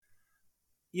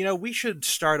We should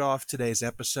start off today's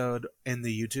episode in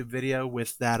the YouTube video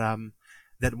with that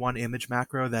one image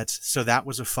macro that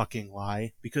was a fucking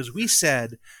lie, because we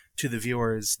said to the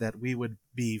viewers that we would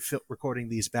be recording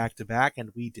these back to back, and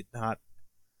we did not.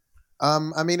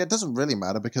 I mean, it doesn't really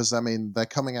matter because, they're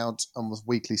coming out on a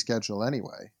weekly schedule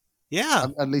anyway. Yeah.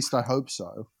 At least I hope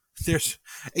so.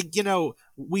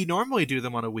 We normally do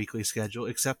them on a weekly schedule,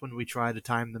 except when we try to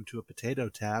time them to a potato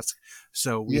task.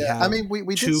 So we have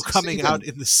we two coming out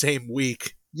in the same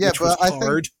week. Yeah, which but was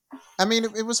hard.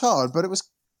 It was hard, but it was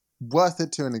worth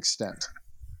it to an extent.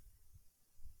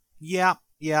 Yeah,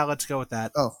 let's go with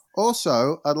that. Oh,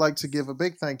 also, I'd like to give a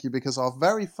big thank you because our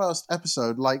very first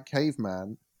episode, Like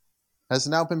Caveman, has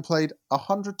now been played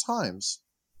 100 times.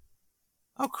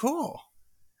 Oh, cool.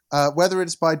 Whether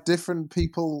it's by different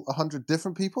people, 100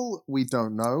 different people, we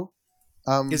don't know.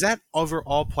 Is that over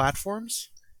all platforms?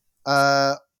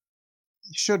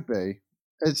 Should be.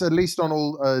 It's at least on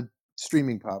all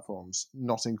streaming platforms,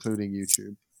 not including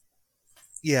YouTube.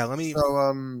 Yeah, let me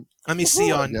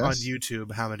see on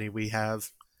YouTube how many we have.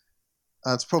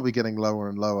 It's probably getting lower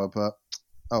and lower, but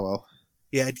oh well.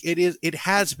 Yeah, it is. It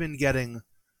has been getting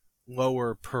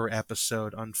lower per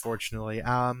episode, unfortunately.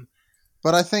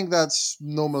 But I think that's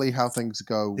normally how things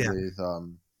go with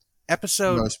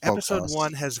episode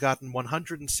 1 has gotten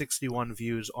 161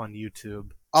 views on YouTube.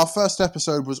 Our first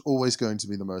episode was always going to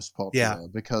be the most popular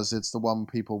because it's the one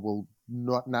people will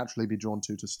not naturally be drawn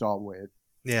to start with.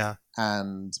 Yeah.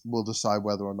 And will decide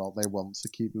whether or not they want to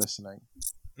keep listening.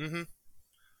 Mm-hmm.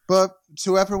 But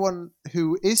to everyone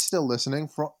who is still listening,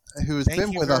 who's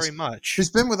been with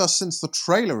us since the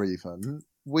trailer even,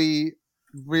 we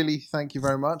really thank you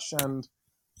very much, and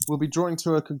we'll be drawing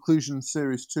to a conclusion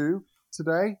Series 2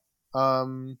 today.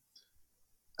 I'm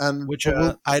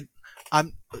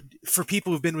for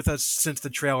people who've been with us since the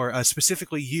trailer,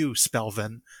 specifically you,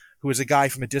 Spelvin, who is a guy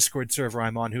from a Discord server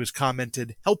I'm on who has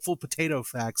commented helpful potato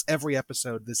facts every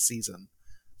episode this season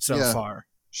so far.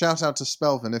 Shout out to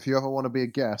Spelvin if you ever want to be a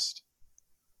guest.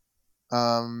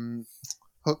 Hook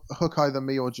either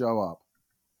me or Joe up.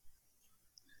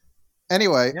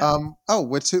 Anyway,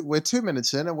 we're 2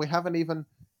 minutes in and we haven't even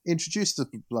introduced the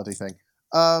bloody thing.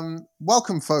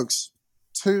 Welcome, folks,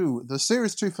 to the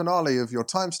Series 2 finale of Your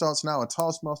Time Starts Now, a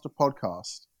Taskmaster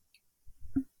podcast.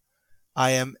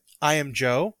 I am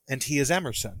Joe, and he is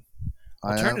Emerson.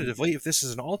 Alternatively, if this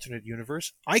is an alternate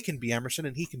universe, I can be Emerson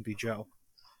and he can be Joe.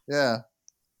 Yeah,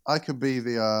 I could be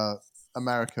the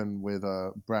American with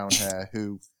brown hair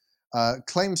who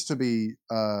claims to be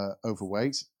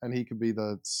overweight, and he could be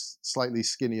the slightly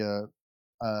skinnier,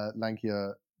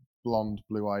 lankier, blonde,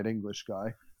 blue-eyed English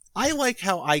guy. I like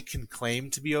how I can claim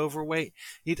to be overweight.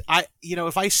 If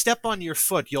I step on your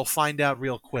foot, you'll find out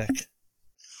real quick.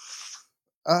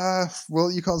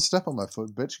 Well, you can't step on my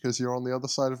foot, bitch, because you're on the other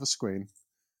side of the screen.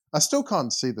 I still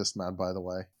can't see this man, by the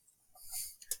way.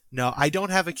 No, I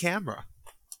don't have a camera.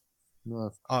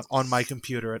 No. On my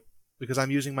computer, because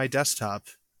I'm using my desktop.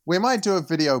 We might do a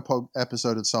video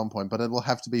episode at some point, but it will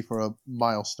have to be for a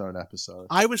milestone episode.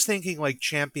 I was thinking like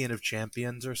Champion of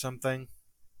Champions or something.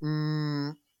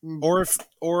 Or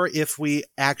if we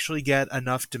actually get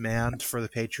enough demand for the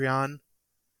Patreon,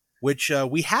 which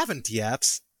we haven't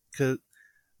yet,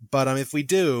 but if we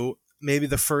do, maybe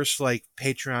the first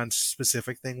Patreon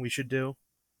specific thing we should do.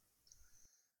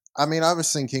 I mean, I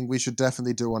was thinking we should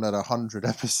definitely do one at 100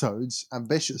 episodes.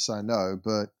 Ambitious, I know,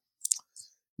 but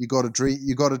you got to dream.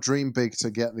 You got to dream big to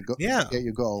get get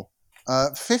your goal.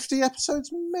 50 episodes,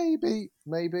 maybe.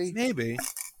 Maybe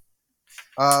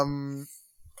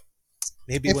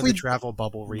when the travel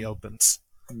bubble reopens.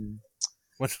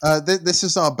 This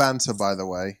is our banter, by the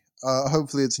way.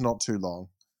 Hopefully, it's not too long.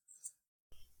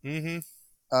 Mm-hmm.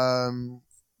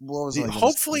 What was I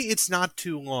hopefully, it's not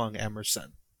too long,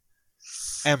 Emerson.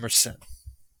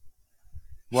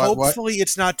 Hopefully,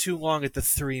 it's not too long at the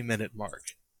 3-minute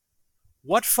mark.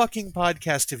 What fucking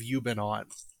podcast have you been on?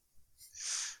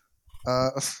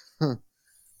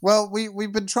 Well,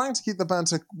 we've been trying to keep the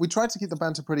banter. We tried to keep the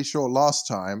banter pretty short last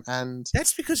time, and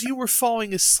that's because you were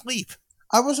falling asleep.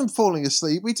 I wasn't falling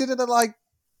asleep. We did it at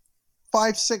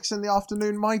 5, 6 in the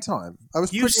afternoon my time. I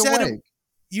was pretty awake.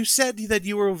 You said that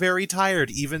you were very tired,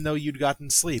 even though you'd gotten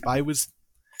sleep. I was.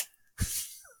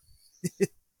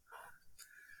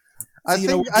 I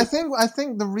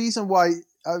think the reason why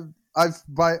I've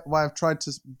tried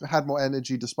to had more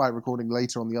energy despite recording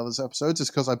later on the others episodes is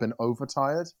because I've been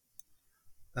overtired.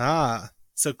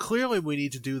 So clearly we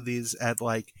need to do these at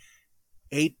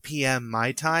 8 p.m.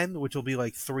 my time, which will be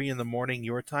 3 in the morning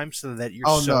your time, so that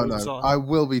you're no, I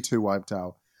will be too wiped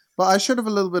out. But I should have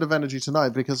a little bit of energy tonight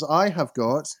because I have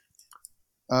got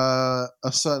A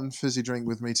certain fizzy drink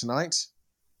with me tonight,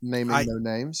 naming no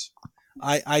names.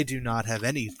 I do not have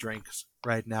any drinks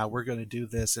right now. We're going to do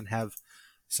this and have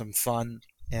some fun,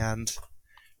 and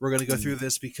we're going to go through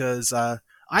this because I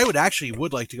would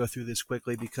like to go through this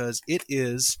quickly because it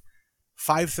is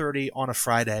 5:30 on a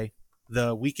Friday,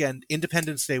 the weekend,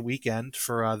 Independence Day weekend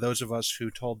for those of us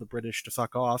who told the British to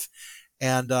fuck off,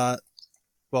 and that's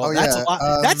a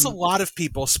lot. That's a lot of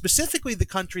people, specifically the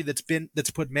country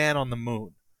that's put man on the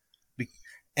moon,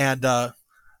 and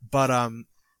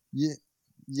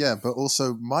yeah, but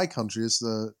also my country is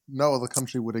no other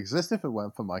country would exist if it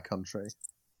weren't for my country.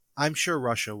 I'm sure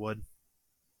Russia would,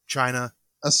 China,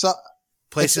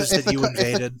 places that you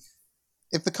invaded.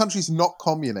 If the country's not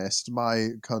communist, my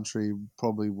country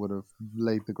probably would have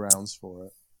laid the grounds for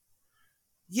it.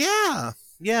 Yeah.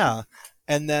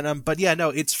 And then, but yeah, no,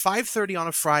 it's 5:30 on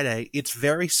a Friday. It's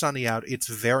very sunny out. It's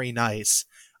very nice.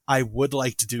 I would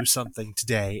like to do something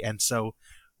today, and so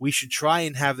we should try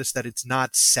and have this that it's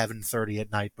not 7:30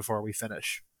 at night before we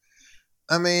finish.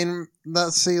 I mean,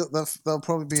 that'll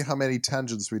probably be how many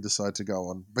tangents we decide to go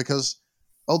on, because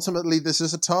ultimately this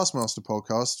is a Taskmaster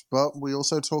podcast, but we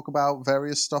also talk about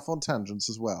various stuff on tangents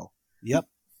as well. Yep.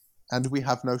 And we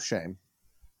have no shame.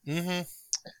 Mm-hmm.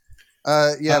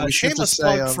 We shameless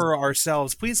plug for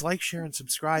ourselves. Please like, share, and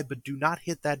subscribe, but do not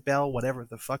hit that bell, whatever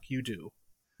the fuck you do.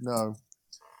 No.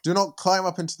 Do not climb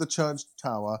up into the church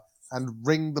tower and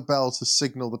ring the bell to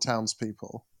signal the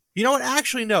townspeople. You know what?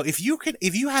 Actually, no. If you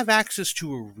have access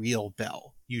to a real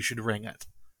bell, you should ring it.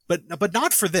 But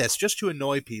not for this, just to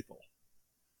annoy people.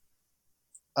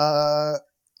 I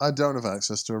don't have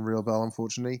access to a real bell,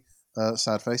 unfortunately.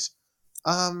 Sad face.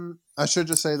 I should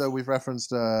just say, though, we've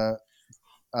referenced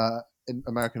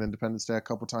American Independence Day a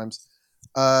couple times.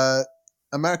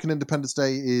 American Independence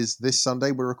Day is this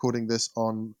Sunday. We're recording this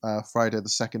on Friday the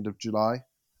 2nd of July.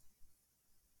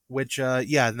 Which,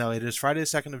 it is Friday the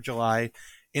 2nd of July.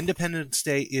 Independence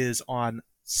Day is on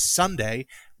Sunday,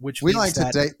 which we like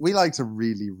to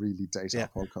really, really date our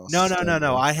podcast.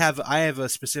 No. I have a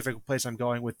specific place I'm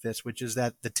going with this, which is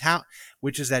that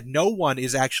no one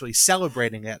is actually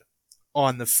celebrating it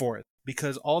on the 4th,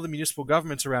 because all the municipal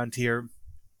governments around here,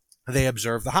 they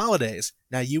observe the holidays.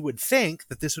 Now, you would think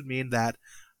that this would mean that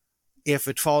if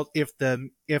the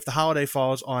holiday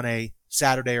falls on a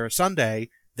Saturday or a Sunday,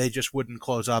 they just wouldn't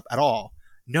close up at all.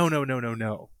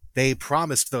 No. They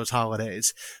promised those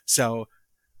holidays. So,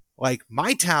 like,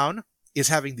 my town is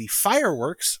having the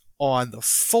fireworks on the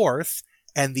 4th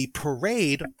and the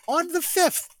parade on the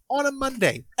 5th, on a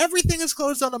Monday. Everything is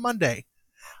closed on a Monday.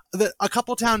 A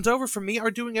couple towns over from me are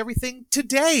doing everything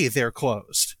today. They're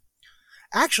closed.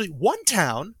 Actually, one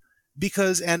town,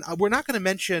 and we're not going to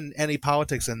mention any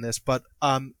politics in this, but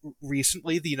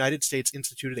recently the United States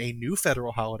instituted a new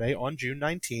federal holiday on June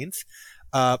 19th.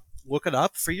 Look it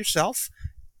up for yourself.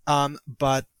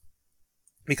 But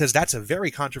because that's a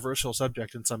very controversial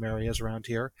subject in some areas around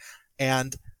here,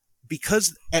 but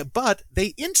they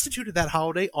instituted that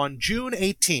holiday on June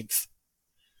 18th.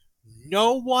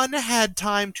 No one had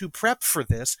time to prep for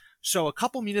this, so a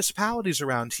couple municipalities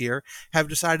around here have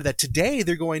decided that today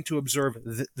they're going to observe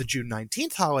the June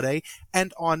 19th holiday,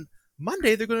 and on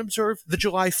Monday they're going to observe the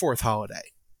July 4th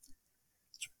holiday.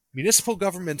 Municipal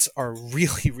governments are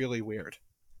really, really weird.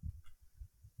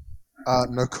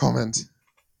 No comment.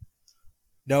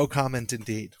 No comment,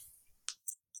 indeed.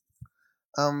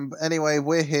 Anyway,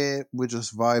 we're here. We're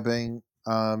just vibing.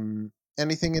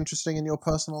 Anything interesting in your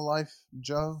personal life,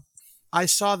 Joe? I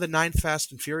saw the 9th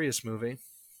Fast and Furious movie.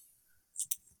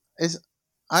 Is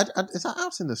that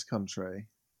out in this country?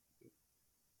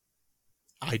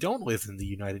 I don't live in the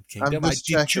United Kingdom.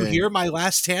 Did you hear my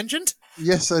last tangent?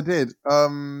 Yes, I did.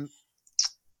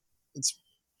 It's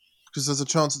because there's a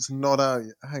chance it's not out.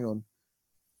 Hang on.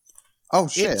 Oh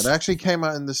shit! It actually came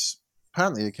out in this.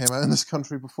 Apparently, it came out in this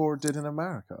country before it did in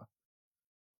America.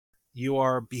 You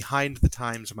are behind the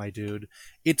times, my dude.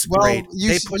 It's great.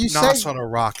 They put NOS on a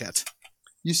rocket.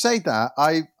 You say that.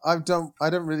 I don't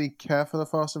really care for the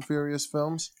Fast and Furious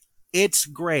films. It's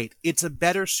great. It's a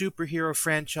better superhero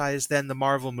franchise than the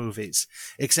Marvel movies,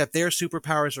 except their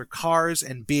superpowers are cars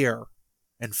and beer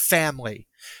and family.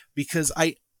 Because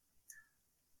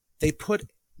they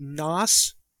put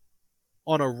NOS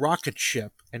on a rocket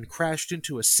ship and crashed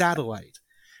into a satellite.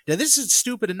 Now, this is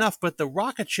stupid enough, but the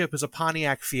rocket ship is a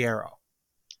Pontiac Fiero,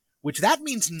 which that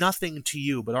means nothing to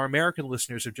you, but our American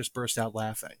listeners have just burst out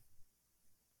laughing.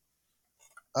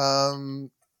 Oh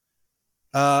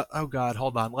God,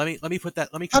 hold on. Let me put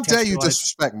that. Let me. How dare you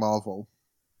disrespect Marvel?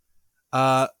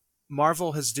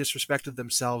 Marvel has disrespected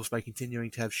themselves by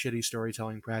continuing to have shitty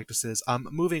storytelling practices.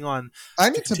 Moving on. I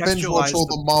need to binge watch all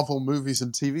the Marvel movies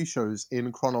and TV shows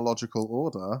in chronological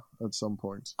order at some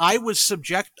point.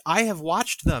 I have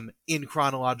watched them in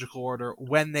chronological order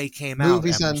when they came out.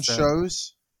 Movies and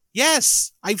shows?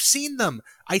 Yes, I've seen them.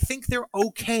 I think they're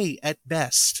okay at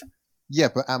best. Yeah,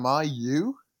 but am I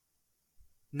you?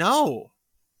 No.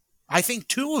 I think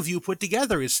two of you put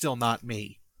together is still not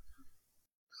me.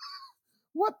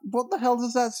 What the hell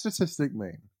does that statistic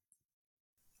mean?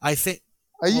 I think...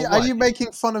 Are you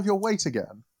making fun of your weight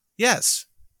again? Yes.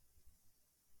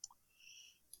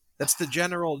 That's the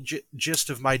general gist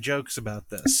of my jokes about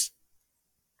this.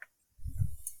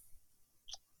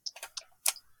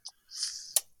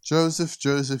 Joseph,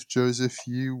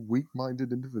 you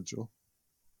weak-minded individual.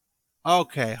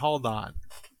 Okay, hold on.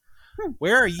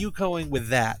 Where are you going with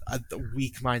that, the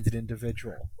weak-minded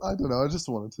individual? I don't know, I just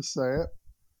wanted to say it.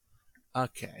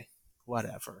 Okay,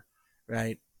 whatever.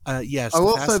 Right? Yes. I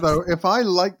will say, though, if I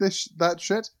like that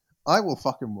shit, I will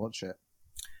fucking watch it.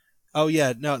 Oh,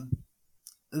 yeah, no.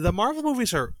 The Marvel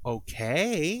movies are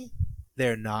okay.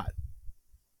 They're not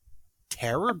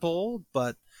terrible,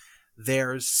 but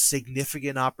there's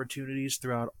significant opportunities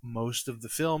throughout most of the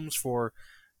films for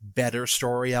better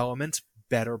story elements,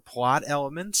 better plot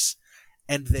elements,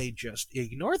 and they just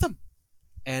ignore them.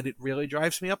 And it really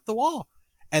drives me up the wall.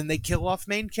 And they kill off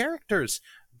main characters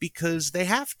because they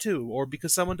have to, or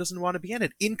because someone doesn't want to be in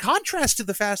it. In contrast to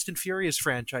the Fast and Furious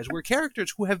franchise, where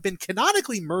characters who have been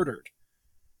canonically murdered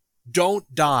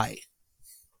don't die.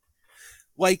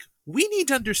 Like, we need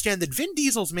to understand that Vin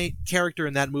Diesel's main character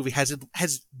in that movie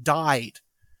has died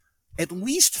at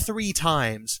least 3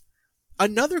 times.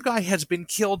 Another guy has been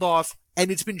killed off,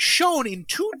 and it's been shown in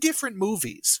 2 different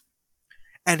movies,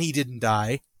 and he didn't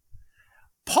die.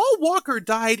 Paul Walker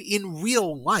died in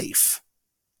real life,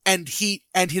 and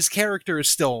his character is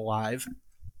still alive.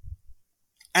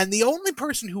 And the only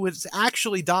person who has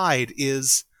actually died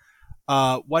is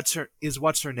what's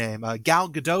her name? Gal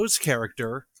Gadot's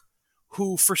character,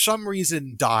 who for some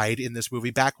reason died in this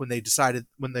movie back when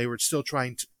they were still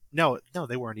trying to... No,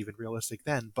 they weren't even realistic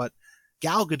then, but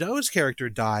Gal Gadot's character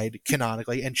died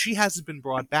canonically, and she hasn't been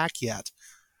brought back yet.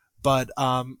 But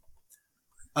a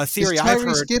theory I've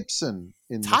heard... Gibson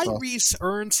in Tyrese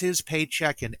earns his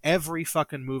paycheck in every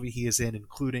fucking movie he is in,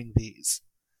 including these.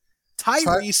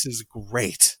 Tyrese is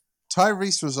great.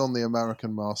 Tyrese was on the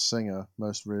American Masked Singer,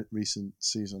 most recent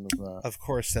season of that. Of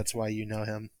course, that's why you know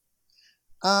him.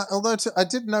 Although I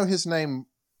did know his name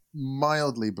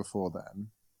mildly before then.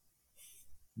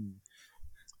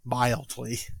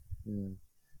 Mildly. Yeah.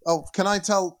 Oh, can I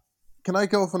go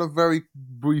off on a very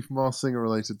brief Masked Singer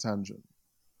related tangent?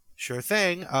 Sure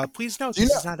thing. Please note,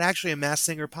 this is not actually a Masked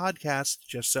Singer podcast,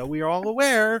 just so we are all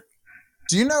aware.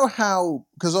 Do you know how...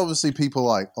 Because obviously people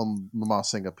on the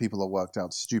Masked Singer, people are worked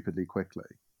out stupidly quickly.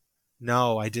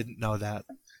 No, I didn't know that.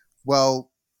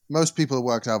 Well, most people are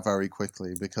worked out very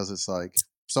quickly because it's like...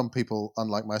 Some people,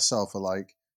 unlike myself, who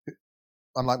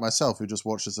just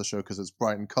watches the show because it's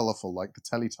bright and colourful like the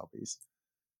Teletubbies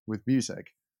with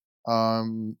music.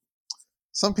 Some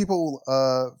people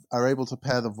are able to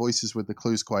pair the voices with the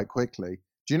clues quite quickly.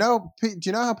 Do you know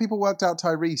how people worked out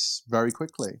Tyrese very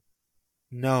quickly?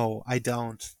 No, I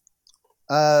don't.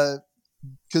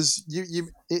 Because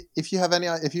if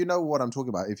you know what I'm talking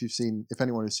about, if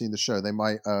anyone who's seen the show, they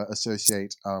might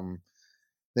associate.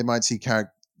 They might see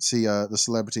the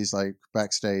celebrities like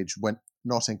backstage when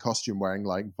not in costume, wearing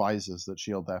like visors that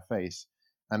shield their face,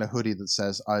 and a hoodie that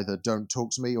says either "Don't talk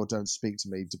to me" or "Don't speak to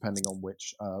me," depending on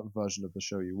which version of the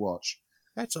show you watch.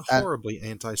 That's a horribly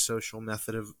antisocial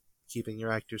method of keeping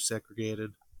your actors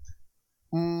segregated.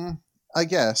 I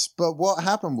guess, but what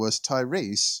happened was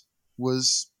Tyrese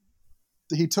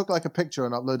he took like a picture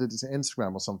and uploaded it to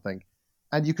Instagram or something,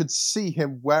 and you could see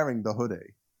him wearing the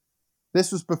hoodie.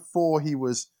 This was before he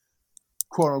was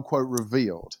quote unquote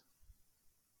revealed.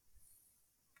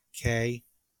 Okay.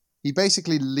 He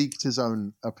basically leaked his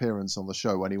own appearance on the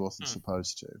show when he wasn't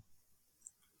supposed to.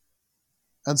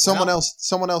 And someone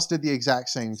else did the exact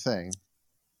same thing.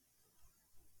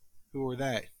 Who were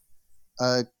they?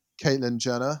 Caitlyn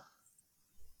Jenner.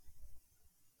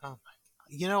 Oh my God.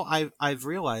 You know, I've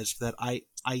realized that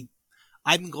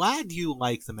I'm glad you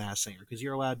like The Masked Singer because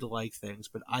you're allowed to like things,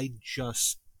 but I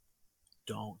just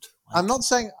don't. I'm not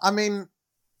saying. I mean,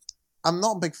 I'm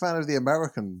not a big fan of the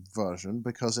American version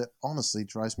because it honestly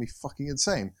drives me fucking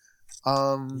insane.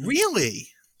 Really?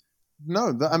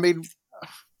 No, I mean.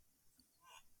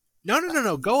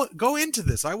 No. Go into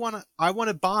this. I want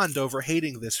to bond over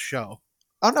hating this show.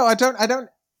 Oh no, I don't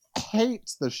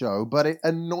hate the show, but it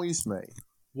annoys me.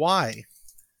 Why?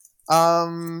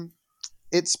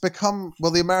 it's become,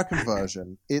 well, the American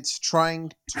version, it's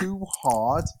trying too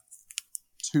hard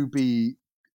to be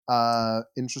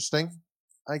interesting,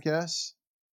 I guess.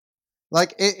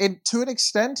 Like, it to an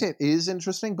extent, it is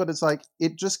interesting, but it's like,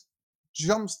 it just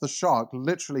jumps the shark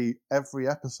literally every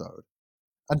episode.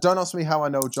 And don't ask me how I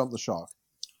know Jump the Shark.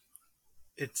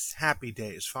 It's Happy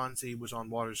Days. Fonzie was on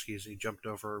water skis and he jumped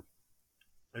over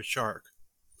a shark.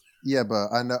 Yeah, but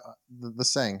I know the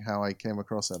saying, how I came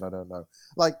across it, I don't know.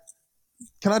 Like,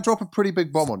 can I drop a pretty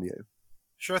big bomb on you?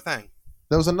 Sure thing.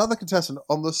 There was another contestant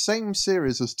on the same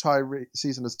series as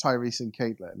season as Tyrese and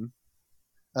Caitlin.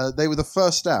 They were the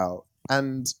first out,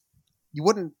 and you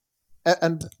wouldn't.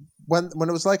 And when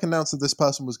it was like announced that this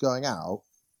person was going out,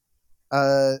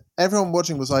 everyone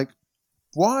watching was like,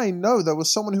 "Why? No, there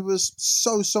was someone who was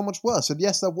so much worse." And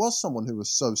yes, there was someone who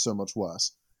was so much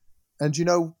worse. And do you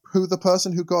know who the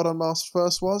person who got unmasked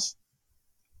first was?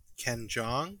 Ken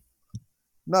Jeong?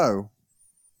 No.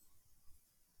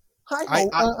 Hi,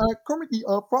 Kermit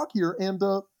the Frog here, and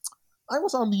I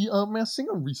was on the Masked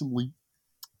Singer recently,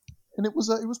 and it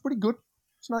was pretty good.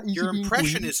 It's not easy. Your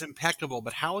impression is impeccable,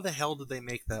 but how the hell did they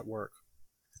make that work?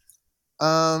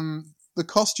 The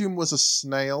costume was a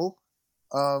snail.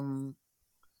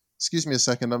 Excuse me a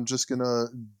second. I'm just gonna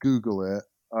Google it.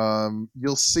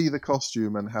 You'll see the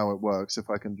costume and how it works if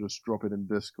I can just drop it in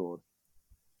Discord.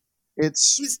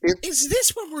 Is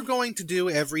this what we're going to do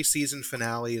every season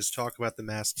finale? Is talk about the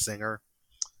Masked Singer?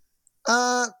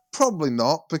 Probably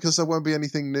not, because there won't be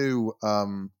anything new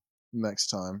next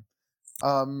time.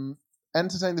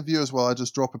 Entertain the viewers while I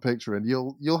just drop a picture in.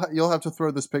 You'll have to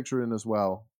throw this picture in as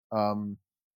well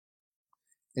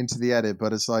into the edit,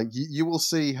 but it's like you will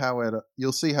see how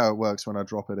it works when I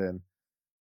drop it in.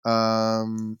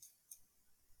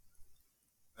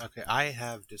 Okay, I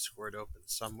have Discord open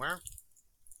somewhere.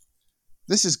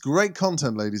 This is great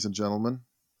content, ladies and gentlemen.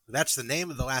 That's the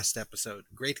name of the last episode.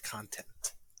 Great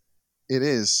content. It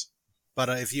is. But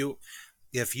if you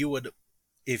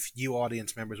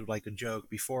audience members would like a joke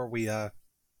before we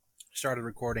started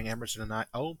recording, Emerson and I.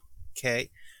 Oh,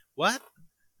 okay. What?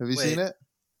 Have you seen it?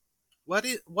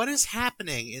 What is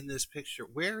happening in this picture?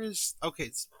 Where is?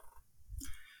 Okay.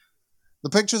 The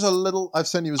picture's a little. I've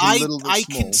sent you as a little bit small. I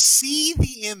can see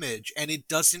the image, and it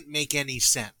doesn't make any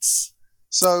sense.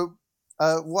 So,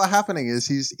 what's happening is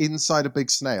he's inside a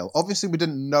big snail. Obviously, we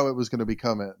didn't know it was going to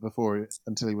become it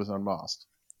until he was unmasked.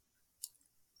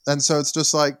 And so it's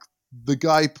just like the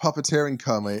guy puppeteering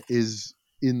Kermit is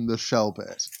in the shell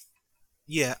bit.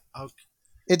 Yeah. Okay.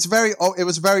 It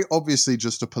was very obviously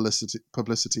just a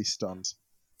publicity stunt.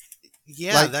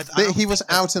 Yeah, he was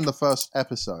out in the first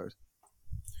episode.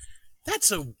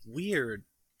 That's a weird.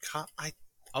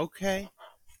 Okay.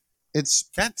 It's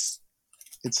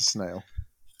a snail.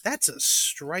 That's a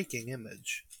striking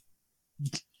image.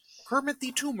 Kermit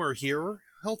the Tumor here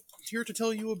to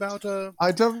tell you about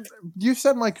You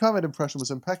said my Kermit impression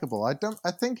was impeccable.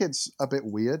 I think it's a bit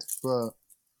weird, but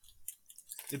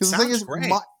it sounds the thing is,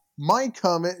 great. My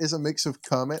Kermit is a mix of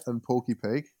Kermit and Porky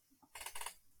Pig.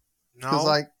 No,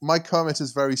 because my Kermit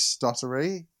is very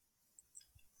stuttery.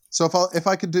 So if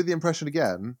I could do the impression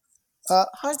again,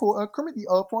 hi, Kermit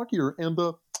the Frog here, and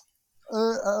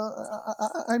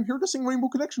I'm here to sing Rainbow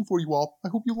Connection for you all. I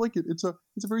hope you like it. It's a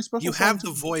very special. You have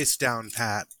the voice down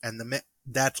pat, and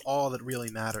that's all that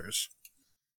really matters.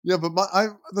 Yeah, but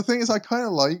the thing is, I kind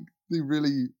of like the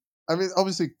really. I mean,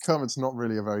 obviously, Kermit's not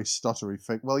really a very stuttery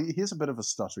figure. Well, he's a bit of a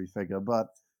stuttery figure, but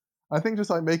I think just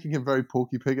like making him very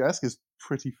Porky Pig-esque is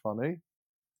pretty funny.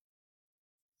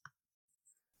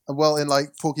 Well, in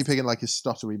like Porky Pig and like his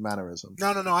stuttery mannerism.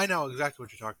 No, I know exactly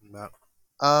what you're talking about.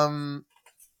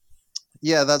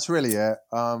 Yeah, that's really it.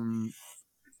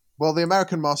 Well, the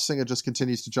American Masked Singer just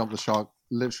continues to jump the shark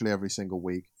literally every single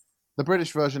week. The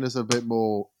British version is a bit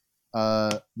more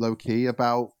low-key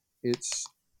about its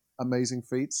amazing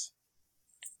feats.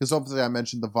 Because obviously I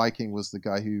mentioned the Viking was the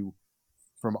guy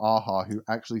from Aha who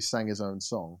actually sang his own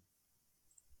song.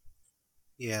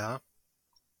 Yeah.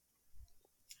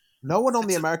 No one on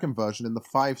the American version in the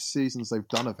 5 seasons they've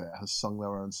done of it has sung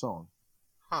their own song.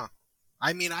 Huh.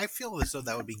 I mean, I feel as though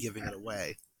that would be giving it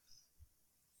away.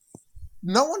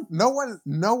 None of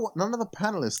the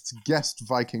panelists guessed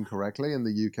Viking correctly in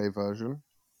the UK version,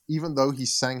 even though he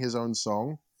sang his own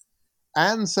song,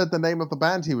 and said the name of the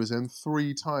band he was in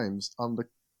 3 times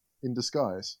in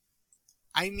disguise.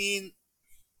 I mean,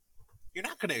 you're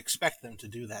not going to expect them to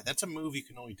do that. That's a move you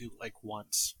can only do like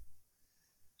once.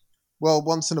 Well,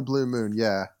 once in a blue moon,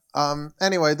 yeah.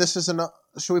 Anyway,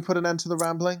 shall we put an end to the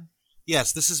rambling?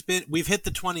 Yes, we've hit the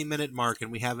 20-minute mark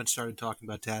and we haven't started talking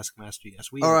about Taskmaster yet.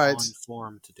 We are on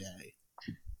form today.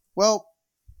 Well,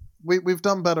 we've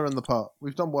done better in the past.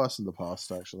 We've done worse in the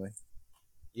past, actually.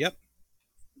 Yep.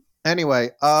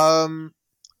 Anyway, the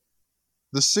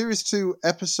Series 2,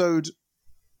 Episode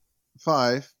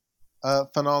 5,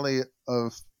 finale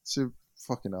of...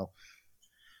 fucking hell.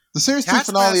 The Series 2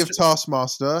 finale of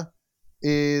Taskmaster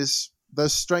is The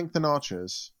Strength in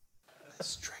Archers. The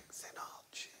Strength in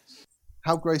Archers.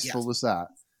 How graceful was that?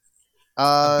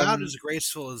 About as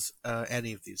graceful as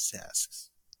any of these tasks.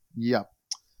 Yeah.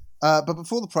 But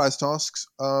before the prize tasks,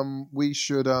 we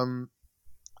should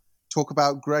talk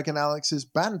about Greg and Alex's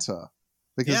banter,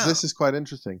 because this is quite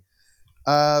interesting.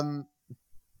 Greg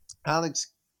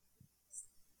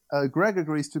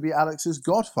agrees to be Alex's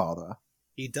godfather.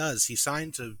 He does. He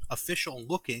signs an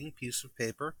official-looking piece of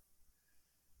paper.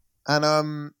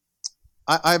 And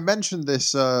I mentioned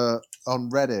this on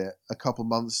Reddit a couple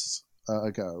months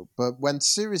ago, but when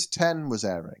Series 10 was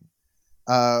airing,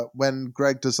 when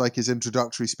Greg does like his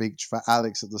introductory speech for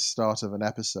Alex at the start of an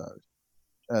episode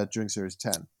during Series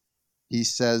 10, he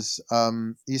says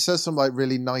some like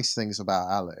really nice things about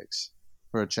Alex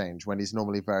for a change, when he's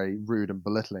normally very rude and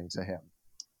belittling to him.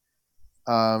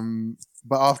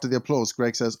 But after the applause,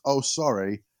 Greg says, "Oh,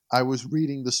 sorry, I was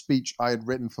reading the speech I had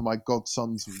written for my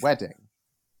godson's wedding.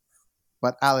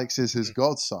 But Alex is his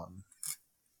godson."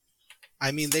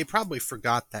 I mean, they probably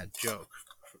forgot that joke,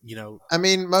 I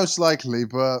mean, most likely,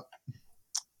 but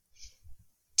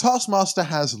Taskmaster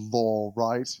has law,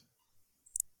 right?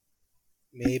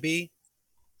 Maybe.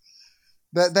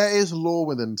 There is law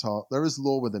within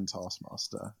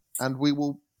Taskmaster, and we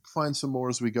will find some more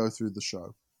as we go through the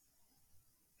show.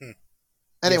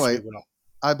 Anyway, yes, we will.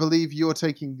 I believe you're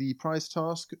taking the prize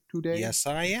task today? Yes,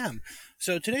 I am.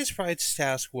 So today's prize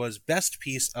task was Best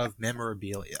Piece of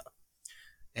Memorabilia.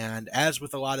 And as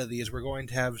with a lot of these, we're going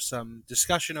to have some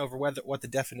discussion over what the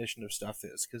definition of stuff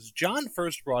is. Because John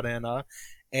first brought in a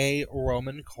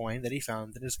Roman coin that he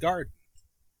found in his garden.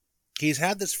 He's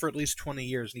had this for at least 20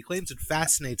 years, and he claims it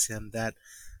fascinates him that,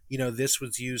 this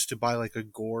was used to buy like a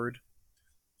gourd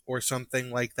or something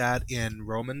like that in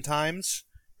Roman times.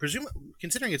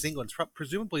 Considering it's England, it's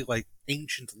presumably like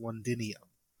ancient Londinium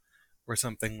or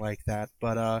something like that.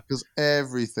 But because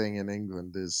everything in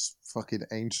England is fucking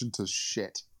ancient as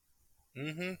shit.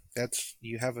 Mm-hmm.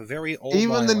 You have a very old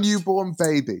Even island. The newborn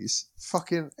babies,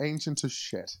 fucking ancient as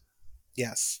shit.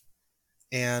 Yes,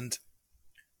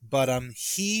 but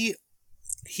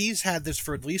he's had this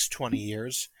for at least 20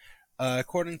 years.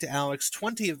 According to Alex,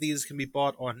 20 of these can be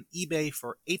bought on eBay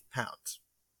for £8.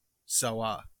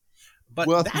 So but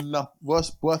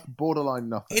worth borderline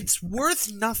nothing. It's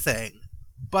worth nothing,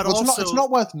 but well, also it's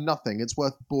not worth nothing. It's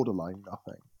worth borderline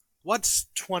nothing. What's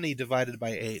 20 divided by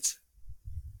 8?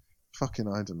 Fucking,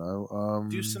 I don't know.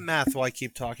 Do some math while I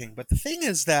keep talking. But the thing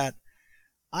is that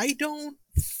I don't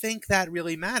think that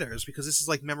really matters, because this is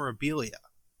like memorabilia.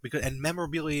 And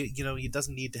memorabilia, it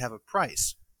doesn't need to have a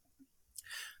price.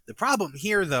 The problem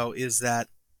here, though, is that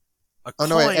a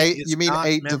coin you mean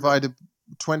 8 divided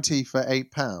 20 for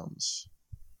 £8?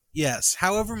 Yes,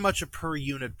 however much a per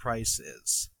unit price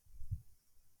is.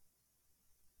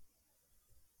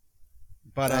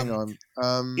 But hang on,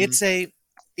 it's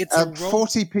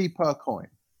 40p per coin.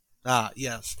 Ah,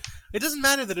 yes. It doesn't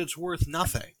matter that it's worth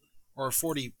nothing, or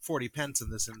 40 pence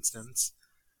in this instance,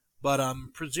 but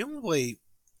presumably.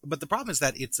 But the problem is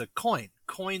that it's a coin.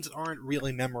 Coins aren't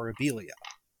really memorabilia.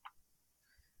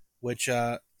 Which,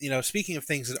 speaking of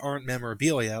things that aren't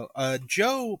memorabilia,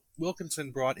 Joe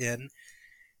Wilkinson brought in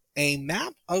a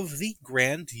map of the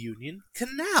Grand Union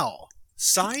Canal,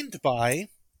 signed by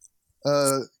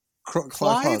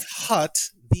Clive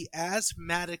Hutt, the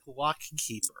asthmatic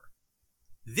lockkeeper.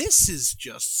 This is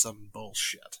just some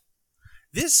bullshit.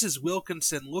 This is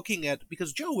Wilkinson looking at...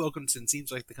 Because Joe Wilkinson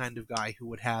seems like the kind of guy who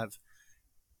would have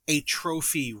a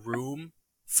trophy room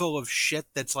full of shit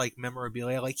that's like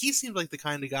memorabilia. Like, he seems like the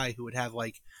kind of guy who would have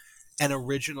like an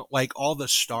original, like all the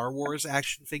Star Wars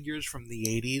action figures from the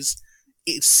 80s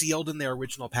sealed in their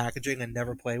original packaging and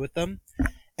never play with them.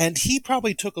 And he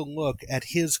probably took a look at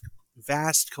his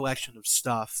vast collection of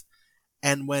stuff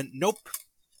and went, nope,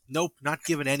 not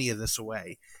giving any of this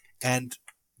away, and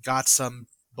got some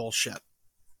bullshit.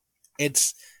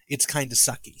 It's kind of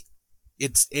sucky.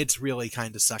 It's really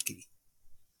kind of sucky.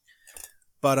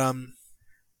 But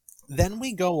then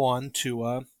we go on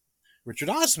to Richard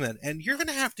Osman, and you're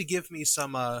gonna have to give me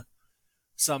some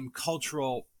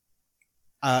cultural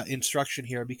instruction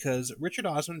here, because Richard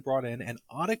Osman brought in an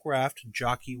autographed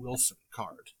Jockey Wilson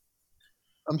card.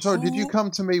 I'm sorry, did you come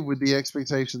to me with the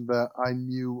expectation that I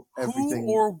knew everything?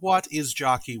 Who or what is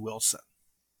Jockey Wilson?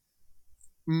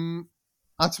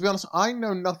 To be honest, I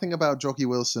know nothing about Jockey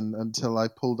Wilson until I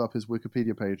pulled up his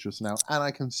Wikipedia page just now, and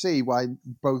I can see why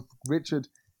both Richard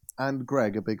and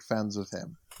Greg are big fans of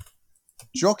him.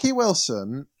 Jockey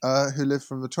Wilson, who lived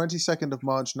from the 22nd of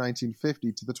March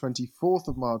 1950 to the 24th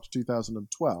of March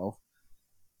 2012,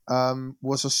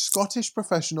 was a Scottish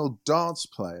professional darts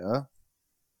player.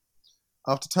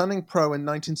 After turning pro in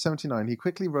 1979, he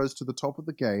quickly rose to the top of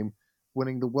the game,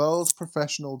 winning the World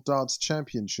Professional Darts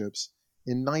Championships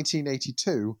in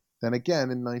 1982, then again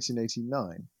in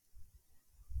 1989.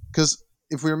 Because,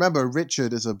 if we remember,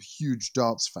 Richard is a huge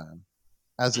darts fan,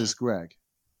 as is Greg.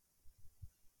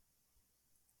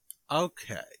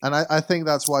 Okay. And I think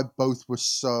that's why both were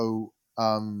so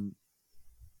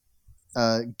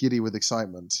giddy with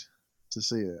excitement to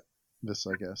see this,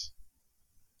 I guess.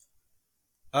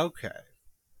 Okay.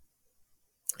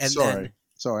 And Sorry.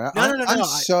 No. I'm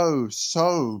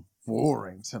so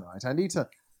boring tonight.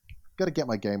 Got to get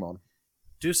my game on.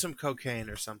 Do some cocaine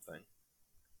or something.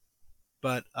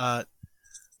 But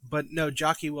no,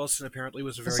 Jockey Wilson apparently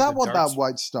was a very good darts. Is that what that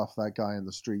white stuff that guy in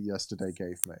the street yesterday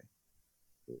gave me?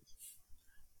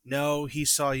 No, he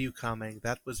saw you coming.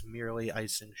 That was merely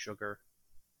icing sugar.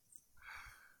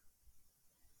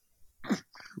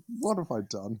 What have I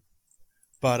done?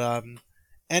 But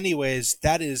anyways,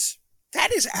 that is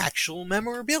actual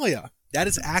memorabilia. That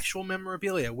is actual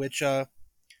memorabilia, which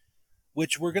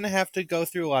we're gonna have to go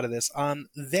through a lot of this.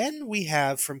 Then we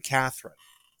have from Catherine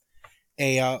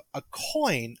a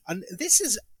coin.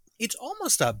 It's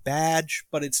almost a badge,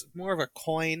 but it's more of a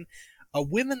coin. A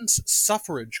women's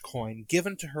suffrage coin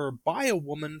given to her by a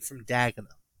woman from Dagenham.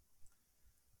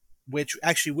 Which,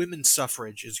 actually, women's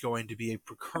suffrage is going to be a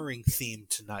recurring theme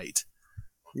tonight.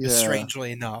 Yeah.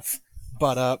 Strangely enough.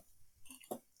 But,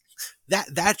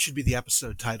 that should be the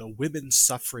episode title. Women's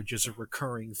suffrage is a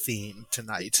recurring theme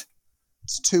tonight.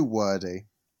 It's too wordy.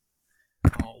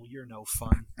 Oh, you're no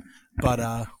fun. But,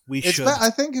 I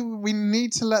think we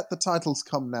need to let the titles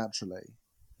come naturally.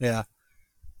 Yeah.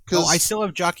 Oh, I still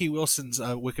have Jockey Wilson's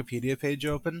Wikipedia page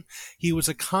open. He was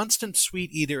a constant sweet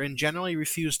eater and generally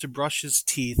refused to brush his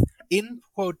teeth. In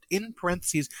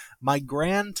parentheses, my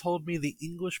gran told me the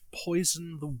English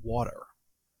poisoned the water.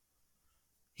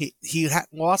 He had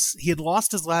lost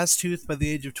his last tooth by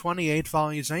the age of 28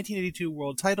 following his 1982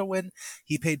 world title win.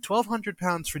 He paid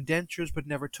 £1,200 for dentures but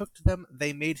never took to them.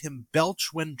 They made him belch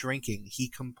when drinking. He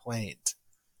complained.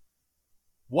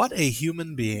 What a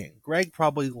human being. Greg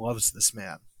probably loves this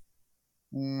man.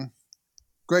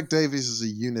 Greg Davies is a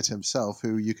unit himself,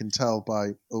 who you can tell by...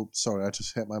 Oh, sorry, I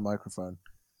just hit my microphone.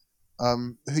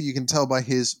 Who you can tell by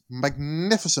his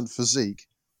magnificent physique,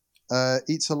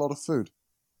 eats a lot of food.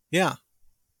 Yeah.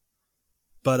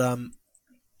 But,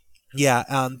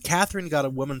 Catherine got a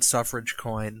women's suffrage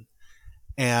coin,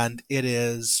 and it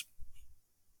is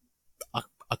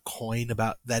a coin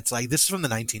about... That's like... This is from the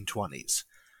 1920s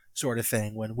sort of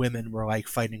thing, when women were, like,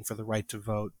 fighting for the right to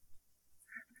vote.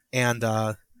 And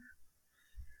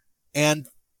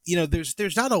you know,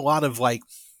 there's not a lot of like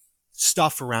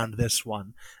stuff around this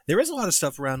one. There is a lot of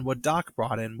stuff around what Doc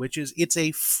brought in, which is it's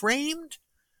a framed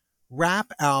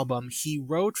rap album he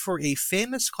wrote for a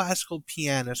famous classical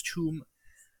pianist whom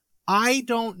I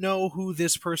don't know who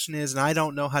this person is, and I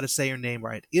don't know how to say her name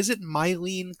right. Is it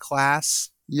Mylene Klass?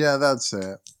 Yeah, that's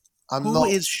it. Who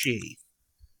is she?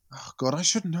 Oh God, I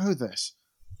should know this.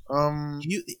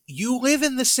 You live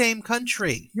in the same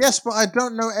country. Yes, but I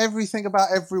don't know everything about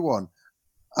everyone.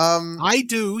 I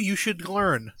do. You should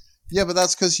learn. Yeah, but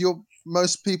that's because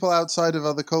most people outside of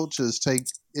other cultures take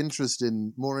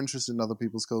more interest in other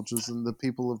people's cultures than the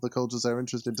people of the cultures they're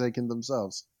interested in taking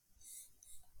themselves.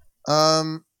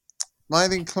 Mylene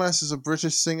Klass is a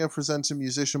British singer, presenter,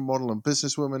 musician, model, and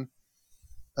businesswoman.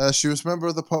 She was a member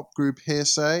of the pop group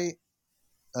Hearsay,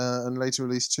 and later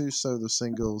released two solo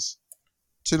singles.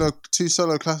 Two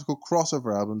solo classical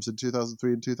crossover albums in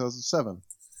 2003 and 2007.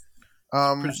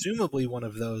 Presumably one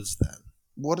of those, then.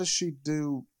 What does she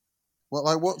do? Well,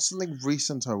 like, what's something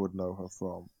recent I would know her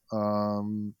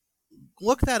from?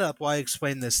 Look that up while I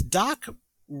explain this. Doc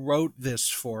wrote this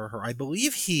for her. I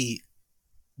believe he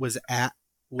was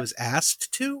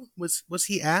asked to. Was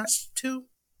he asked to?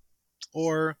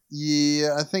 Or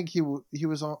yeah, I think he was.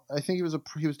 I think he was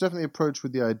definitely approached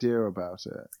with the idea about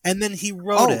it, and then he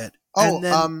wrote it.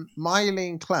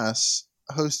 Mylene Klass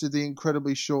hosted the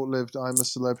incredibly short-lived "I'm a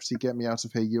Celebrity, Get Me Out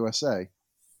of Here" USA.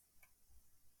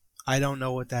 I don't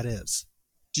know what that is.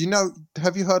 Do you know?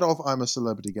 Have you heard of "I'm a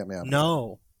Celebrity, Get Me Out of Here"?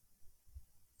 No.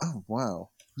 Oh wow,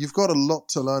 you've got a lot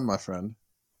to learn, my friend.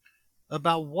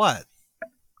 About what?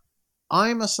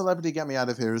 "I'm a Celebrity, Get Me Out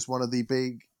of Here" is one of the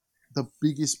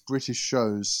biggest British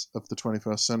shows of the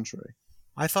 21st century.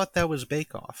 I thought that was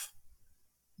Bake Off.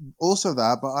 Also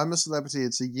that, but I'm a Celebrity.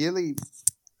 It's a yearly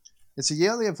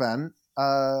event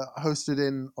hosted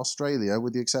in Australia,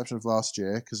 with the exception of last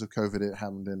year because of COVID. It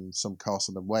happened in some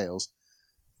castle in Wales.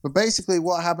 But basically,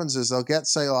 what happens is they'll get,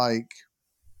 say, like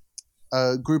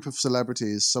a group of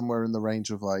celebrities somewhere in the range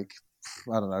of like,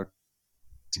 I don't know,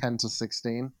 10 to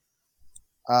 16.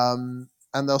 And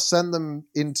they'll send them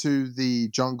into the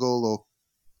jungle or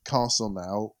castle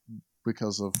now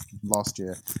because of last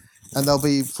year. And they'll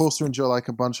be forced to endure like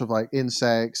a bunch of like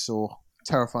insects or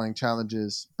terrifying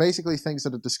challenges. Basically things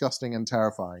that are disgusting and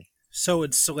terrifying. So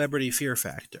it's Celebrity Fear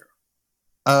Factor.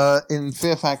 In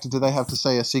Fear Factor, do they have to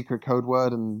say a secret code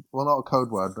word? And well, not a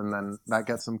code word, and then that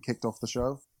gets them kicked off the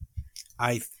show?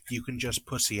 You can just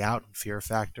pussy out in Fear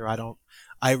Factor.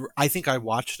 I think I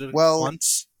watched it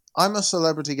once. I'm a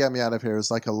Celebrity, Get Me Out of Here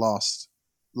is like a last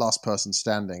person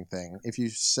standing thing. If you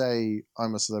say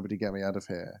I'm a Celebrity, Get Me Out of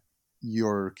Here,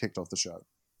 you're kicked off the show.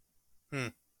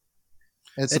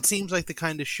 It seems like the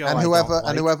kind of show. And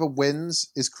whoever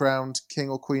wins is crowned king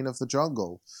or queen of the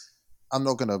jungle. I'm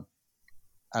not going to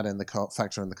add in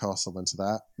factor in the castle into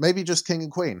that. Maybe just king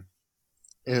and queen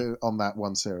on that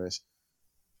one series.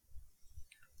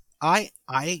 Or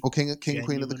king and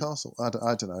queen of the castle. I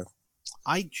don't know.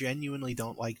 I genuinely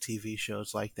don't like TV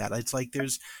shows like that. It's like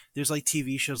there's like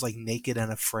TV shows like Naked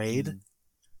and Afraid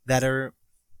that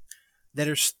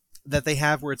they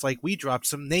have where it's like, we dropped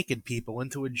some naked people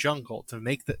into a jungle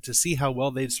to see how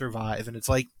well they'd survive, and it's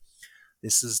like,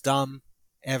 this is dumb.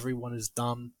 Everyone is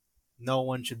dumb. No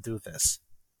one should do this.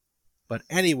 But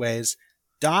anyways,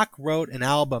 Doc wrote an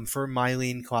album for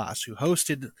Mylene Klass, who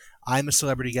hosted I'm a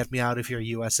Celebrity, Get Me Out of Here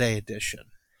USA edition.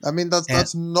 I mean,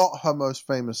 that's not her most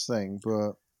famous thing,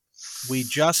 but we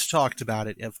just talked about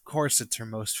it. Of course it's her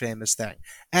most famous thing.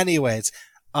 Anyways,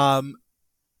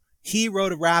 he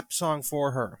wrote a rap song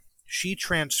for her. She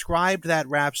transcribed that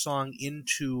rap song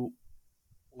into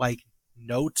like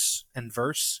notes and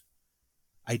verse.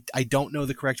 I don't know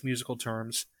the correct musical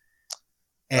terms.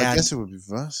 And I guess it would be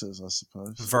verses, I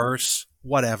suppose. Verse,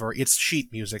 whatever. It's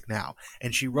sheet music now.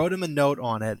 And she wrote him a note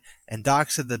on it, and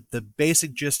Doc said that the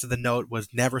basic gist of the note was,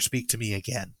 never speak to me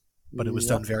again. But it was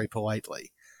done very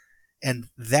politely. And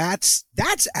that's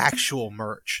actual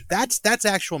merch. That's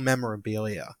actual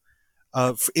memorabilia.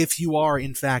 If you are,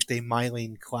 in fact, a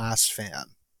Mylene Klass fan.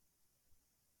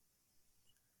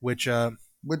 Which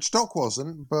Doc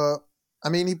wasn't, but I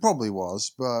mean, he probably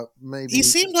was, but maybe he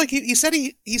seemed like he said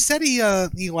he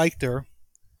liked her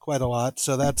quite a lot.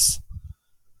 So that's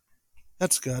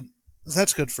good.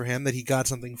 That's good for him that he got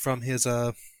something from his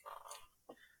idol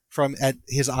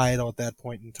at that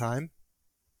point in time.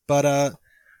 But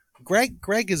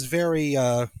Greg is very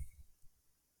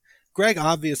Greg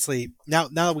obviously now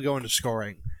that we go into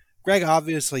scoring, Greg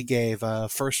obviously gave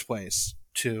first place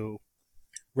to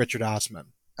Richard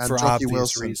Osman and for Jockey obvious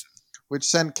Wilson. reasons. Which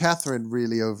sent Catherine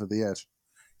really over the edge.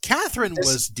 Catherine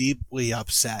was deeply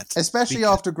upset. Especially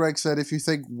after Greg said, if you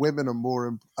think women are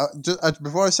more...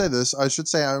 before I say this, I should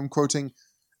say I'm quoting...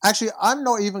 Actually, I'm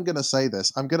not even going to say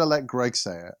this. I'm going to let Greg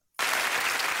say it.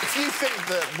 If you think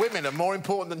that women are more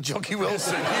important than Jockey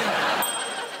Wilson,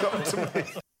 come to me.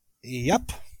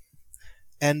 Yep.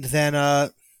 And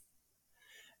then...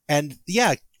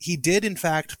 he did, in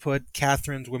fact, put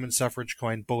Catherine's women's suffrage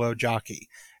coin below Jockey.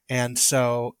 And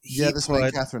so this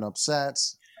made Catherine upset.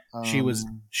 She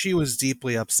was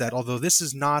deeply upset, although this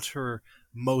is not her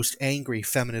most angry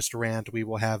feminist rant we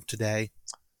will have today.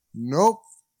 Nope.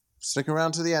 Stick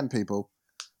around to the end, people.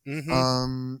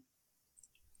 Mm-hmm.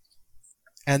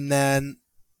 And then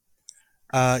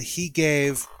he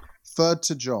gave third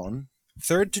to John.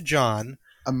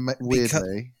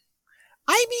 Weirdly.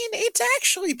 I mean, it's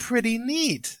actually pretty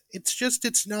neat. It's just,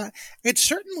 it's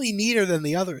certainly neater than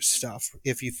the other stuff.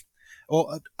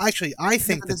 Actually, I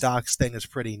think the Doc's thing is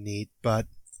pretty neat, but,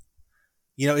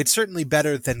 it's certainly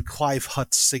better than Clive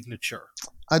Hutt's signature.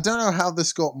 I don't know how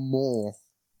this got more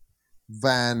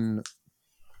than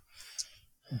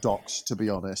Doc's, to be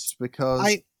honest,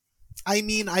 because... I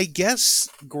mean, I guess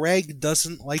Greg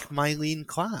doesn't like Mylene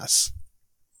Klass.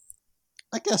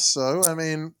 I guess so. I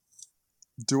mean...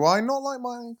 Do I not like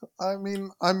Mylene? I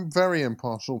mean, I'm very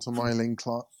impartial to Mylene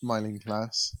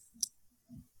Klass.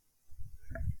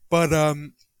 But,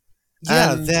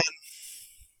 then...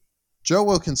 Joe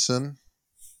Wilkinson.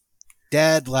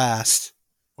 Dead last.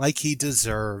 Like he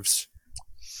deserves.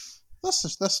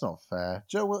 That's not fair.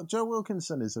 Joe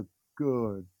Wilkinson is a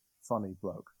good, funny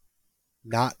bloke.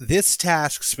 Not this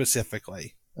task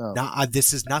specifically. Oh.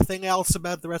 This is nothing else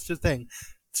about the rest of the thing.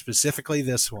 Specifically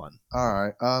this one.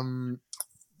 Alright,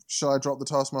 shall I drop the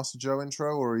Taskmaster Joe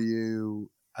intro, or are you...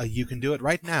 You can do it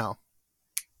right now.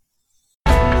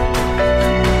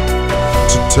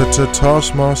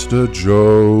 Taskmaster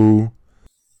Joe.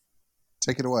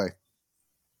 Take it away.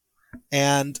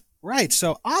 And right,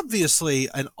 so obviously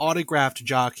an autographed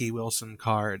Jockey Wilson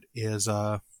card is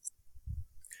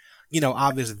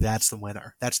obviously that's the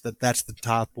winner. That's the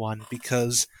top one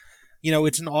because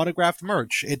it's an autographed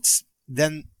merch.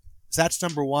 That's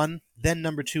number one. Then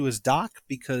number two is Doc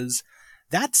because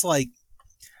that's like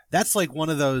one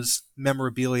of those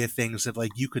memorabilia things that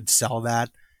like you could sell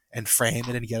that and frame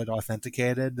it and get it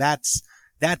authenticated. That's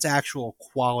actual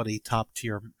quality top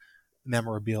tier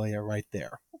memorabilia right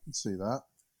there. I can see that.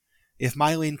 If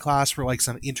Mylene Klass were like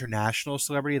some international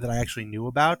celebrity that I actually knew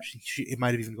about, it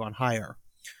might have even gone higher.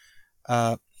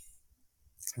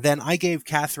 Then I gave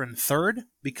Catherine third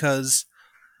because,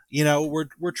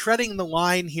 we're treading the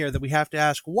line here that we have to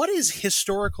ask, what is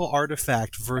historical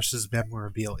artifact versus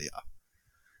memorabilia?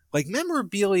 Like,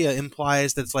 memorabilia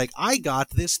implies that it's like, I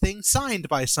got this thing signed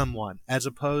by someone, as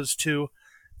opposed to,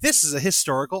 this is a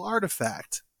historical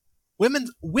artifact.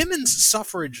 Women's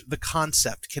suffrage, the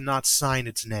concept, cannot sign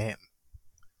its name.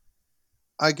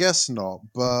 I guess not,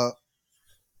 but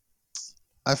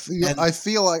I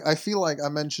feel like I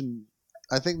mentioned.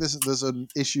 I think there's an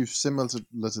issue similar to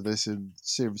this in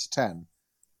Series 10.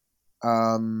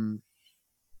 Well,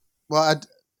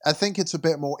 I think it's a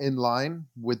bit more in line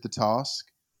with the task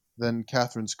than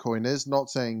Catherine's coin is. Not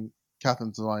saying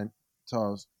Catherine's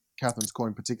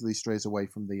coin particularly strays away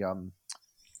from the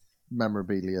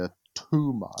memorabilia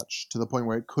too much to the point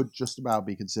where it could just about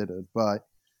be considered. But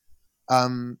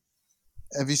have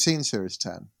you seen Series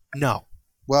 10? No.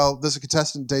 Well, there's a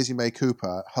contestant, Daisy Mae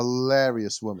Cooper,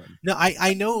 hilarious woman. No,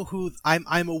 I know who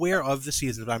I'm aware of the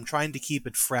season, but I'm trying to keep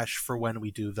it fresh for when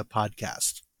we do the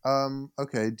podcast.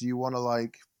 Okay. Do you want to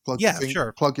plug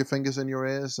your fingers in your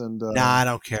ears and? Nah, I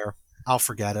don't care. I'll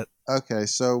forget it. Okay,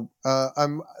 so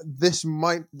this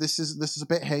is a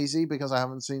bit hazy because I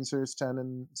haven't seen Series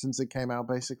 10 since it came out,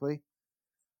 basically.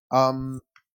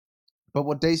 But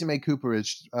what Daisy Mae Cooper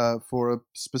is for a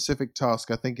specific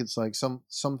task, I think it's like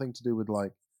something to do with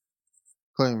like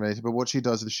clothing related. But what she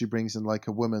does is she brings in like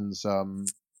a woman's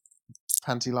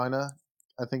panty liner,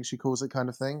 I think she calls it, kind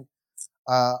of thing.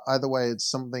 Either way, it's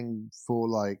something for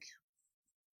like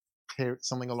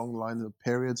something along the lines of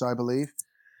periods, I believe.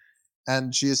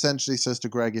 And she essentially says to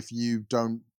Greg, if you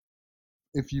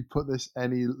put this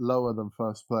any lower than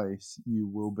first place, you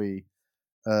will be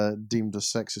deemed a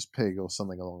sexist pig or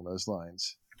something along those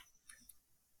lines.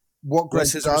 What Greg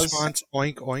does? His response,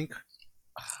 oink, oink?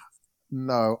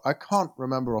 No, I can't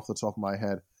remember off the top of my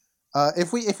head.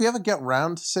 If we ever get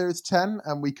round to Series 10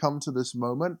 and we come to this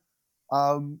moment,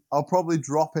 I'll probably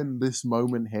drop in this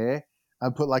moment here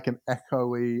and put like an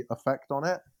echoey effect on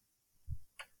it.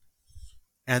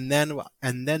 And then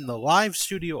the live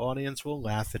studio audience will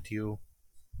laugh at you.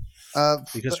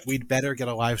 Because we'd better get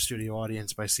a live studio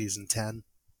audience by season 10.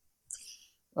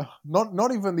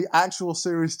 Not even the actual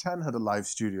Series 10 had a live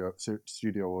studio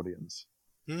audience.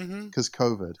 Mm-hmm. Because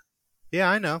COVID. Yeah,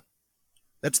 I know.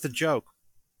 That's the joke.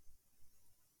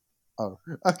 Oh,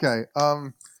 okay.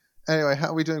 Anyway, how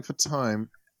are we doing for time?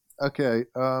 Okay.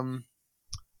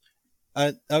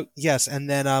 Yes, and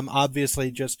then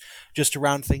obviously just to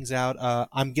round things out,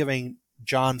 I'm giving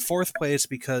John fourth place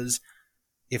because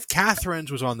if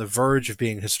Catherine's was on the verge of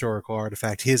being a historical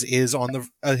artifact, his is on the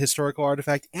historical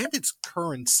artifact, and it's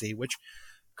currency, which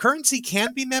currency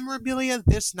can be memorabilia.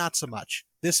 This not so much.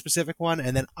 This specific one,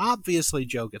 and then obviously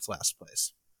Joe gets last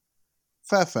place.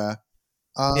 Fair.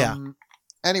 Yeah.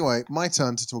 Anyway, my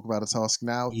turn to talk about a task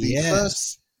now.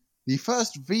 The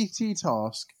first VT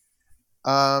task.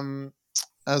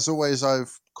 As always,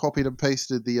 I've copied and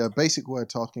pasted the basic word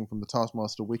tasking from the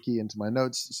Taskmaster wiki into my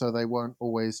notes, so they won't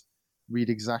always read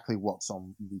exactly what's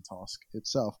on the task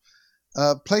itself.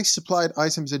 Place supplied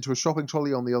items into a shopping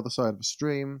trolley on the other side of a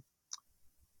stream.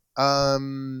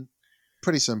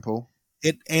 Pretty simple.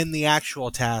 In the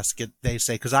actual task, they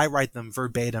say, because I write them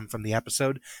verbatim from the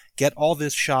episode, get all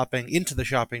this shopping into the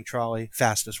shopping trolley,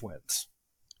 fastest wins.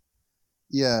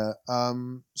 Yeah,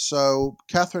 so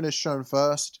Catherine is shown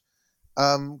first.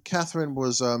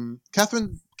 Catherine's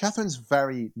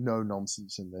very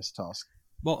no-nonsense in this task.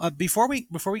 Well, before we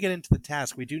get into the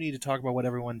task, we do need to talk about what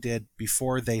everyone did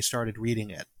before they started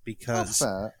reading it, because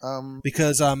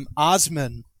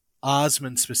Osman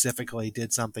specifically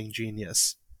did something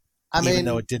genius. Even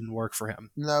though it didn't work for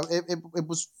him. No, it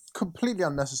was completely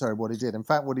unnecessary what he did. In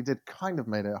fact, what he did kind of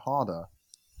made it harder.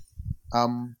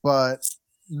 But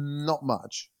not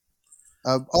much.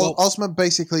 Osman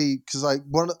basically, because like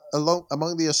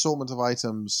among the assortment of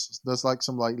items, there's like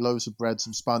some like loaves of bread,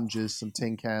 some sponges, some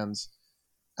tin cans,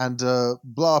 and a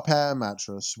blow-up air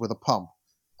mattress with a pump.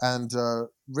 and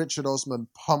Richard Osman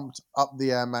pumped up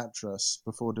the air mattress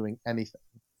before doing anything.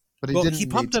 But he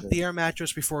pumped up the air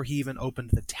mattress before he even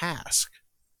opened the task.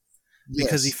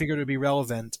 Because he figured it would be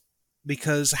relevant.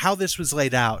 Because how this was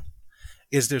laid out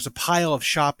is there's a pile of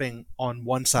shopping on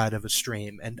one side of a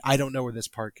stream, and I don't know where this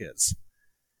park is.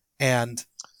 And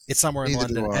it's somewhere in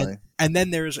London. And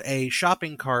then there's a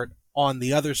shopping cart on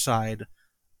the other side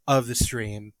of the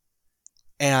stream.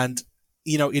 And,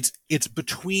 it's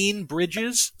between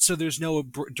bridges, so there's no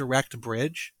direct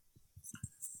bridge.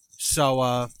 So,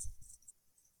 I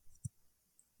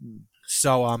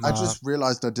just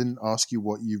realized I didn't ask you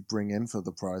what you bring in for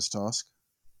the prize task.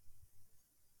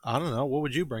 I don't know. What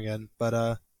would you bring in?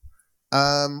 But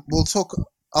we'll talk.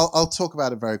 I'll talk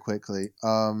about it very quickly.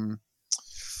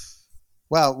 Well,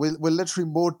 we're literally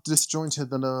more disjointed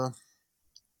than I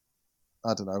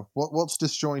don't know. What's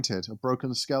disjointed? A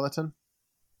broken skeleton?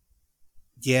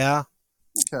 Yeah.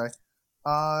 Okay.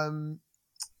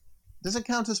 Does it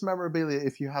count as memorabilia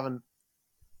if you haven't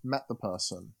met the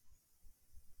person?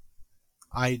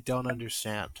 I don't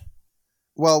understand.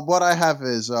 Well, what I have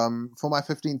is, for my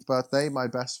 15th birthday, my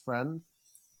best friend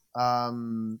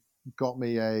got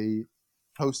me a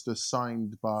poster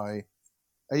signed by...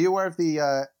 Are you aware of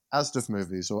the ASDF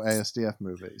movies or ASDF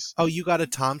movies? Oh, you got a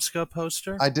Tomska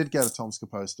poster? I did get a Tomska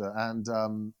poster, and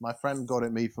my friend got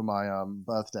it me for my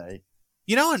birthday.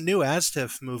 You know, a new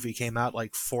ASDF movie came out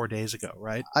like 4 days ago,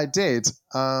 right? I did.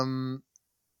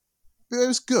 It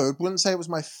was good. Wouldn't say it was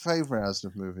my favorite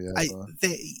ASDF movie ever.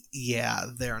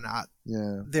 They're not.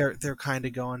 Yeah, they're kind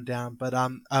of going down. But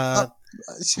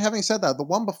having said that, the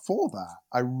one before that,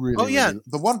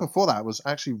 the one before that was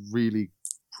actually really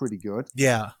pretty good.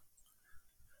 Yeah.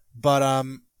 But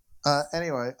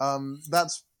anyway,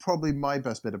 that's probably my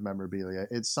best bit of memorabilia.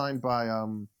 It's signed by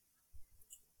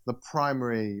the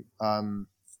primary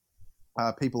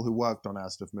people who worked on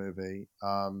ASDF movie.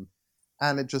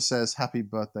 And it just says, "Happy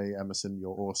birthday, Emerson,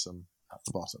 you're awesome," at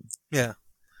the bottom. Yeah.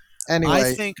 Anyway,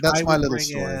 I think that's my little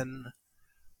story.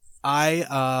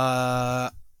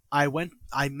 I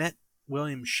met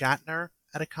William Shatner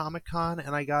at a Comic-Con,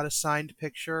 and I got a signed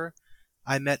picture.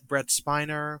 I met Brett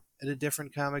Spiner at a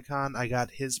different Comic-Con. I got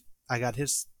a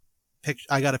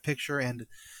picture and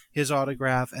his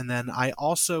autograph, and then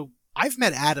I've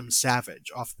met Adam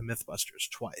Savage off the Mythbusters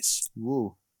twice.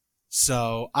 Woo.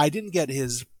 So I didn't get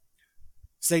his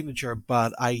signature,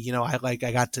 but I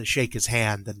got to shake his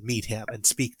hand and meet him and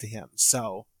speak to him.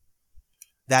 So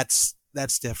that's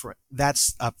different.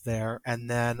 That's up there. And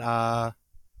then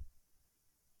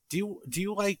do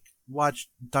you like watch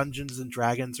Dungeons and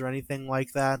Dragons or anything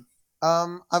like that?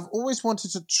 I've always wanted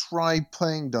to try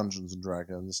playing Dungeons and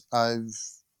Dragons. I've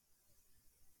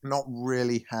not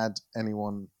really had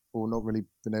anyone, or not really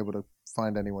been able to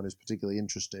find anyone who's particularly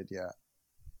interested yet.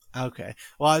 Okay.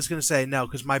 Well, I was going to say no,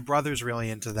 because my brother's really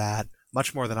into that,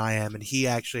 much more than I am, and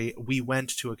we went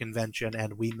to a convention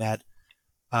and we met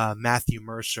Matthew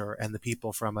Mercer and the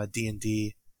people from a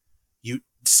D&D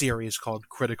series called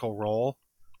Critical Role,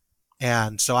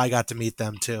 and so I got to meet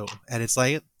them too. And it's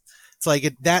like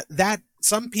that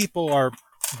some people are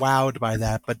wowed by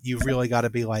that, but you've really got to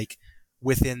be like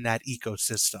within that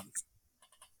ecosystem.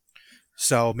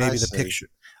 So maybe the picture,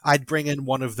 I'd bring in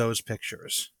one of those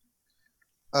pictures.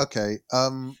 Okay.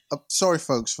 Sorry,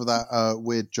 folks, for that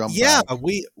weird jump. Yeah,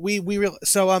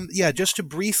 just to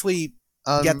briefly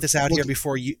get this out here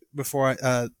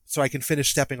so I can finish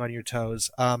stepping on your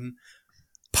toes.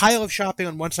 Pile of shopping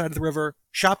on one side of the river,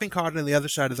 shopping cart on the other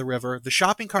side of the river. The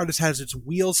shopping cart has its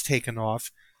wheels taken off,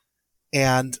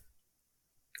 and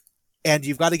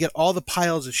you've got to get all the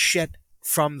piles of shit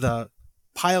from the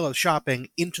pile of shopping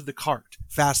into the cart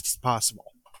fast as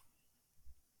possible.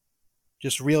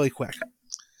 Just really quick.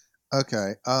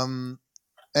 Okay.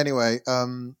 Anyway,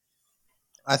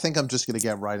 I think I'm just going to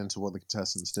get right into what the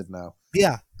contestants did now.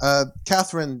 Yeah.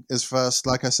 Catherine is first.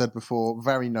 Like I said before,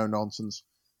 very no nonsense.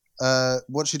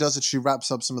 What she does is she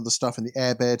wraps up some of the stuff in the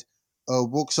airbed,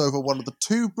 walks over one of the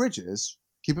two bridges.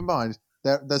 Keep in mind,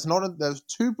 there's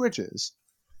two bridges.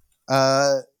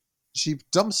 She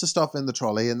dumps the stuff in the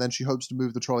trolley, and then she hopes to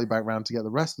move the trolley back round to get the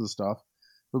rest of the stuff,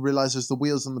 but realizes the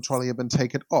wheels on the trolley have been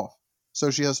taken off. So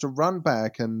she has to run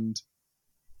back and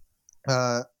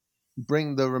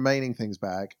bring the remaining things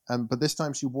back. But this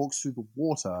time she walks through the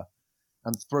water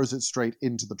and throws it straight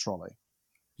into the trolley.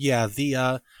 Yeah,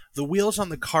 the wheels on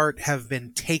the cart have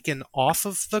been taken off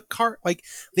of the cart. Like,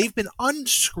 they've been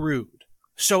unscrewed.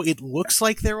 So it looks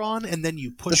like they're on, and then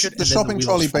you push it. The shopping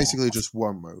trolley basically just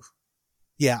won't move.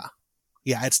 Yeah.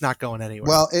 Yeah, it's not going anywhere.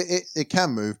 Well, it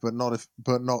can move, but not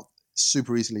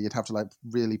super easily. You'd have to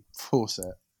really force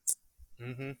it.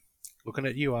 Mm-hmm. Looking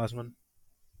at you, Osman.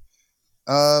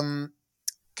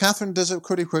 Catherine does it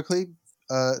pretty quickly.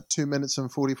 2 minutes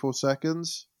and 44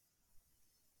 seconds.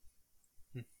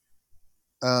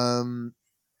 Yeah,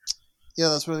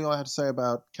 that's really all I had to say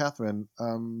about Catherine.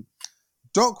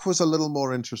 Doc was a little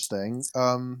more interesting.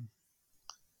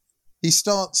 He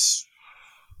starts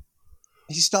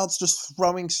just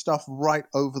throwing stuff right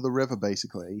over the river,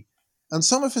 basically. And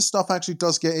some of his stuff actually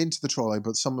does get into the trolley,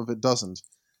 but some of it doesn't.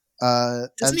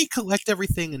 Doesn't he collect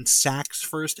everything in sacks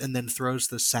first and then throws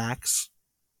the sacks?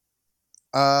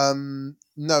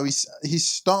 No, he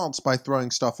starts by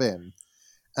throwing stuff in.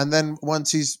 And then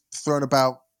once he's thrown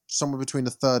about somewhere between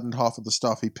a third and half of the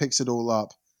stuff, he picks it all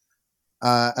up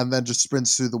and then just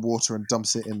sprints through the water and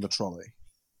dumps it in the trolley.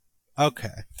 Okay.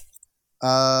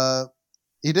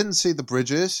 He didn't see the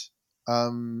bridges,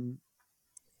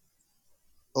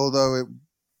 although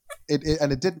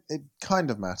it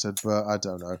kind of mattered, but I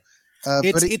don't know.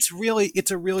 It's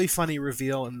a really funny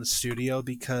reveal in the studio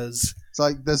because it's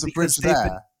like there's a bridge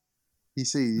there. He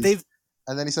sees,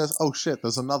 and then he says, "Oh shit,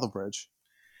 there's another bridge."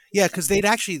 Yeah, because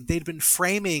they'd been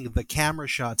framing the camera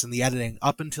shots and the editing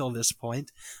up until this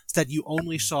point so that you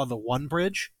only saw the one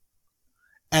bridge.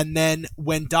 And then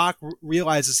when Doc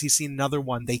realizes he's seen another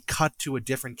one, they cut to a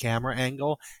different camera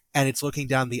angle, and it's looking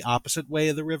down the opposite way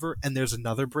of the river, and there's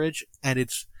another bridge, and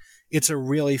it's a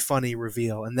really funny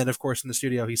reveal. And then, of course, in the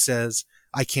studio, he says,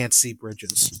 "I can't see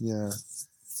bridges." Yeah.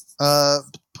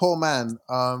 Poor man.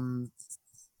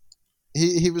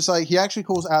 He was like, he actually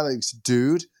calls Alex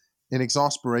dude in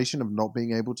exasperation of not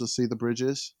being able to see the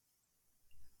bridges.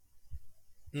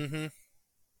 Mm-hmm.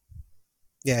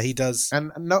 Yeah, he does.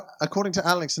 And no, according to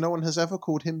Alex, no one has ever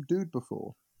called him dude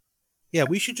before. Yeah,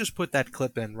 we should just put that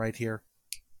clip in right here.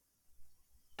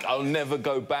 I'll never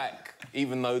go back,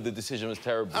 even though the decision was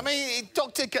terrible. I mean,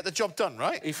 Doc did get the job done,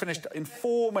 right? He finished in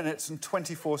 4 minutes and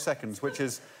 24 seconds, which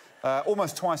is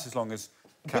almost twice as long as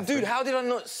Catherine. But, dude, how did I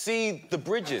not see the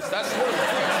bridges? That's what...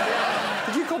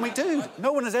 Did you call me dude?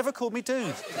 No one has ever called me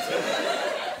dude.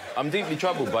 I'm deeply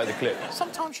troubled by the clip.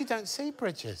 Sometimes you don't see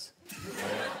bridges.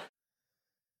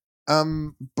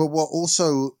 But what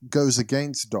also goes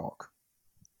against Doc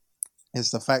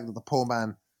is the fact that the poor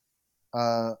man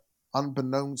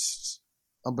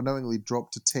unbeknowingly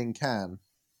dropped a tin can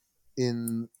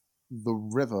in the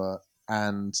river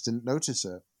and didn't notice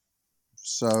it.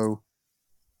 So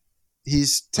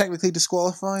he's technically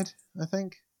disqualified, I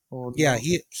think. Or yeah, no?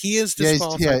 he is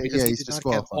disqualified because he he's did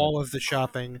disqualified. not get all of the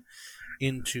shopping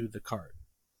into the cart.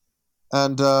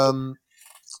 And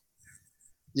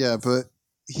yeah, but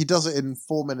he does it in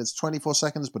 4 minutes 24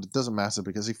 seconds, but it doesn't matter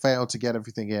because he failed to get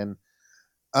everything in.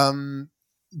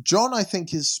 John, I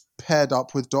think, is paired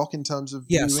up with Doc in terms of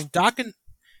viewing. Doc and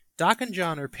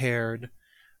John are paired,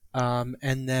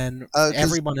 and then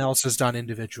everyone else is done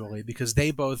individually because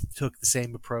they both took the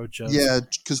same approach of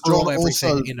because John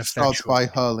also starts by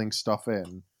hurling stuff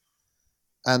in.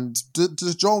 And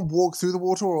does John walk through the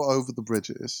water or over the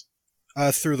bridges?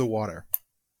 Through the water.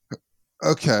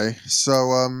 Okay,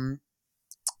 so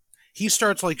he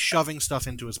starts like shoving stuff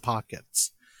into his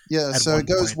pockets. Yeah, so it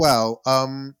goes well.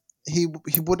 He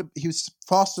was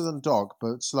faster than Doc,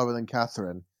 but slower than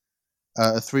Catherine.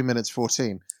 3 minutes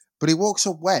 14. But he walks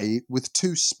away with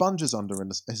 2 sponges under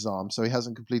his arm, so he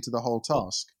hasn't completed the whole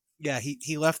task. Yeah,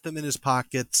 he left them in his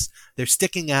pockets. They're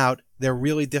sticking out. They're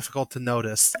really difficult to not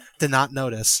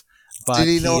notice. But did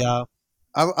he not?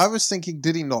 I was thinking,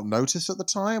 did he not notice at the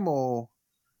time, or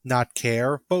not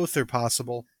care? Both are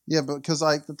possible. Yeah, but because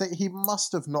he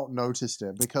must have not noticed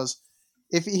it, because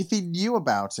if he knew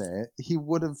about it, he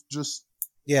would have just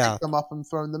picked them up and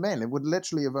thrown them in. It would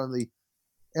literally have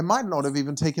it might not have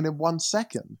even taken him 1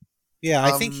 second. Yeah,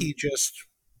 I think he just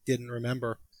didn't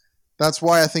remember. That's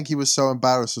why I think he was so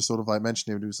embarrassed to sort of like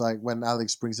mention it. It was like when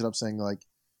Alex brings it up saying like,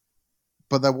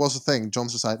 but there was a thing.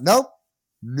 John's just like, nope.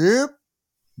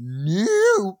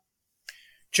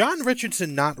 John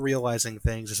Richardson not realizing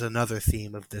things is another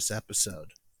theme of this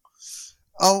episode.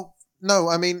 Oh, no,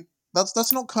 I mean,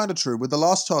 that's not kind of true. With the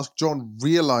last task, John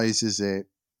realizes it,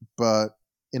 but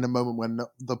in a moment when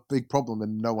the big problem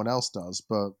and no one else does,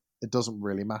 but it doesn't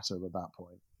really matter at that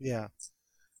point. Yeah.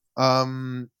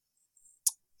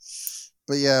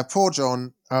 But yeah, poor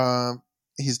John,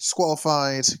 he's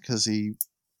disqualified because he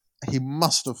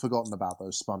must have forgotten about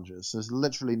those sponges. There's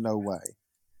literally no way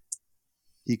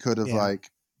he could have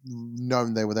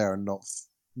known they were there and not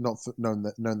known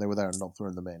they were there and not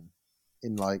thrown them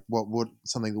in like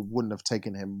something that wouldn't have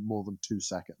taken him more than 2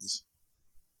 seconds.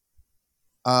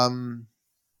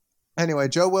 Anyway,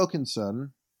 Joe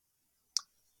Wilkinson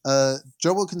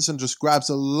just grabs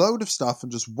a load of stuff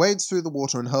and just wades through the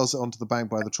water and hurls it onto the bank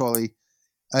by the trolley.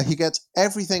 He gets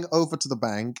everything over to the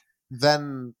bank,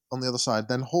 then on the other side,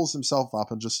 then hauls himself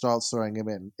up and just starts throwing him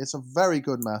in. It's a very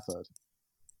good method.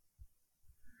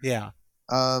 Yeah.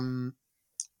 And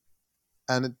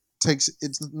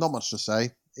it's not much to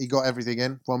say. He got everything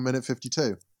in 1 minute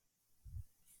 52.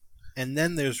 And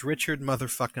then there's Richard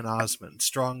motherfucking Osman,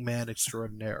 strongman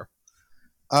extraordinaire.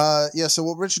 So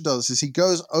what Richard does is he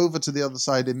goes over to the other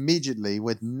side immediately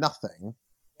with nothing.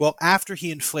 Well, after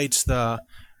he inflates the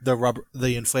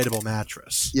inflatable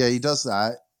mattress. Yeah, he does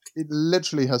that. It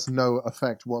literally has no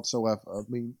effect whatsoever. I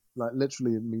mean, like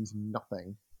literally, it means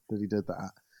nothing that he did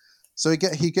that. So he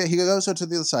goes over to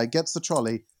the other side, gets the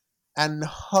trolley, and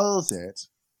hurls it,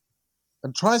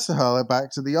 and tries to hurl it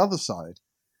back to the other side.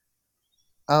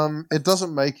 It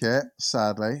doesn't make it,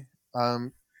 sadly.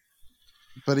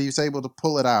 But he's able to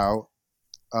pull it out,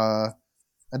 and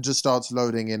just starts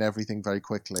loading in everything very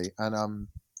quickly. And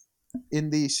in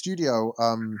the studio,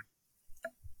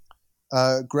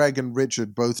 Greg and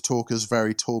Richard both talk as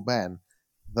very tall men.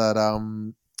 That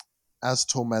as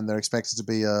tall men, they're expected to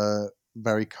be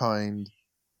very kind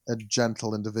and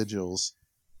gentle individuals.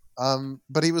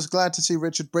 But he was glad to see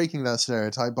Richard breaking that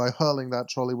stereotype by hurling that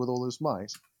trolley with all his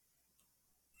might.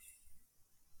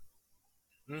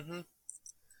 Mm-hmm.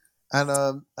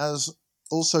 And as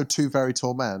also two very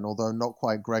tall men, although not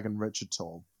quite Greg and Richard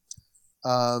tall,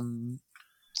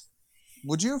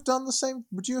 would you have done the same?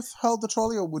 Would you have held the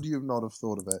trolley, or would you not have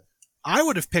thought of it? I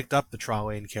would have picked up the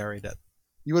trolley and carried it.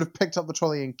 You would have picked up the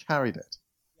trolley and carried it?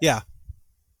 Yeah.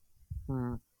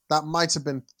 That might have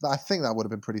been... I think that would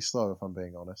have been pretty slow, if I'm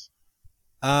being honest.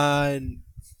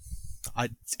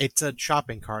 It's a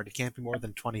shopping cart. It can't be more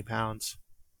than 20 pounds.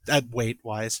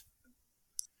 Weight-wise.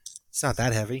 It's not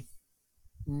that heavy.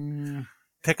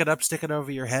 Pick it up, stick it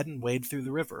over your head, and wade through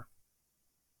the river.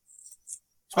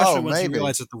 Especially once you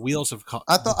realize that the wheels have caught.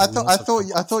 I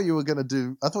thought you were gonna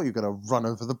run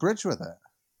over the bridge with it.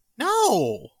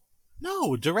 No,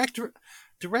 direct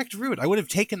route. I would have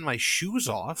taken my shoes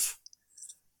off.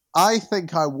 I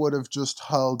think I would have just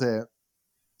hurled it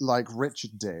like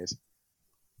Richard did,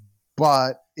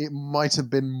 but it might have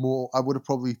been more. I would have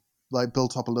probably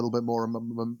built up a little bit more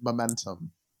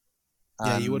momentum.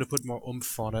 Yeah, you would have put more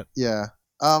oomph on it. Yeah.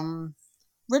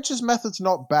 Richard's method's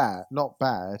not bad.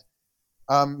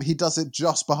 He does it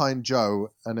just behind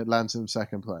Joe, and it lands him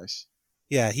second place.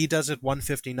 Yeah, he does it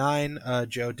 159.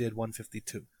 Joe did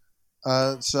 152.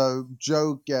 So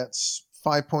Joe gets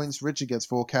 5 points, Richard gets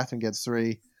 4, Catherine gets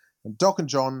 3, and Doc and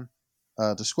John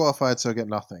disqualified, so get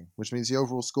nothing. Which means the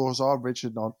overall scores are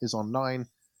Richard is on 9,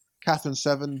 Catherine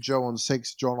 7, Joe on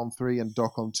 6, John on 3, and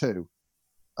Doc on 2.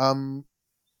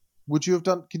 Would you have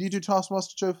done? Can you do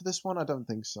Taskmaster Joe for this one? I don't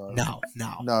think so.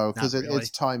 No, because it's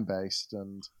time based,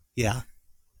 and yeah,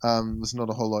 there's not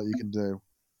a whole lot you can do.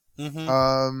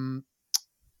 Mm-hmm.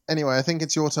 Anyway, I think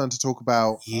it's your turn to talk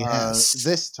about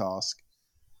this task,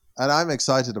 and I'm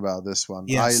excited about this one.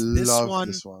 Yes, I love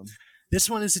this one. This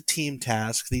one is a team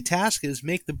task. The task is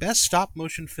make the best stop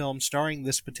motion film starring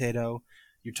this potato.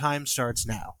 Your time starts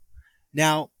now.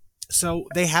 Now, so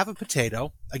they have a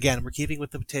potato. Again, we're keeping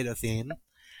with the potato theme.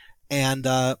 And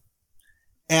a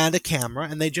camera,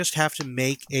 and they just have to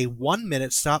make a 1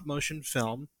 minute stop motion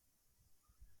film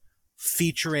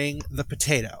featuring the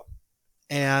potato.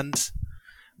 And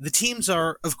the teams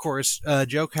are, of course,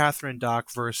 Joe, Catherine,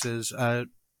 Doc versus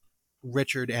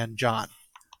Richard and John.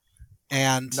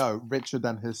 And no, Richard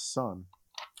and his son.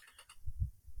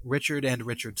 Richard and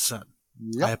Richard's son.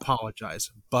 Yep. I apologize,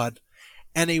 but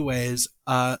anyways,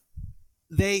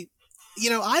 they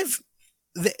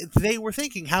were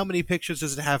thinking, how many pictures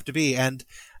does it have to be? And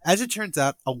as it turns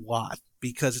out, a lot,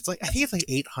 because I think it's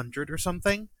 800 or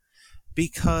something,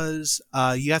 because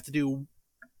you have to do,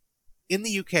 in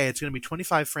the UK, it's going to be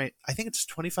 25 frames. I think it's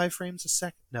 25 frames a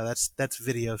second. No, that's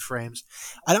video frames.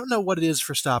 I don't know what it is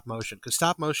for stop motion, because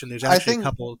stop motion, there's actually a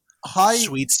couple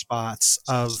sweet spots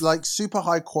of super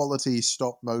high quality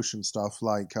stop motion stuff,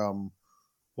 like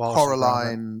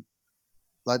Coraline,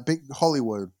 like big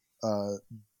Hollywood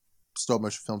stop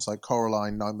motion films like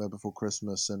Coraline, Nightmare Before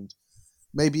Christmas, and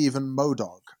maybe even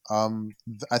MODOK.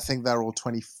 I think they're all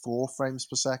 24 frames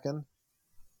per second.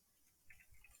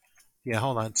 Yeah,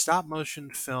 hold on. Stop motion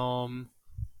film.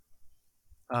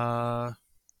 God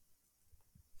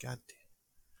damn.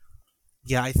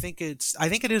 Yeah, I think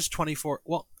it is 24.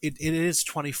 Well, it is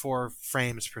 24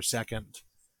 frames per second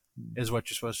is what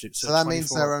you're supposed to do. So that 24.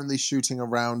 Means they're only shooting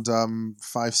around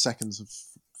 5 seconds of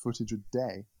footage a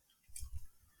day.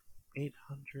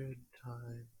 800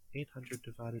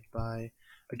 divided by,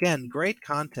 again, great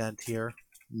content here.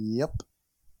 Yep.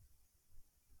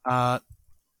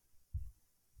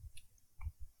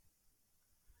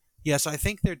 Yes, I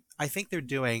think they're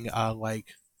doing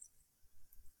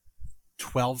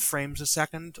 12 frames a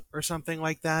second or something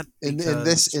like that.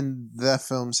 In their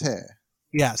films here?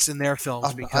 Yes, in their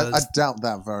films, because... I doubt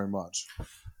that very much.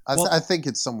 I think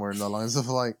it's somewhere in the lines of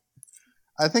like...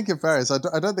 I think it varies. I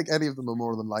don't think any of them are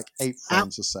more than like 8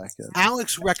 frames a second.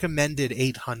 Alex recommended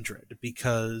 800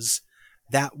 because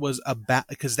that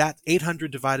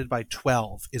 800 divided by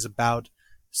 12 is about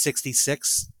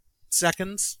 66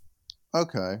 seconds.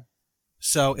 Okay.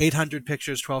 So 800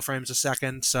 pictures, 12 frames a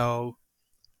second. So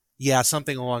yeah,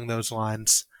 something along those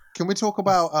lines. Can we talk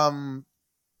about I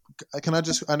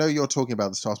know you're talking about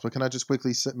this task, but can I just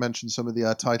quickly mention some of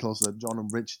the titles that John and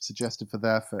Richard suggested for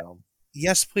their film?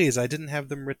 Yes, please. I didn't have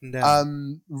them written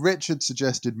down. Richard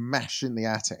suggested Mash in the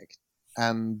Attic,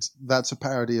 and that's a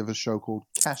parody of a show called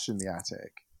Cash in the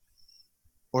Attic,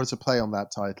 or it's a play on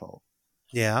that title.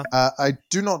 Yeah. I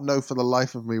do not know for the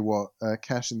life of me what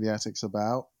Cash in the Attic's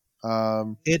about.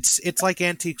 It's like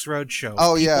Antiques Roadshow.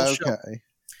 Oh, okay.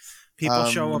 People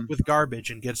show up with garbage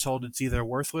and get told it's either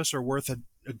worthless or worth a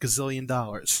gazillion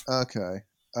dollars. Okay.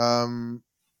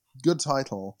 Good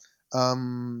title.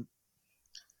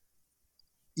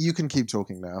 You can keep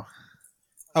talking now.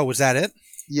 Oh, was that it?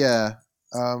 Yeah.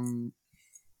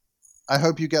 I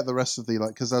hope you get the rest of the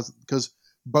because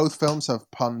both films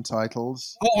have pun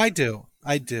titles. Oh, I do.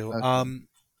 Okay.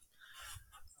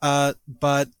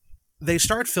 But they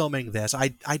start filming this.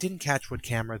 I didn't catch what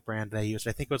camera brand they used.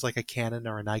 I think it was like a Canon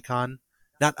or a Nikon,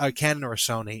 not a Canon or a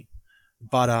Sony,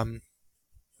 but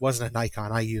wasn't a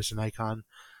Nikon. I used a Nikon,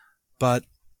 but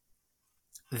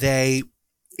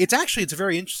it's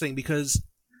very interesting because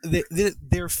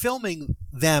they're filming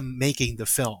them making the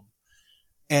film,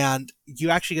 and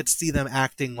you actually get to see them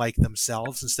acting like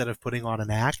themselves instead of putting on an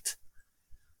act,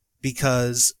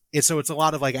 because it's a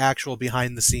lot of like actual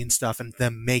behind the scenes stuff and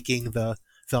them making the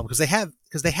film, because they have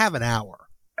an hour.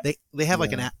 They have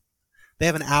like they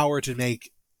have an hour to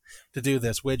do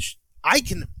this, which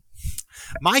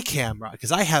my camera,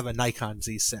 because I have a Nikon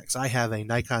Z6. I have a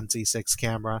Nikon Z6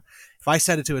 camera. If I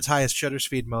set it to its highest shutter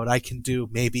speed mode, I can do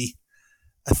maybe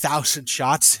 1,000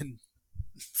 shots in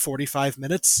 45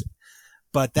 minutes.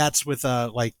 But that's with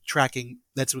tracking.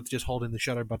 That's with just holding the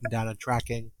shutter button down and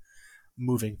tracking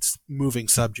moving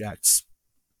subjects.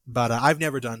 But I've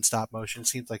never done stop motion. It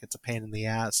seems like it's a pain in the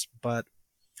ass. But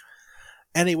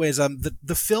anyways,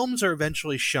 the films are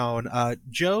eventually shown.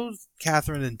 Joe,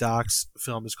 Catherine, and Doc's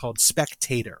film is called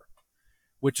Spectator,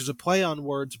 which is a play on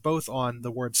words, both on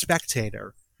the word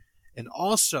spectator, and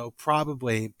also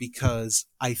probably because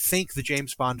I think the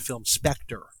James Bond film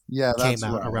Spectre came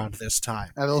out around this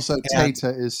time. And also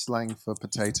tater is slang for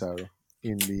potato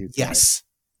in the UK. Yes.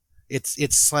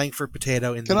 It's slang for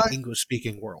potato in the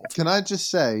English-speaking world. Can I just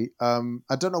say, I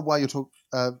don't know why you're talking...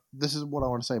 this is what I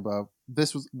want to say, but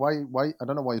this was... Why? I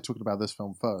don't know why you're talking about this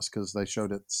film first, because they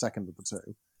showed it second of the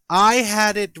two. I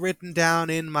had it written down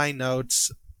in my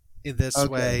notes in this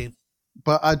way.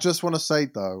 But I just want to say,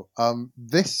 though,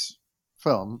 this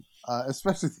film,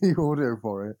 especially the audio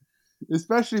for it,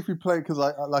 especially if you play... Because,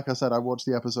 like I said, I watched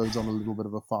the episodes on a little bit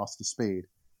of a faster speed.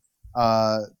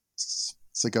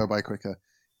 So go by quicker.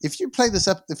 If you play this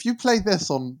on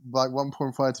like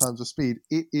 1.5 times the speed,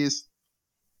 it is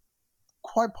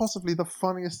quite possibly the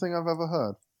funniest thing I've ever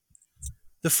heard.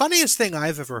 The funniest thing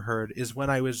I've ever heard is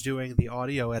when I was doing the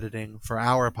audio editing for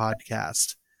our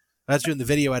podcast. I was doing the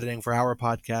video editing for our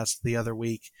podcast the other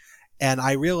week, and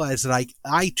I realized that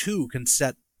I too can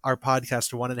set our podcast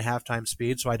to 1.5 times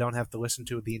speed, so I don't have to listen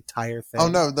to the entire thing. Oh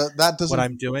no, that doesn't. When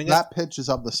I'm doing that pitches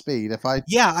up the speed. I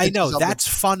know that's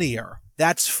funnier.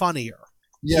 That's funnier.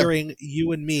 Yeah. Hearing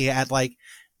you and me at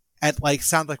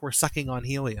sound like we're sucking on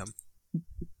helium.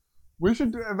 We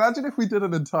should imagine if we did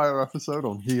an entire episode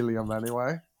on helium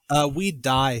anyway. We'd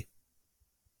die.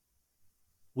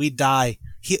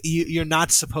 You're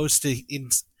not supposed to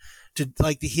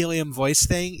like the helium voice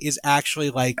thing is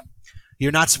actually like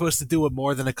you're not supposed to do it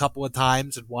more than a couple of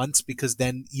times at once, because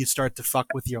then you start to fuck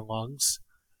with your lungs.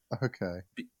 Okay.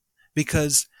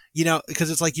 Because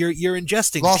it's like you're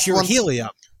ingesting pure helium.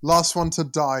 Last one to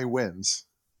die wins.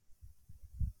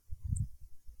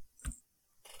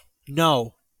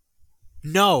 No.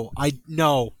 I'm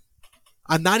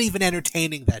not even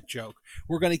entertaining that joke.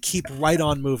 We're going to keep right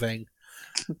on moving.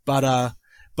 But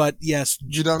yes.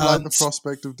 You don't like the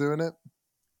prospect of doing it?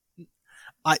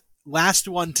 Last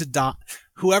one to die.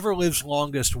 Whoever lives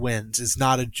longest wins is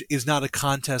not a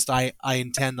contest I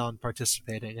intend on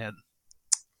participating in.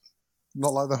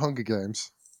 Not like the Hunger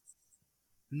Games.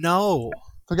 No.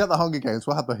 Forget the Hunger Games.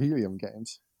 We'll have the Helium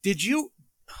Games. Did you...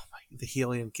 the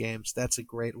Helium Games. That's a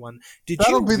great one.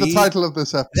 That'll be the title of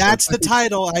this episode. That's the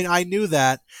title. I knew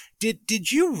that.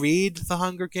 Did you read the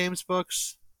Hunger Games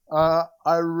books?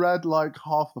 I read like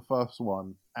half the first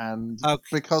one, and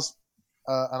because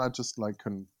and I just like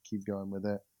couldn't keep going with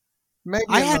it. Maybe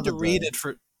I had to read it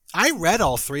for. I read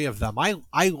all three of them.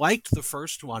 I liked the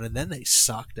first one, and then they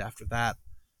sucked after that.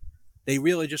 They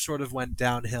really just sort of went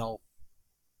downhill.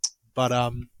 But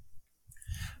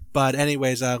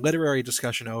anyways, literary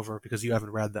discussion over because you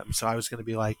haven't read them. So I was going to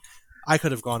be like, I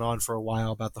could have gone on for a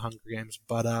while about the Hunger Games,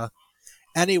 but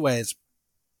anyways,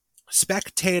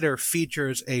 Spectator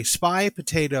features a spy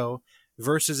potato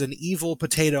versus an evil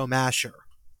potato masher.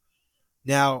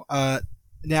 Now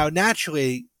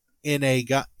naturally, in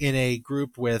a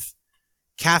group with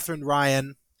Catherine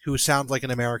Ryan, who sounds like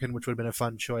an American, which would have been a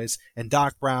fun choice, and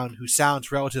Doc Brown, who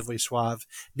sounds relatively suave.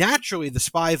 Naturally, the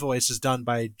spy voice is done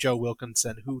by Joe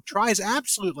Wilkinson, who tries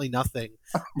absolutely nothing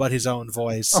but his own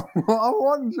voice. I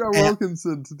want Joe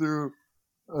Wilkinson to do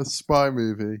a spy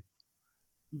movie.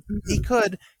 He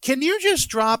could. Can you just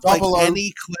drop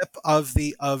any clip of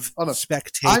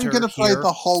Spectator? I'm going to play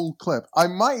the whole clip. I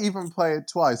might even play it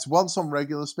twice. Once on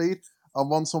regular speed and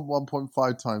once on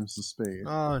 1.5 times the speed.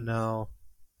 Oh, no.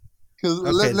 Because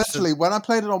literally, when I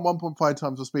played it on 1.5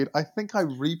 times the speed, I think I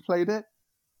replayed it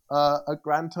a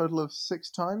grand total of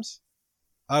 6 times.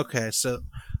 Okay, so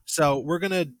we're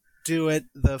going to do it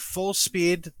the full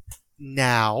speed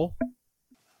now.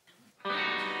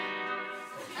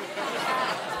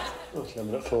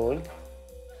 Looking at falling.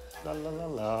 La la la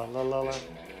la la la la.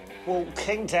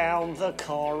 Walking down the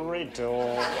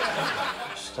corridor.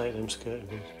 Stadium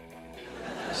skirting.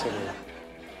 Singing.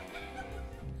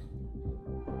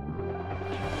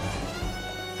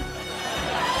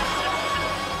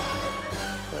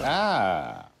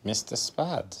 Ah, Mr.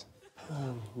 Spud.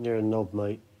 You're a knob,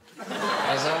 mate.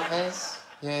 As always,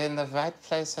 you're in the right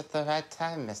place at the right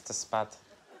time, Mr. Spud.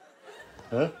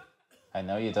 Huh? I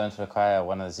know you don't require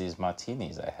one of these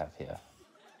martinis I have here.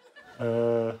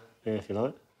 Yeah, if you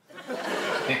like.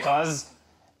 Because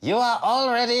you are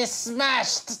already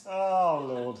smashed! Oh,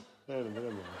 Lord.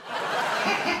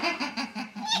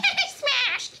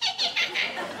 Smashed!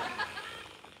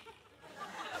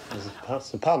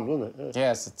 That's a pun, wasn't it?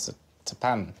 Yes, it's a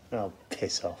pun. Oh,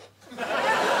 piss off.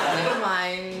 Never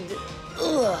mind.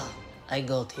 Ugh, I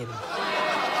got him.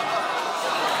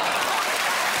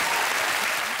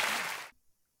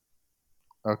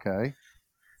 Okay.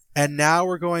 And now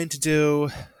we're going to do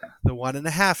the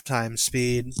 1.5 times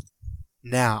speed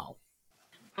now.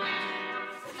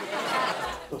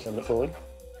 Looking at falling.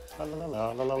 La la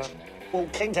la la la la.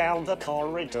 Walking down the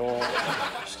corridor.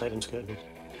 Stadium skirting.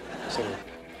 Singing.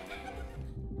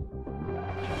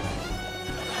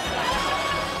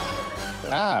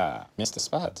 Ah, Mr.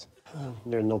 Spud.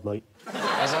 You're a knob, mate.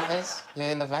 As always, you're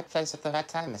in the right place at the right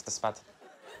time, Mr. Spud.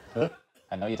 Huh?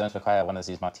 I know you don't require one of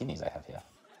these martinis I have here.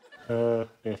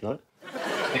 If you like.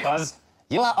 Because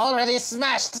you are already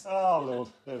smashed! Oh, Lord.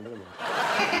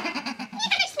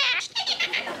 Smashed!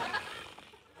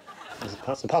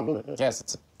 That's a pun, wasn't it? Yes,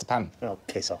 it's a pun. Oh,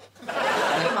 piss off.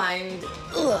 Never mind.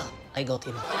 Ugh, I got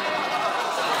him.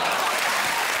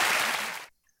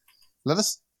 Let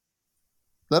us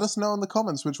know in the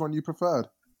comments which one you preferred.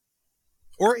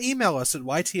 Or email us at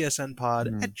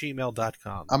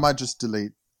ytsnpod@gmail.com. I might just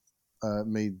delete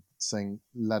me saying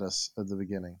lettuce at the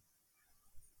beginning.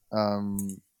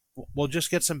 We'll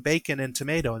just get some bacon and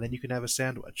tomato, and then you can have a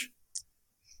sandwich.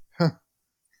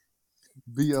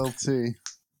 BLT.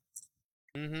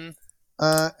 Mm-hmm.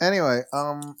 Anyway,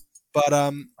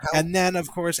 and then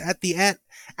of course at the end,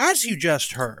 as you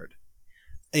just heard,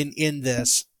 in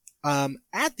this,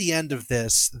 at the end of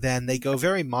this, then they go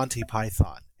very Monty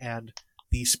Python, and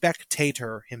the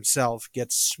Spectator himself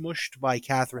gets smushed by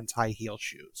Catherine's high heel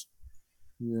shoes.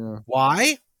 Yeah.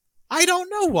 Why? I don't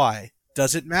know why.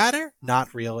 Does it matter?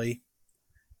 Not really.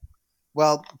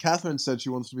 Well, Catherine said she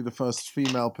wants to be the first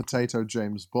female potato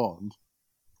James Bond.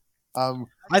 I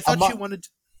thought she wanted...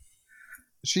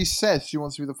 She says she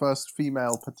wants to be the first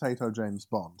female potato James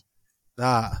Bond.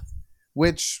 Ah.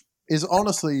 Which is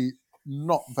honestly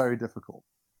not very difficult.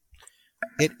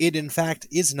 It in fact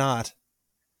is not.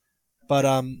 But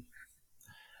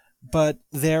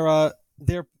they were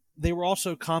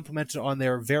also complimented on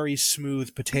their very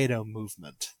smooth potato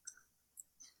movement.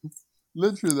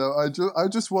 Literally though, I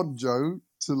just want Joe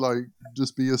to like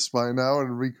just be a spy now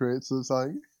and recreate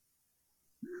something.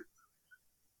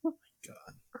 Oh my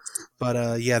God.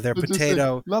 But yeah, their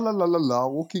potato. Like, la la la la la,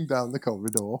 walking down the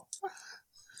corridor.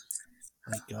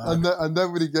 My God. And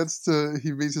then when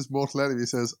he meets his mortal enemy, he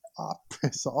says, "Ah,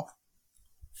 piss off."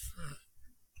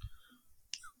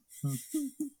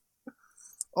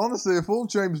 Honestly, if all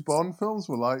James Bond films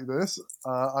were like this,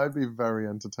 I'd be very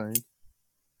entertained.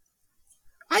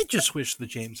 I just wish the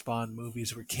James Bond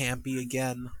movies were campy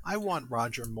again. I want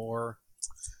Roger Moore.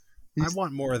 I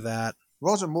want more of that.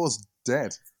 Roger Moore's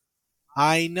dead.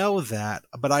 I know that,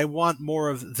 but I want more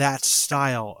of that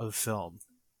style of film.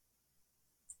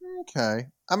 Okay.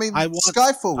 I mean,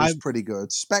 Skyfall was pretty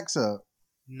good. Spectre.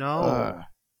 No.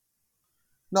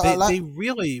 They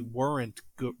really weren't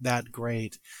that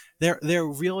great. They're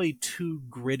really too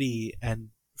gritty,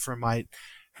 and for my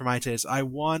taste, I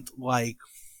want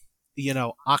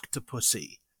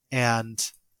Octopussy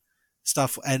and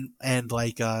stuff, and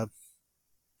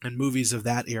movies of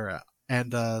that era,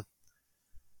 and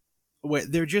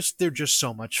they're just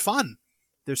so much fun.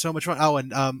 They're so much fun. Oh,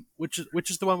 and which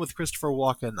is the one with Christopher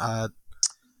Walken? I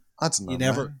don't know. You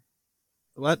never.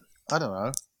 What? I don't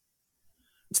know.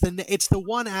 It's the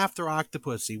one after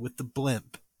Octopussy with the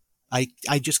blimp. I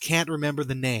just can't remember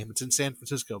the name. It's in San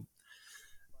Francisco.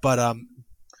 But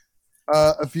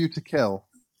A View to Kill.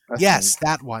 Yes,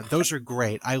 that one. Those are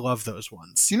great. I love those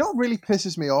ones. Do you know what really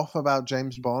pisses me off about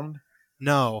James Bond?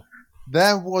 No.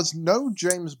 There was no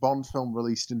James Bond film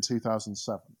released in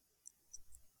 2007.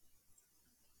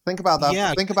 Think about that.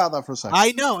 Yeah. Think about that for a second.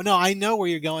 I know. No, I know where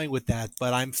you're going with that,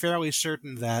 but I'm fairly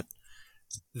certain that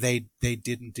they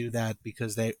didn't do that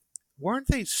because they weren't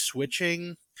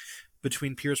switching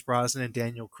between Pierce Brosnan and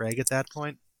Daniel Craig at that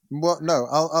point. Well, no.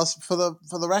 I'll for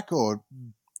the record,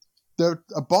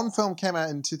 a Bond film came out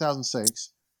in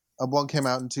 2006, and one came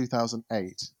out in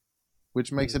 2008,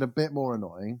 which makes it a bit more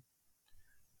annoying.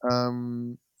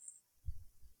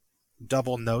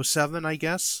 007, I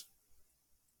guess.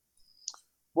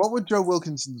 What would Joe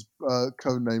Wilkinson's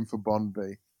code name for Bond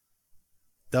be?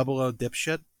 00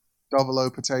 dipshit. 00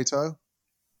 potato.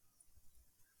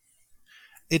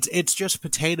 It's just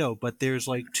potato, but there's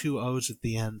like 2 O's at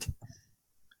the end.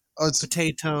 Oh, it's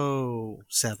Potato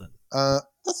 7.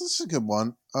 That's a good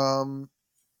one.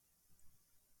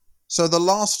 So the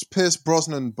last Pierce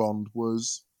Brosnan Bond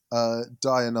was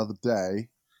Die Another Day,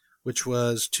 which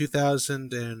was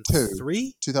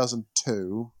 2003?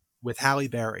 2002. With Halle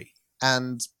Berry.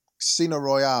 And Casino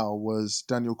Royale was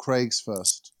Daniel Craig's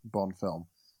first Bond film,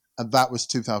 and that was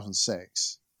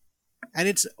 2006. And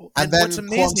then what's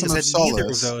amazing Quantum is that neither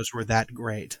of those were that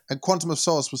great. And Quantum of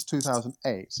Solace was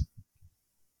 2008.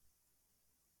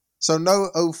 So no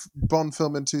Bond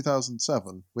film in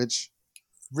 2007, which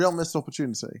real missed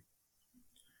opportunity.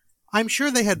 I'm sure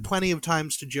they had plenty of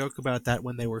times to joke about that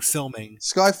when they were filming.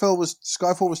 Skyfall was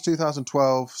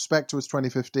 2012, Spectre was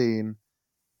 2015,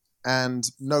 and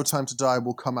No Time to Die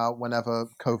will come out whenever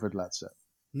COVID lets it.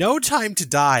 No Time to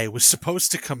Die was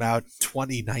supposed to come out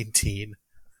 2019.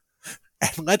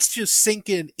 And let's just sink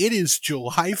in, it is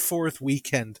July 4th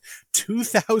weekend,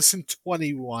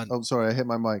 2021. Oh, sorry, I hit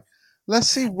my mic. Let's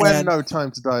see when No Time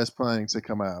to Die is planning to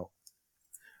come out.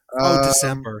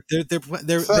 December.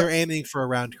 They're aiming for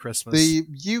around Christmas. The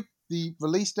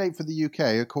release date for the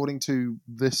UK, according to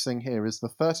this thing here, is the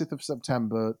 30th of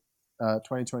September,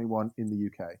 2021 in the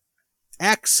UK.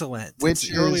 Excellent. Which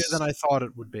is earlier than I thought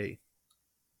it would be.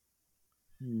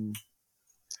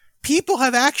 People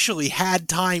have actually had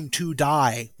time to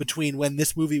die between when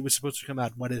this movie was supposed to come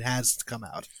out and when it has come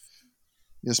out.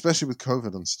 Yeah, especially with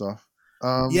COVID and stuff.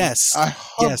 Yes. I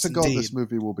hope to God indeed. this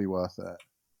movie will be worth it.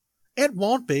 It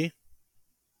won't be.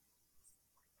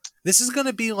 This is going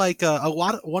to be like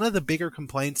one of the bigger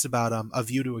complaints about A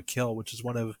View to a Kill, which is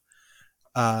one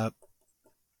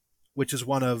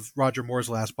of Roger Moore's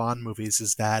last Bond movies,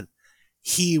 is that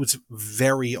he was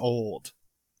very old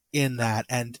in that,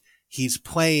 and he's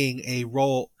playing a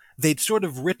role. They'd sort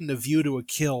of written A View to a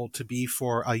Kill to be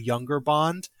for a younger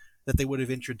Bond that they would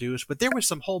have introduced, but there was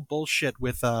some whole bullshit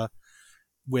with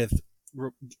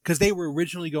because they were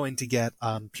originally going to get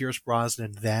Pierce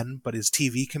Brosnan then, but his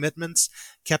TV commitments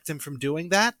kept him from doing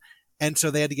that, and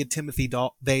so they had to get Timothy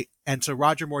Dalton. And so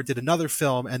Roger Moore did another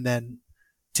film, and then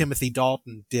Timothy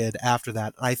Dalton did after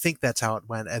that. And I think that's how it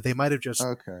went. They might have just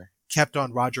kept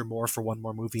on Roger Moore for one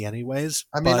more movie, anyways.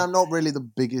 I mean, I'm not really the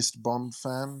biggest Bond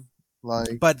fan,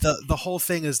 but the whole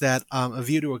thing is that A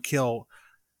View to a Kill,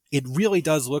 it really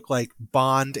does look like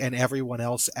Bond and everyone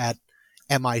else at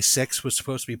MI6 was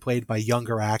supposed to be played by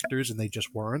younger actors, and they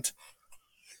just weren't.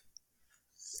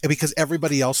 Because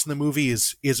everybody else in the movie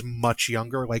is much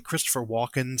younger. Like Christopher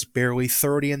Walken's barely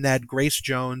 30 in that. Grace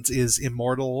Jones is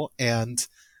immortal, and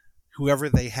whoever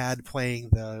they had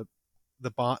playing the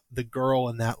girl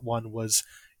in that one was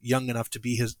young enough to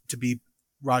be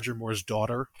Roger Moore's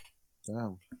daughter.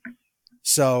 Damn.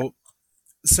 So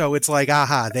it's like,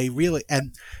 they really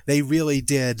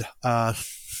did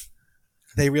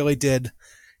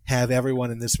have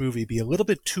everyone in this movie be a little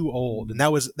bit too old, and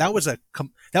that was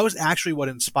actually what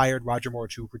inspired Roger Moore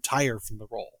to retire from the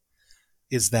role.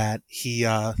 Is that he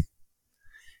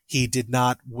did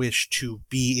not wish to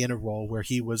be in a role where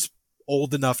he was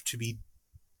old enough to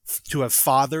have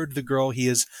fathered the girl he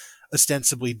is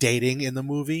ostensibly dating in the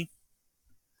movie.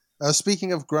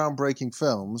 Speaking of groundbreaking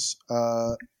films,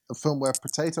 a film where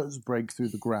potatoes break through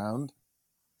the ground,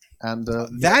 and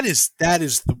that is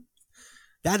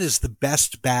the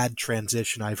best bad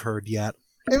transition I've heard yet.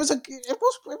 It was. It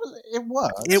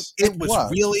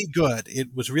was really good. It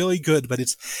was really good, but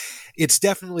it's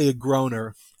definitely a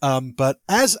groaner. But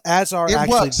as are it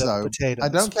actually works, the though. potatoes. I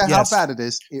don't care how bad it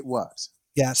is. It works.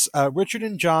 Yes, Richard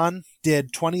and John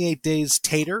did 28 Days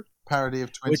Tater, parody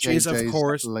of 28 which is of Days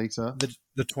course Later,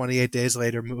 the 28 Days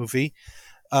Later movie.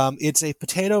 It's a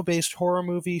potato-based horror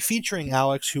movie featuring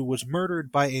Alex, who was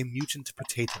murdered by a mutant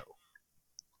potato.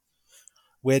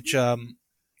 Which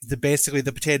basically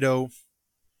the potato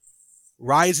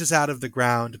rises out of the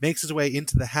ground, makes his way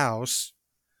into the house,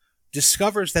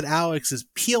 discovers that Alex is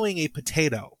peeling a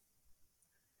potato,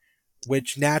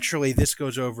 which naturally this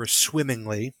goes over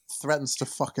swimmingly. Threatens to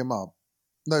fuck him up.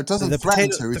 No, it doesn't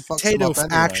threaten to. The potato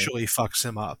actually fucks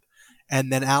him up.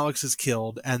 And then Alex is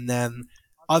killed, and then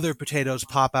other potatoes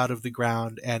pop out of the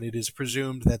ground, and it is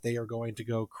presumed that they are going to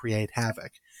go create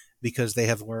havoc because they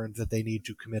have learned that they need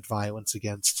to commit violence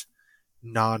against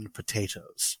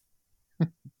non-potatoes.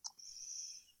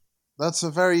 That's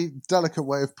a very delicate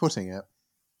way of putting it.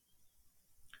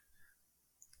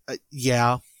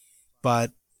 Yeah,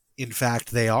 but in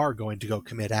fact, they are going to go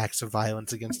commit acts of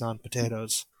violence against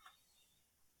non-potatoes.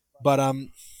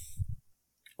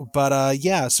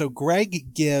 Yeah, so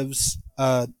Greg gives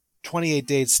 28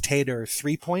 Days Tater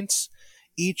 3 points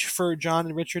each for John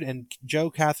and Richard, and Joe,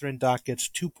 Catherine, and Doc gets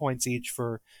 2 points each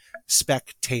for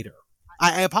Spectator.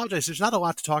 I apologize, there's not a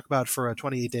lot to talk about for a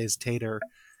 28 Days Tater.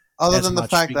 Other than the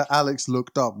fact that Alex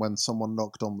looked up when someone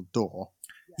knocked on the door.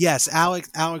 Yes,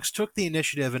 Alex took the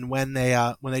initiative, and when they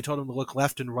told him to look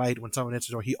left and right when someone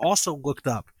answered the door, he also looked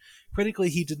up. Critically,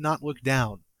 he did not look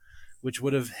down, which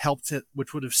would have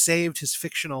saved his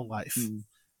fictional life. Do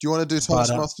you want to do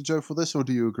Taskmaster Joe for this, or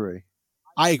do you agree?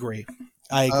 I agree.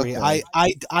 Okay.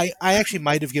 I actually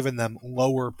might have given them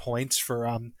lower points for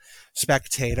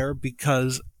Spectator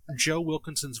because Joe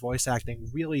Wilkinson's voice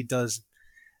acting really does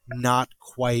not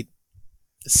quite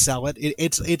sell it.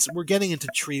 It's we're getting into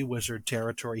Tree Wizard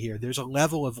territory here. There's a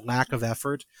level of lack of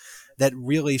effort that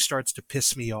really starts to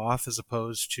piss me off as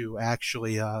opposed to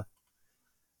actually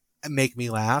make me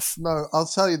laugh. No, I'll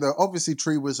tell you though, obviously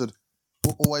Tree Wizard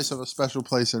will always have a special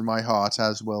place in my heart,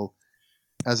 as it will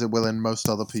in most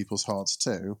other people's hearts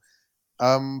too.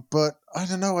 But I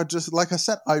don't know, I just, like I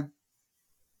said,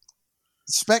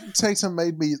 Spectator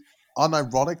made me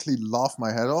unironically laugh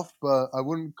my head off, but I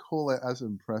wouldn't call it as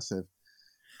impressive.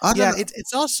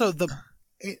 It's also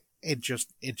it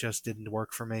just didn't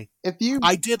work for me.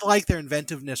 I did like their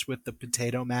inventiveness with the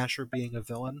potato masher being a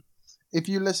villain. If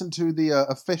you listen to the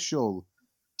official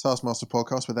Taskmaster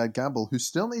podcast with Ed Gamble, who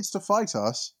still needs to fight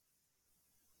us,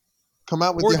 come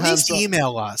out with your hands up.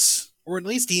 Or at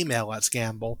least email us,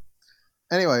 Gamble.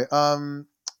 Anyway, on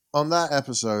that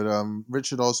episode,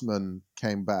 Richard Osman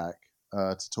came back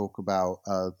to talk about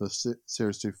the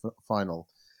Series 2 final.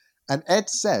 And Ed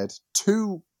said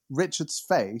to Richard's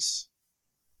face,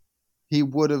 he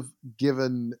would have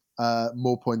given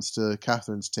more points to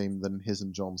Catherine's team than his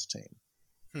and John's team.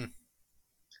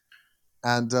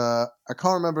 And I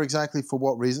can't remember exactly for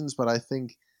what reasons, but I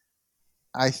think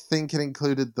it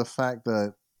included the fact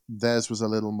that theirs was a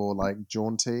little more like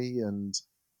jaunty, and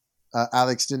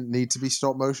Alex didn't need to be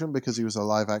stop motion because he was a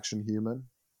live action human.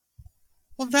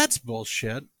 Well, that's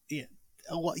bullshit.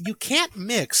 You can't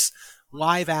mix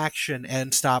live action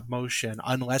and stop motion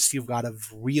unless you've got a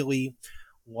really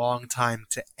long time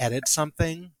to edit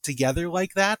something together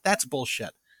like that. That's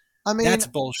bullshit. I mean, that's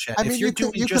bullshit. I mean, you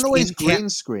can always green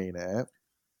screen it.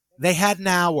 They had an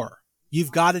hour.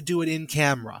 You've got to do it in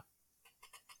camera.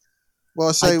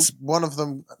 Well, say one of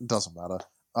them doesn't matter.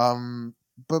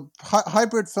 But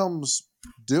hybrid films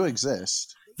do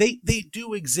exist. They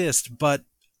do exist, but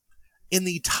in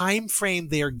the time frame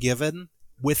they are given,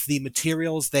 with the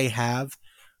materials they have,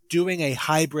 doing a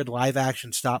hybrid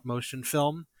live-action stop-motion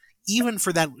film, even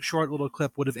for that short little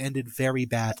clip, would have ended very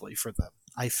badly for them,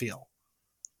 I feel.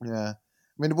 Yeah.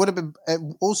 I mean, it would have been...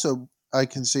 Also, I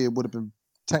can see it would have been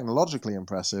technologically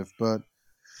impressive, but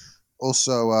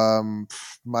also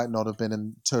might not have been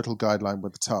in total guideline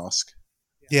with the task.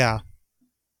 Yeah.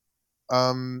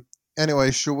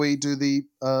 Anyway, shall we do the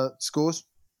scores?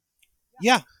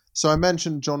 Yeah. So I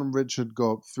mentioned John and Richard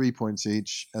got 3 points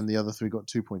each, and the other 3 got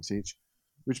 2 points each,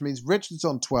 which means Richard's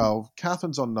on 12,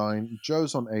 Catherine's on 9,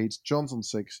 Joe's on 8, John's on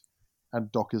 6,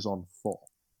 and Doc is on 4.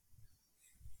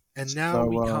 And now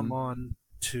we come on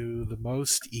to the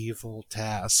most evil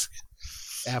task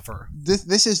ever.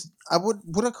 This is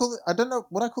would I call it? I don't know.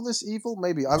 Would I call this evil?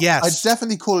 Maybe. Yes. I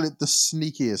definitely call it the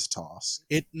sneakiest task.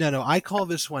 No. I call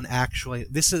this one actually.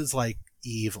 This is like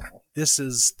evil. This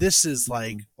is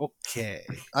like okay.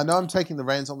 I know I'm taking the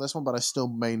reins on this one, but I still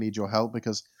may need your help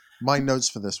because my notes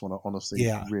for this one are honestly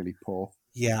really poor.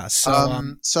 Yeah.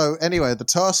 So anyway, the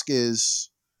task is.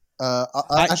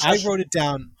 I wrote it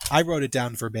down. I wrote it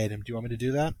down verbatim. Do you want me to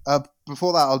do that?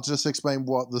 Before that, I'll just explain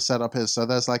what the setup is. So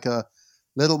there's like a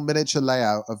little miniature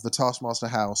layout of the Taskmaster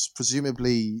house,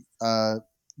 presumably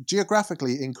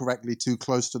geographically incorrectly too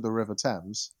close to the River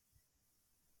Thames.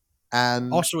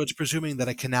 And also, it's presuming that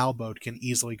a canal boat can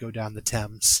easily go down the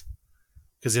Thames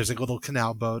because there's a little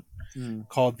canal boat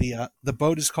called the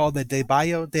boat is called the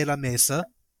Debajo de la Mesa,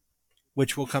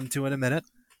 which we'll come to in a minute.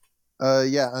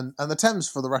 And the Thames,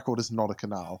 for the record, is not a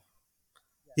canal.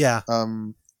 Yeah.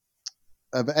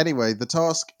 But anyway, the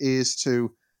task is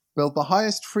to build the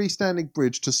highest freestanding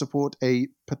bridge to support a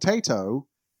potato.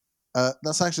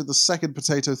 That's actually the second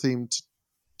potato-themed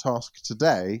task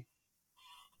today.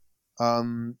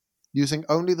 Using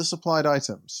only the supplied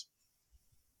items.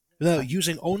 No,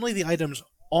 using only the items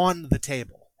on the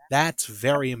table. That's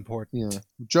very important. Yeah.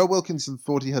 Joe Wilkinson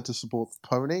thought he had to support the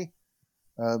pony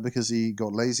because he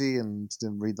got lazy and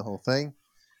didn't read the whole thing.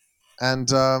 And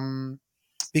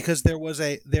because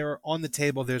there on the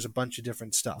table there's a bunch of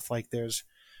different stuff. Like there's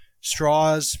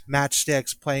straws,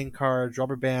 matchsticks, playing cards,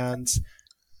 rubber bands,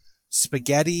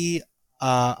 spaghetti,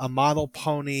 a model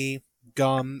pony,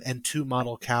 gum, and 2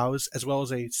 model cows, as well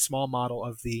as a small model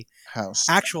of the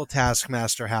actual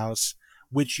Taskmaster house,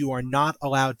 which you are not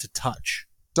allowed to touch.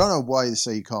 Don't know why you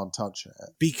say you can't touch it.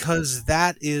 Because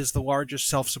that is the largest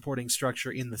self-supporting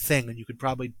structure in the thing, and you could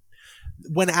probably...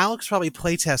 When Alex probably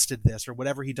play-tested this, or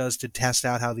whatever he does to test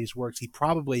out how these works, you could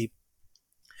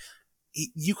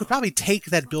probably take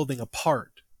that building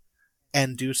apart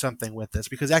and do something with this.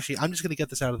 Because actually, I'm just going to get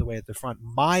this out of the way at the front.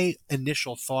 My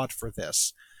initial thought for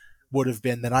this would have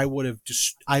been that I would have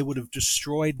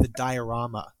destroyed the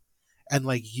diorama and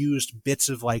like used bits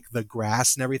of like the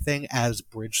grass and everything as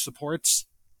bridge supports.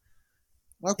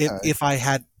 Okay. If I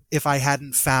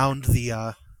hadn't found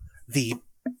the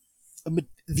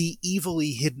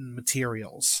evilly hidden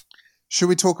materials. Should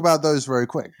we talk about those very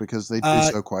quick because they do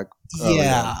so quite early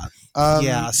on.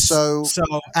 Yeah. So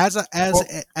what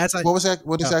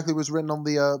exactly was written on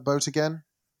the boat again?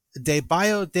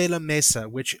 Debajo de la Mesa,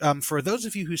 which for those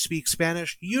of you who speak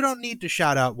Spanish, you don't need to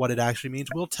shout out what it actually means.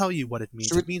 We'll tell you what it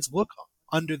means. It means look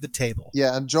under the table.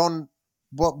 Yeah, and John,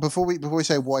 before we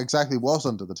say what exactly was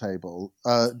under the table,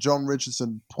 John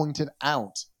Richardson pointed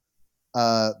out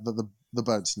the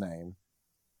boat's name,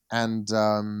 and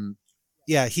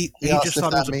he just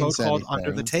thought it was a boat called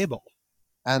Under the Table.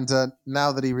 And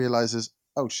now that he realizes,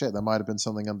 oh shit, there might have been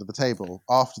something under the table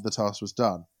after the task was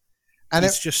done. And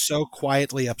he's just so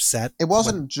quietly upset. It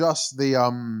wasn't just the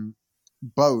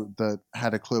boat that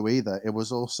had a clue either. It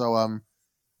was also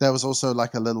there was also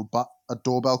like a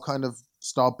doorbell kind of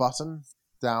style button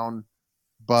down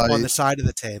on the side of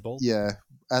the table. Yeah,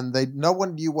 and no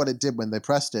one knew what it did when they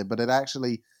pressed it, but it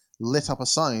actually lit up a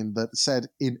sign that said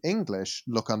in English,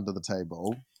 "Look under the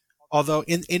table." Although,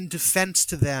 in defense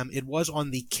to them, it was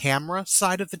on the camera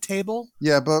side of the table.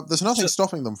 Yeah, but there's nothing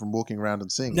stopping them from walking around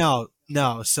and seeing it.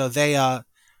 No. So they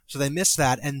missed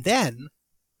that, and then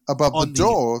above the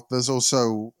door, there's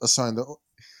also a sign that,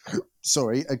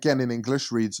 sorry, again in English,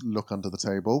 reads "Look under the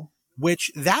table." Which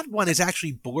that one is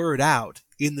actually blurred out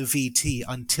in the VT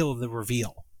until the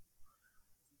reveal.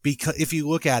 Because if you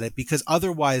look at it, because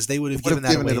otherwise they would have given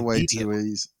it away too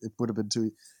easy. It would have been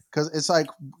too. Because it's like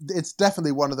it's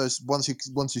definitely one of those once you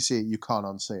see it you can't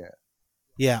unsee it.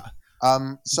 Yeah.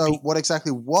 So what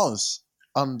exactly was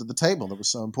under the table that was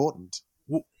so important?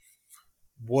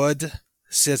 Wood,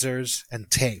 scissors, and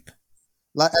tape.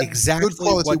 Like exactly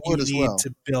what you need well.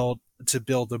 to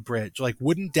build a bridge. Like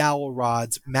wooden dowel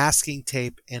rods, masking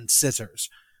tape, and scissors,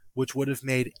 which would have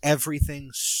made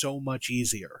everything so much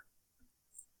easier.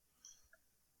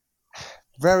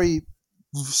 Very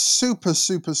super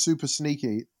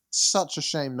sneaky. Such a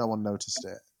shame no one noticed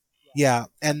it. Yeah,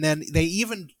 and then they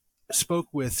even spoke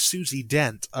with Susie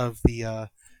Dent of the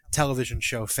television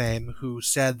show fame, who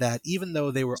said that even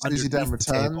though they were underneath the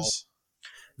table,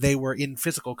 they were in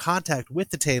physical contact with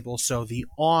the table, so the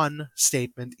 "on"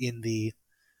 statement in the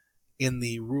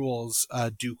rules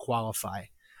do qualify.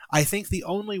 I think the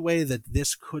only way that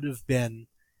this could have been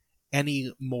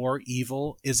any more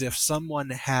evil is if someone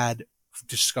had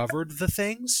discovered the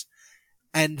things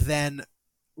and then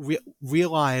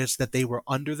realized that they were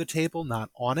under the table, not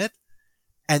on it,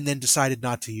 and then decided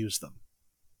not to use them.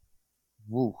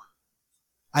 Woo.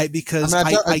 I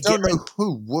don't know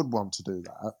who would want to do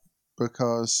that,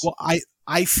 because... Well,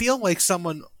 I feel like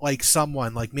someone like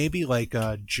maybe like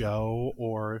Joe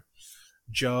or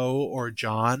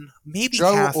John, maybe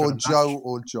Joe Catherine,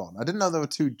 or John. I didn't know there were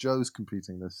two Joes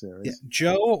competing this series. Yeah,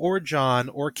 Joe or John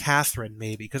or Catherine,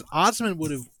 maybe, because Osmond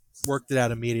would have worked it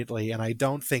out immediately, and I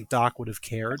don't think Doc would have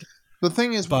cared. The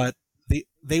thing is, but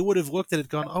they would have looked at it,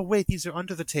 gone, "Oh wait, these are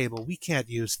under the table. We can't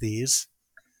use these."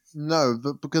 No,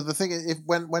 because the thing is,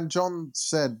 when John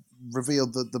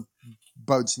revealed that the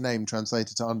boat's name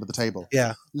translated to under the table,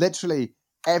 yeah, literally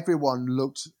everyone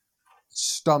looked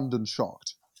stunned and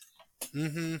shocked.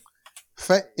 Mm-hmm.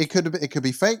 It could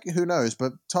be fake. Who knows?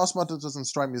 But Taskmaster doesn't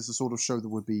strike me as the sort of show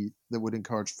that would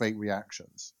encourage fake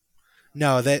reactions.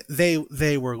 No,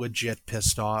 they were legit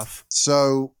pissed off.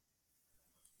 So,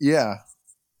 yeah.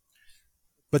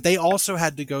 But they also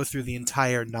had to go through the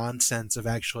entire nonsense of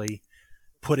actually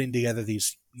putting together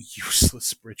these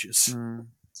useless bridges. Mm.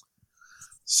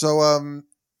 So,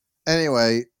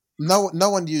 anyway, no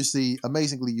one used the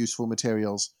amazingly useful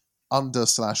materials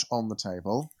under/on the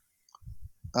table.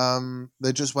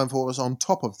 They just went for what was on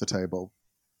top of the table.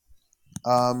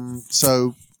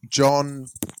 So John,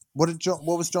 what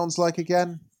was John's like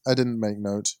again? I didn't make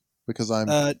note because I'm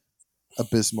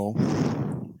abysmal.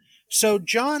 So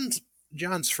John's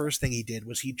first thing he did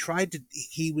was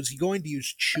he was going to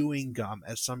use chewing gum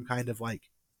as some kind of like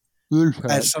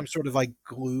as some sort of like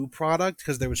glue product,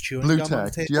 because there was chewing gum on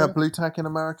the table. Do you have blue tack in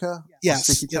America?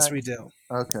 Yes, we do.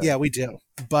 Okay. Yeah, we do.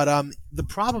 But the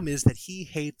problem is that he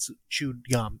hates chewed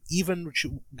gum, even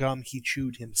gum he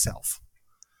chewed himself.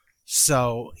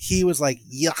 So he was like,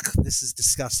 "Yuck! This is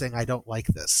disgusting. I don't like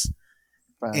this."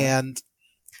 Bad.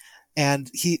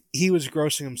 And he was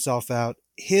grossing himself out.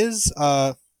 His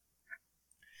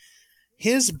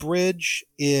bridge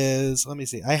is, let me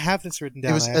see, I have this written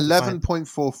down. It was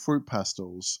 11.4 fruit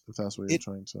pastels, if that's what you're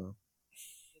trying to...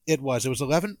 It was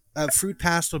 11, fruit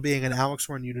pastel being an Alex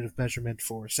Warren unit of measurement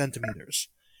for centimeters.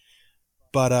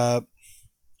 But,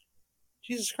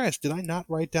 Jesus Christ, did I not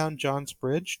write down John's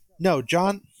bridge? No,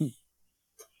 John...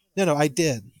 No, I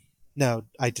did. No,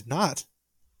 I did not.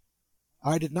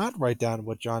 I did not write down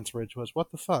what John's bridge was.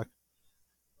 What the fuck?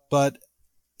 But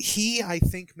he, I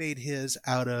think, made his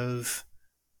out of...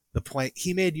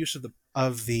 He made use of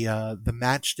the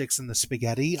matchsticks and the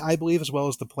spaghetti, I believe, as well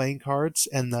as the playing cards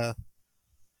and the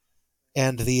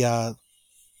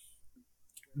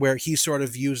where he sort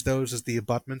of used those as the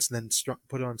abutments and then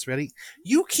put it on spaghetti.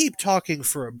 You keep talking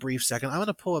for a brief second. I'm going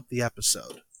to pull up the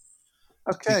episode.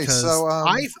 Okay, because so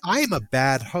I'm a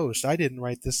bad host. I didn't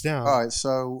write this down. All right,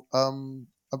 so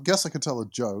I guess I could tell a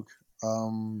joke.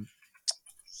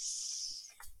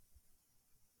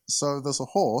 So there's a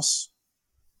horse.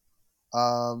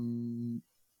 The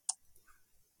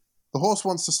horse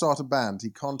wants to start a band. He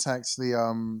contacts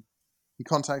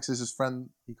his friend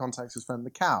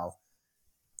the cow,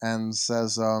 and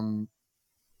says,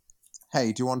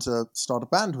 "Hey, do you want to start a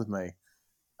band with me?"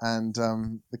 And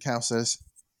the cow says,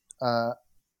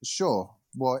 "Sure.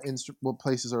 What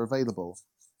places are available?"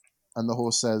 And the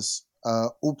horse says,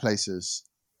 "All places."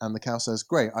 And the cow says,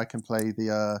 "Great, I can play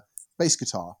the bass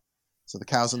guitar." So the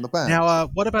cow's in the band. Now,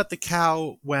 what about the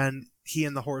cow when he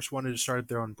and the horse wanted to start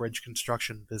their own bridge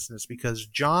construction business? Because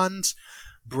John's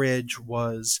bridge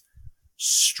was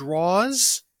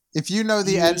straws. If you know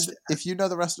the end, if you know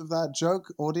the rest of that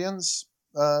joke, audience,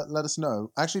 let us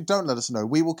know. Actually, don't let us know.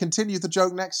 We will continue the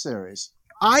joke next series.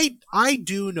 I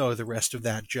do know the rest of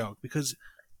that joke because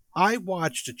I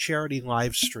watched a charity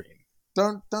live stream.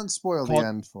 Don't spoil the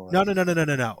end for it. No.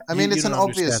 I mean, it's an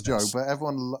obvious joke, but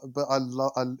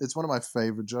it's one of my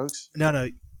favorite jokes. No,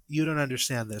 you don't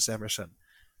understand this, Emerson.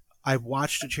 I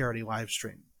watched a charity live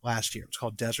stream last year. It's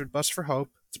called Desert Bus for Hope.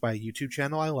 It's by a YouTube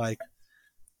channel I like.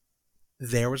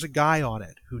 There was a guy on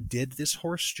it who did this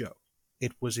horse joke.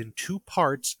 It was in 2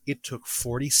 parts. It took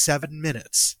 47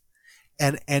 minutes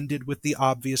and ended with the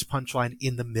obvious punchline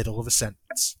in the middle of a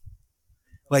sentence.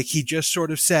 Like, he just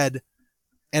sort of said,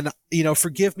 and,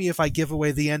 forgive me if I give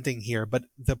away the ending here, but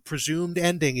the presumed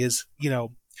ending is,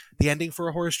 the ending for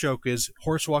a horse joke is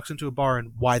horse walks into a bar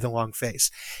and why the long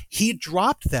face. He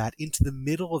dropped that into the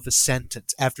middle of a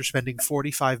sentence after spending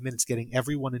 45 minutes getting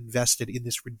everyone invested in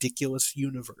this ridiculous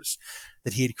universe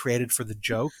that he had created for the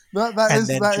joke.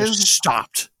 That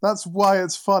stopped. That's why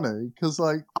it's funny, because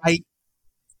I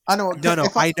I know.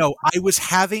 I know. I was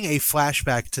having a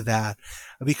flashback to that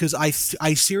because I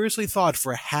seriously thought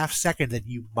for a half second that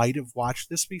you might have watched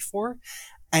this before,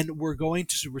 and we're going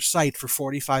to recite for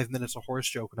 45 minutes a horse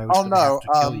joke, and I was going to have to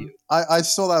kill you. I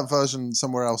saw that version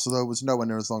somewhere else, although it was nowhere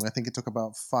near as long. I think it took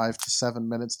about 5 to 7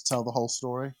 minutes to tell the whole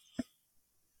story.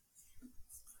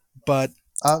 But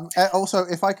also,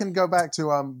 if I can go back to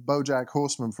BoJack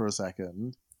Horseman for a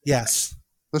second. Yes.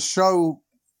 The show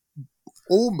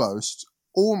almost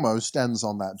ends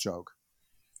on that joke.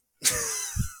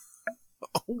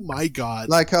 Oh my god.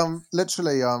 Like,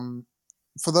 literally,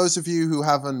 for those of you who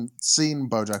haven't seen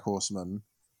BoJack Horseman,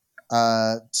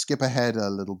 skip ahead a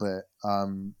little bit. I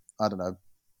don't know,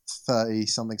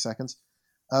 30-something seconds.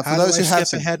 For How those do I who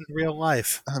skip ahead in real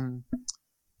life?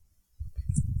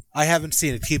 I haven't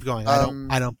seen it. Keep going. I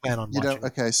don't plan on watching it.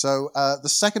 Okay, so the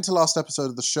second to last episode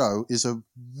of the show is a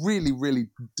really, really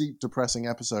deep, depressing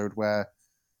episode where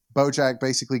BoJack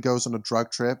basically goes on a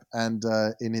drug trip, and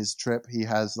in his trip he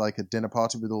has like a dinner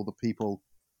party with all the people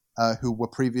who were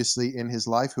previously in his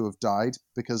life who have died,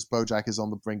 because BoJack is on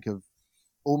the brink of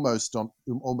almost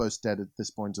dead at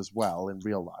this point as well in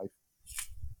real life.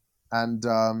 And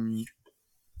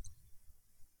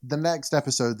the next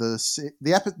episode,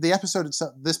 the episode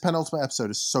itself, this penultimate episode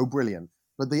is so brilliant,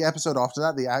 but the episode after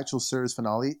that, the actual series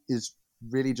finale, is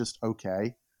really just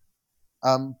okay.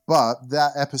 But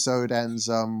that episode ends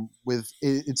with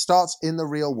it starts in the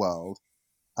real world,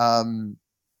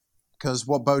 because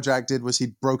what BoJack did was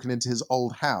he'd broken into his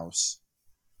old house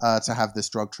to have this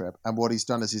drug trip, and what he's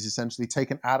done is he's essentially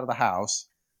taken out of the house,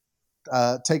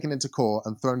 taken into court,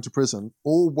 and thrown to prison,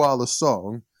 all while a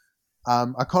song.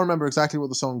 I can't remember exactly what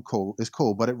the song is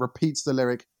called, but it repeats the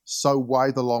lyric "So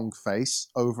why the long face"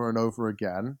 over and over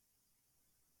again.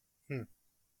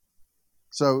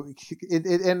 So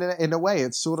in a way,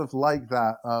 it's sort of like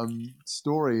that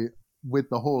story with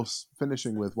the horse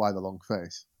finishing with "Why the long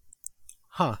face."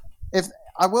 Huh. If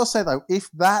I will say though, if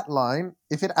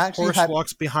it actually horse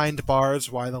walks behind bars,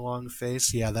 why the long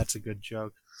face? Yeah, that's a good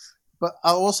joke. But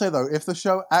I will say though, if the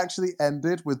show actually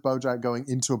ended with BoJack going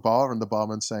into a bar and the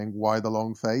barman saying "Why the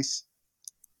long face,"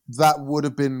 that would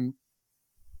have been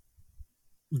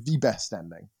the best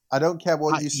ending. I don't care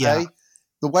what you say. Yeah.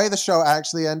 The way the show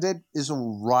actually ended is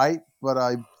all right, but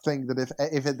I think that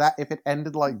if it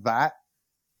ended like that,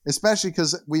 especially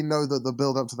because we know that the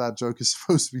build up to that joke is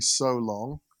supposed to be so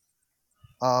long,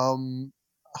 I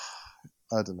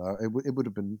don't know. It would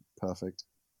have been perfect.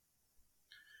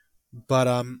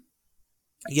 But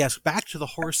yes, back to the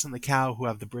horse and the cow who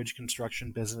have the bridge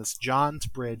construction business. John's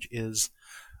bridge is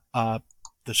the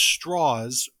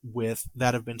straws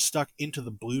that have been stuck into the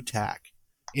blue tack,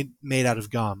 made out of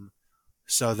gum.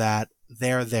 So that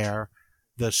they're there,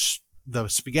 the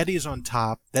spaghetti is on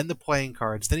top, then the playing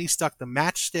cards, then he stuck the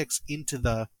matchsticks into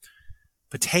the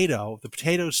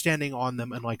potato's standing on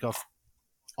them, and like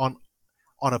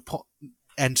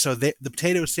and so the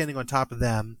potato is standing on top of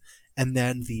them, and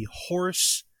then the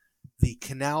horse, the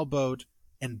canal boat,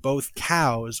 and both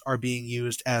cows are being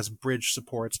used as bridge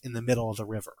supports in the middle of the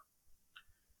river,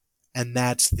 and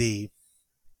that's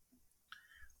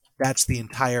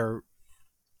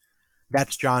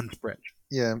John's bridge.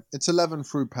 Yeah, it's 11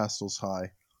 fruit pastels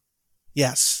high.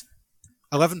 Yes,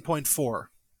 11.4.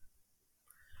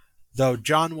 Though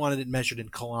John wanted it measured in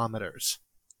kilometers.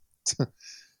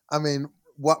 I mean,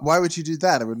 why would you do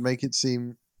that? It would make it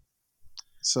seem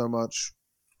so much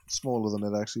smaller than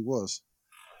it actually was.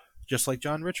 Just like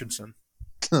John Richardson.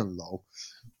 Lol.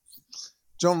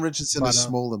 John Richardson is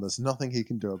small and there's nothing he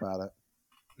can do about it.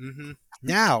 Mm-hmm.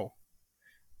 Now,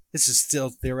 this is still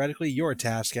theoretically your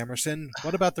task, Emerson.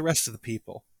 What about the rest of the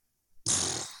people?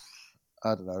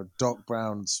 I don't know. Doc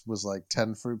Brown's was like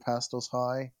 10 fruit pastels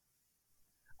high.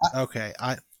 Okay,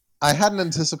 I hadn't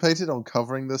anticipated on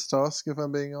covering this task, if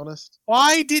I'm being honest.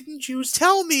 Why didn't you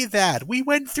tell me that? We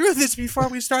went through this before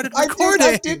we started recording.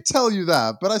 I did tell you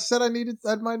that, but I said I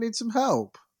might need some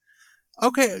help.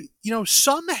 Okay,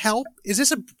 some help. Is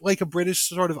this a British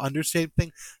sort of understatement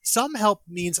thing? Some help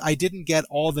means I didn't get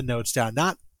all the notes down,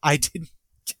 not I didn't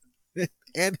get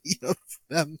any of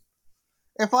them.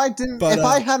 If I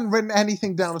hadn't written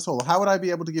anything down at all, how would I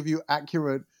be able to give you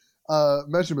accurate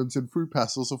measurements in fruit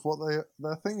pastels of what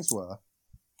their things were?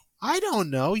 I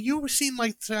don't know. You seem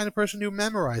like the kind of person who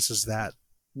memorizes that.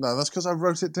 No, that's because I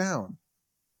wrote it down.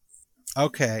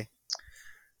 Okay.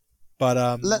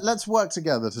 But let's work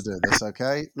together to do this,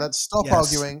 okay? Let's stop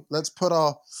arguing. Let's put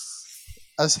our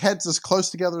heads as close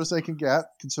together as they can get,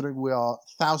 considering we are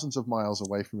thousands of miles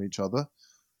away from each other,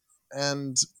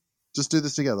 and just do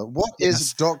this together. What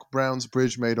is Doc Brown's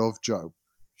bridge made of, Joe?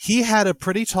 He had a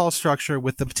pretty tall structure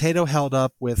with the potato held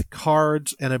up with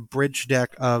cards and a bridge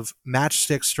deck of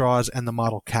matchstick straws and the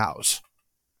model cows.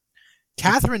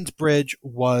 Catherine's bridge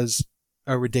was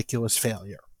a ridiculous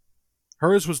failure.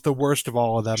 Hers was the worst of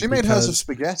all of them. She made hers of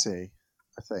spaghetti,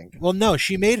 I think. Well, no,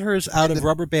 she made hers out of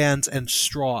rubber bands and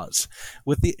straws.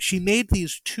 She made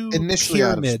these two initially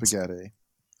pyramids. Out of spaghetti.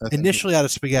 Initially out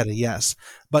of spaghetti, yes.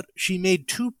 But she made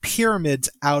two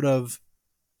pyramids out of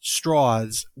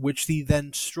straws, which he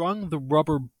then strung the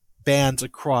rubber bands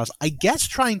across. I guess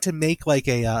trying to make like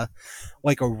a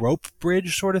rope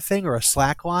bridge sort of thing or a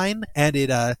slack line, and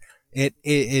it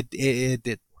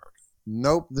didn't work.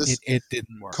 Nope, it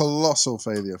didn't work. Colossal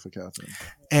failure for Catherine.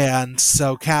 And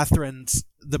so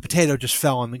the potato just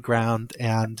fell on the ground,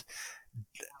 and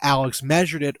Alex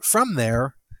measured it from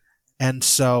there, and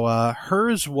so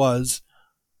hers was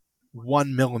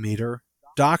 1 millimeter.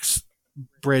 Doc's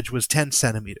bridge was 10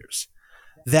 centimeters.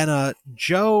 Then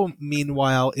Joe,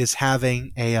 meanwhile, is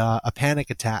having a panic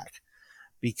attack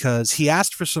because he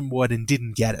asked for some wood and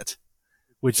didn't get it,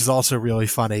 which is also really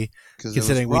funny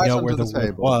considering we know where the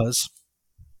wood was.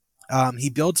 He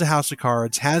builds a house of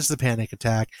cards, has the panic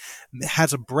attack,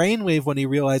 has a brainwave when he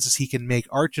realizes he can make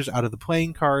arches out of the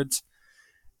playing cards,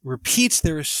 repeats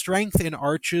there is strength in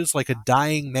arches like a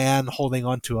dying man holding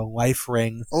onto a life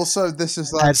ring. Also, this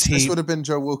would have been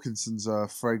Joe Wilkinson's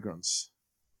fragrance.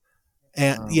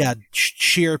 And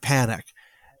sheer panic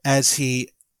as he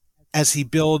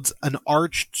builds an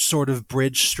arched sort of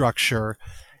bridge structure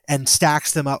and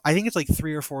stacks them up. I think it's like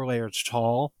 3 or 4 layers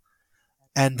tall,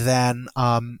 and then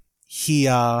he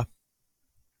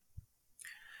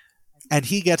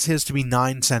gets his to be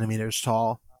 9 centimeters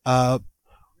tall.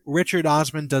 Richard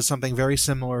Osman does something very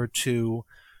similar to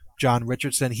John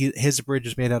Richardson. His bridge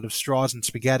is made out of straws and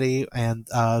spaghetti and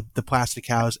the plastic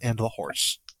cows and the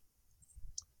horse.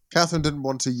 Catherine didn't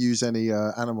want to use any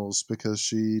animals because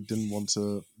she didn't want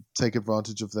to take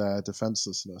advantage of their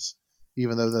defenselessness,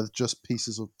 even though they're just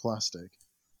pieces of plastic.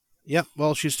 Yep,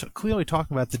 well, she's clearly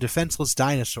talking about the defenseless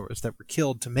dinosaurs that were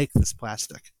killed to make this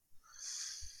plastic.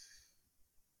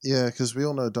 Yeah, because we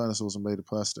all know dinosaurs are made of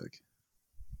plastic.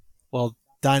 Well,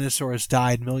 dinosaurs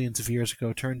died millions of years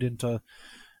ago,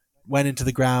 went into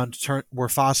the ground, were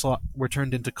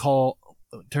turned into coal,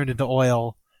 turned into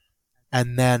oil,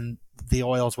 and then the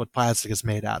oil is what plastic is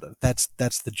made out of. That's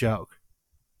the joke.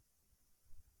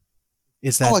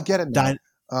 Is that? Oh, I get it now.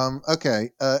 Okay.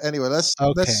 Anyway, let's.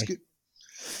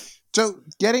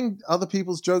 Getting other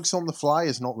people's jokes on the fly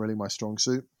is not really my strong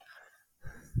suit.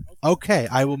 Okay,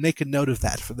 I will make a note of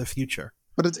that for the future.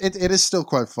 But it is still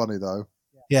quite funny though.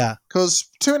 Yeah. Because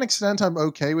to an extent, I'm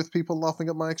okay with people laughing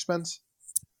at my expense.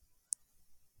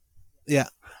 Yeah.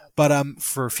 But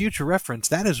for future reference,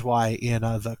 that is why in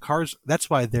the cars. That's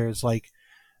why there's like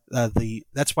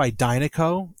that's why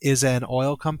Dynaco is an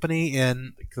oil company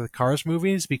in the Cars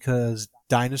movies, because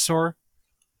dinosaur,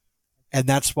 and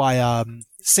that's why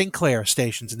Sinclair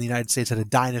stations in the United States had a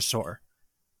dinosaur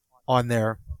on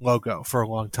their logo for a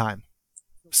long time.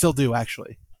 Still do,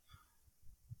 actually.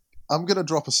 I'm gonna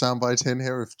drop a soundbite in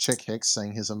here of Chick Hicks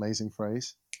saying his amazing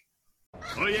phrase.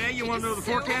 Oh yeah, you want to know the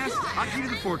forecast? I'll give you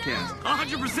the forecast.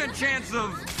 100% chance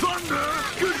of thunder.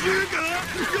 Kachika,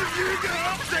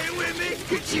 say it with me.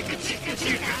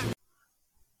 Kachika.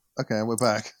 Okay, and we're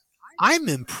back. I'm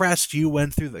impressed you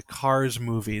went through the Cars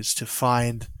movies to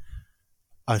find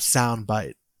a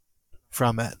soundbite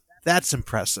from it. That's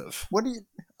impressive.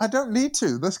 I don't need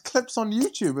to. There's clips on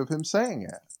YouTube of him saying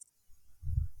it.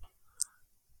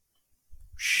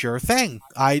 Sure thing.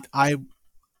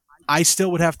 I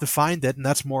still would have to find it, and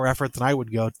that's more effort than I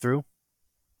would go through.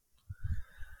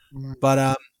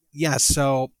 But,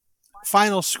 so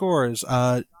final scores.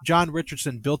 John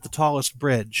Richardson built the tallest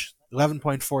bridge,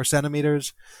 11.4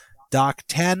 centimeters. Doc,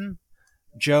 10.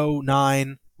 Joe,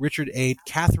 9. Richard, 8.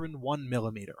 Catherine, 1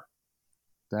 millimeter.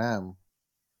 Damn.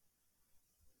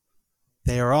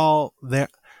 They are all there,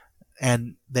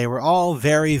 and they were all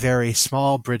very, very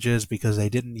small bridges because they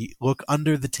didn't look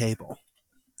under the table.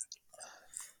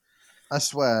 I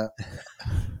swear,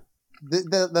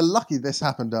 they're lucky this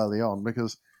happened early on,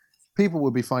 because people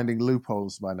would be finding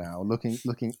loopholes by now,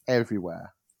 looking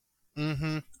everywhere.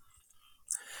 Mm-hmm.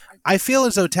 I feel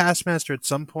as though Taskmaster, at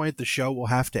some point, the show will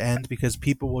have to end because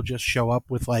people will just show up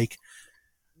with a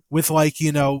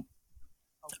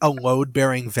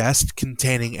load-bearing vest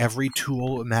containing every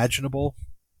tool imaginable.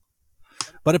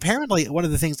 But apparently, one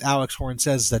of the things Alex Horne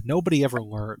says is that nobody ever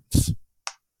learns.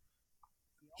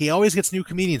 He always gets new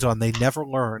comedians on. They never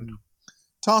learn.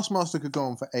 Taskmaster could go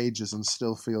on for ages and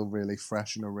still feel really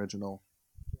fresh and original.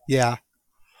 Yeah.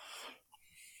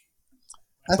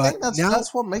 I think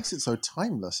that's what makes it so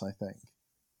timeless, I think.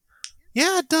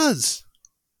 Yeah, it does.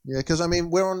 Yeah, because I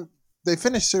mean, they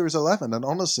finished series 11, and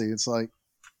honestly, it's like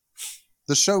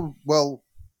the show. Well,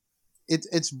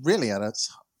 it's really at its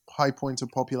high point of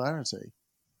popularity.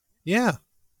 Yeah.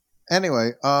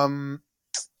 Anyway,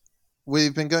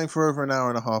 we've been going for over an hour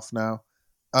and a half now.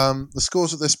 The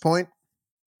scores at this point: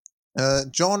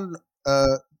 John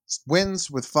wins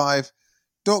with 5,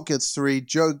 Doc gets 3,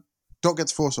 Doc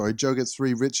gets 4. Sorry, Joe gets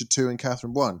 3, Richard 2, and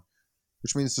Catherine 1.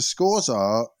 Which means the scores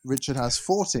are: Richard has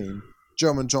 14,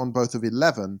 Joe and John both have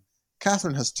 11,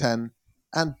 Catherine has 10,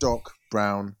 and Doc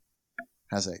Brown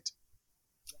has 8.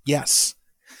 Yes.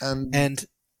 And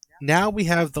now we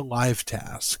have the live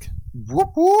task. Whoop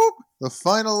whoop! The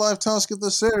final live task of the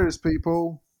series,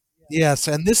 people. Yes,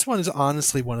 and this one is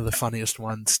honestly one of the funniest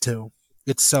ones too.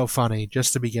 It's so funny,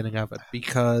 just the beginning of it,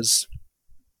 because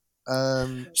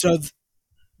you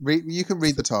can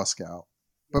read the task out,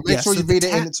 but make sure you read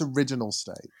it in its original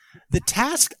state. The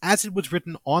task, as it was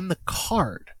written on the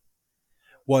card,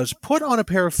 was put on a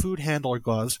pair of food handler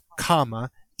gloves, comma,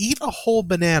 eat a whole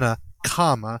banana,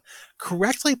 comma,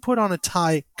 correctly put on a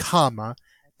tie, comma,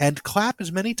 and clap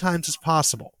as many times as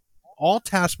possible. All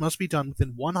tasks must be done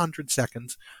within 100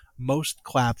 seconds. Most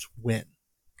claps win.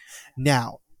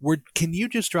 Now, can you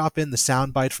just drop in the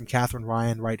soundbite from Catherine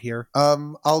Ryan right here?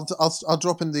 I'll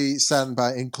drop in the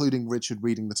soundbite, including Richard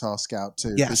reading the task out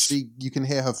too. Yes, you can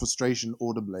hear her frustration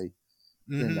audibly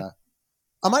in that.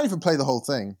 I might even play the whole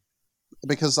thing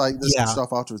because there's some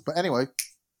stuff afterwards. But anyway.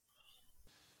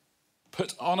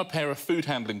 Put on a pair of food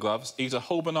handling gloves, eat a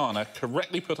whole banana,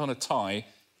 correctly put on a tie,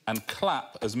 and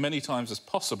clap as many times as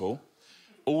possible.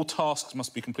 All tasks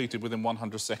must be completed within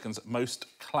 100 seconds. Most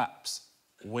claps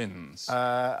wins.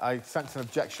 I sense an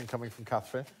objection coming from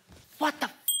Catherine. What the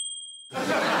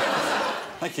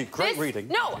Thank you. Great reading.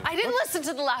 No, I didn't listen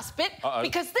to the last bit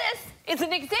because this is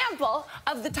an example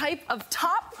of the type of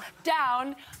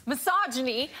top-down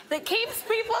misogyny that keeps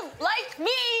people like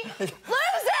me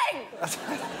losing.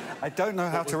 I don't know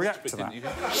how to react to that.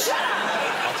 Shut up!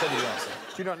 I'll tell you the answer.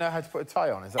 Do you not know how to put a tie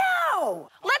on? Is that... No!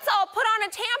 Let's all put on a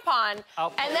tampon,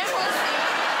 and then we'll see.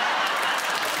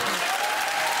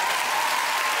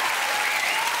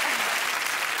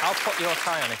 I'll put your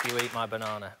tie on if you eat my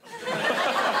banana.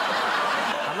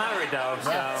 I'm married now, so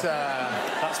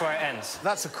that's where it ends.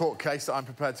 That's a court case that I'm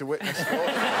prepared to witness for.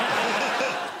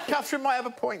 Catherine might have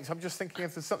a point. I'm just thinking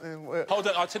if there's something... Hold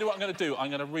on, I'll tell you what I'm going to do. I'm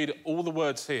going to read all the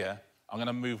words here. I'm going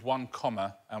to move one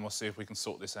comma, and we'll see if we can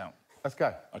sort this out. Let's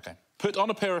go. OK. Put on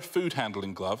a pair of food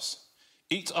handling gloves,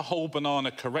 eat a whole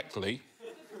banana correctly,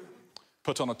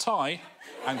 put on a tie,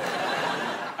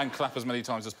 and clap as many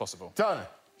times as possible. Done.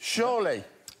 Surely.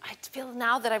 I feel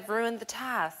now that I've ruined the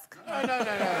task. No.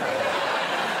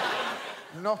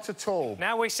 Not at all.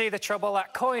 Now we see the trouble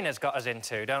that coin has got us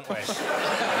into, don't we?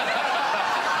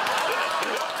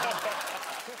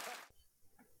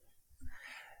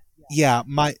 Yeah,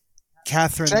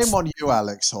 Catherine. Shame on you,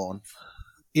 Alex Horn.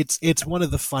 It's one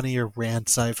of the funnier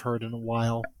rants I've heard in a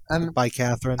while by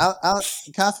Catherine.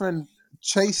 Catherine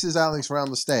chases Alex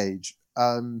around the stage.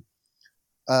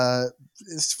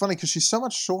 It's funny because she's so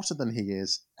much shorter than he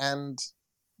is, and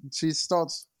she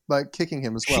starts kicking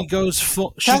him as well.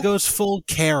 She goes full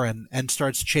Karen and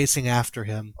starts chasing after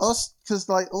him. Because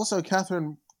also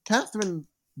Catherine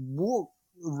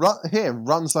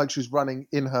runs like she's running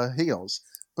in her heels,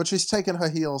 but she's taken her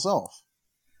heels off.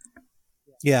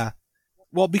 Yeah.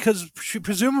 Well, because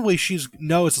presumably she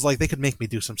knows it's like they could make me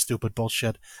do some stupid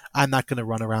bullshit. I'm not going to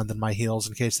run around in my heels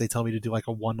in case they tell me to do like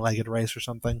a one-legged race or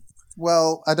something.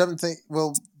 Well, I don't think.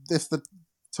 Well, if the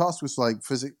task was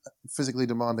physically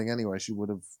demanding anyway, she would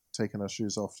have taken her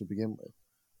shoes off to begin with.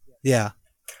 Yeah,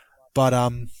 but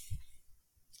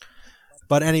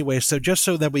anyway, so just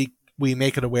so that we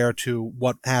make it aware to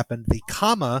what happened,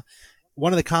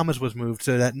 one of the commas was moved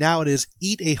so that now it is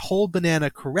eat a whole banana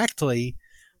correctly.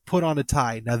 Put on a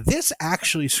tie. Now, this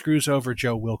actually screws over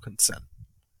Joe Wilkinson.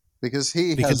 Because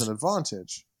he has an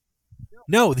advantage.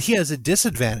 No, he has a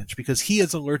disadvantage because he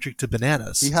is allergic to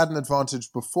bananas. He had an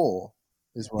advantage before,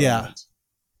 is what I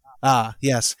meant.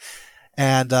 Yes.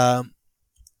 And,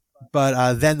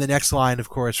 but then the next line, of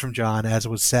course, from John, as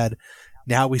was said,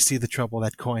 now we see the trouble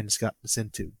that coin's got us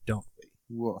into, don't we?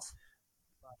 Woof.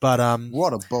 But,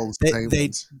 what a bold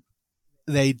statement.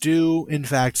 They do, in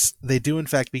fact,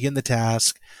 begin the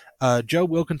task. Joe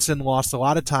Wilkinson lost a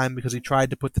lot of time because he tried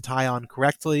to put the tie on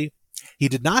correctly. He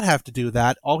did not have to do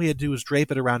that. All he had to do was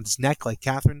drape it around his neck like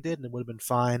Catherine did, and it would have been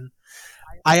fine.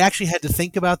 I actually had to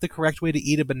think about the correct way to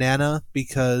eat a banana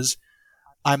because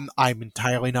I'm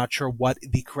entirely not sure what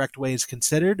the correct way is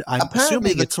considered.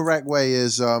 Apparently the correct way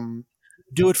is...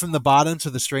 do it from the bottom so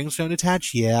the strings don't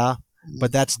attach? Yeah.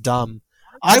 but that's dumb.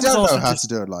 I don't know how to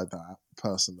do it like that,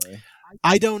 personally.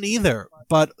 I don't either.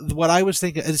 But what I was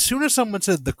thinking, as soon as someone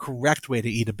said the correct way to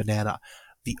eat a banana,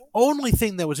 the only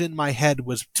thing that was in my head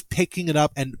was picking it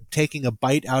up and taking a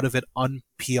bite out of it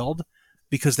unpeeled,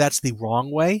 because that's the wrong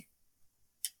way.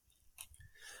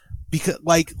 Because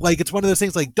like it's one of those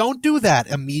things like, don't do that,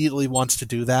 immediately wants to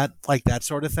do that, like that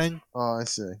sort of thing. Oh, I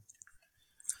see.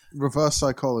 Reverse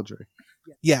psychology.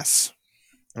 Yes.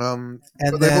 And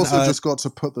but they've also just got to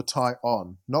put the tie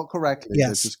on, not correctly.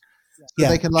 Yes.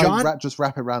 They can just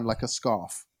wrap it around like a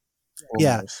scarf. Almost.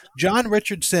 Yeah. John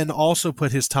Richardson also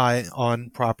put his tie on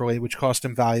properly, which cost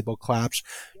him valuable claps.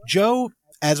 Joe,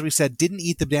 as we said, didn't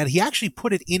eat the banana. He actually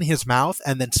put it in his mouth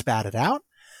and then spat it out.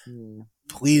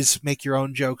 Please make your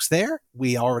own jokes there.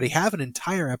 We already have an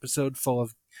entire episode full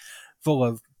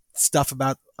of stuff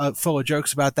about full of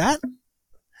jokes about that.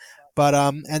 But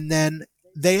and then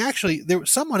there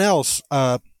was someone else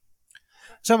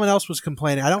was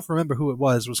complaining. I don't remember who it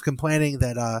was complaining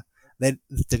that they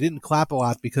didn't clap a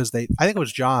lot because I think it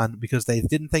was John, because they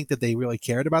didn't think that they really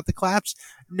cared about the claps.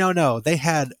 No, they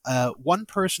had one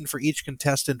person for each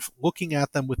contestant looking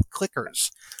at them with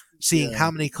clickers, seeing how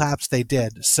many claps they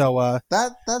did. So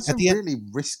that's a really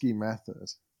risky method.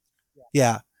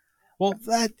 Yeah. Well,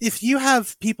 if you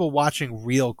have people watching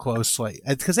real closely,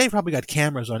 because they've probably got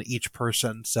cameras on each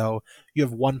person, so you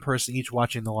have one person each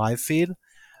watching the live feed.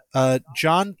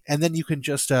 John, and then you can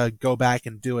just go back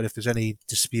and do it if there's any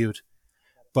dispute.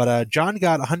 But John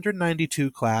got 192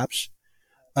 claps.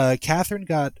 Catherine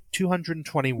got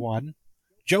 221.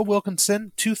 Joe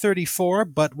Wilkinson, 234,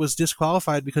 but was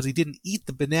disqualified because he didn't eat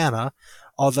the banana.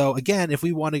 Although, again, if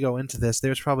we want to go into this,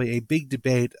 there's probably a big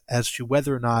debate as to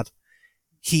whether or not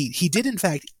he did in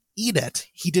fact eat it.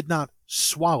 He did not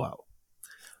swallow.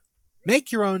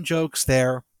 Make your own jokes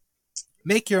there.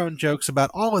 Make your own jokes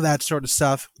about all of that sort of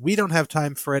stuff. We don't have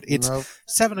time for it. It's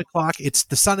 7 o'clock.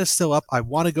 The sun is still up. I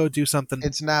want to go do something.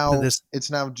 It's now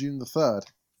June the 3rd.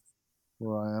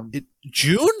 Where I am.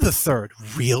 June the 3rd?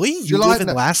 Really? You live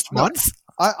in last month?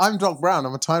 I'm Doc Brown.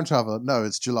 I'm a time traveler. No,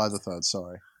 it's July the 3rd.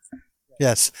 Sorry.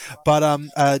 Yes, but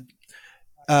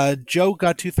Joe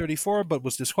got 234, but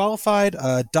was disqualified.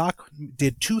 Doc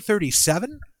did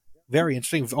 237. Very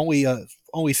interesting.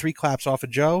 Only 3 claps off of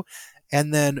Joe.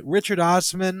 And then Richard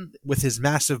Osman, with his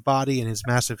massive body and his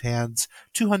massive hands,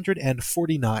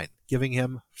 249, giving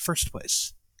him first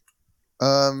place.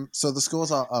 So the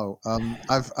scores are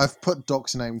I've put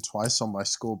Doc's name twice on my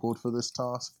scoreboard for this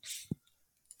task.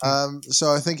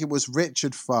 So I think it was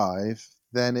Richard 5,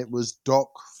 then it was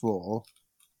Doc 4,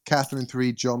 Catherine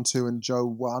 3, John 2, and Joe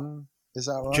 1. Is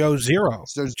that right? Joe 0.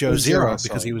 Joe 0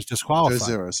 because he was disqualified. Joe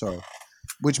 0, sorry.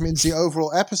 Which means the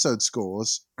overall episode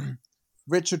scores,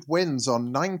 Richard wins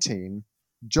on 19,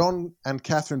 John and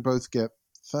Catherine both get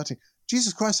 13.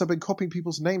 Jesus Christ, I've been copying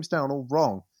people's names down all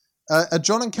wrong.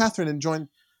 John and Catherine in joint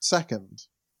second.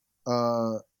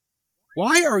 Why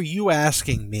are you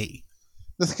asking me?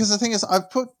 Because the thing is, I've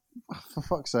put... For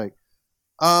fuck's sake.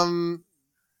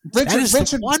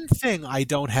 Richard, one thing I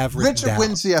don't have written Richard down.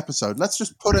 wins the episode. Let's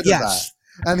just put it at that.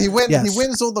 And he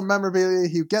wins all the memorabilia.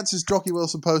 He gets his Jockey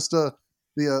Wilson poster,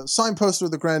 the signed poster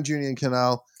of the Grand Union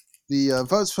Canal, the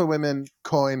Votes for Women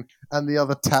coin, and the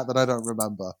other tat that I don't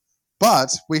remember.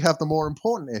 But we have the more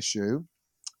important issue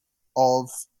of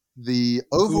the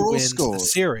overall score. The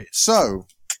series. So,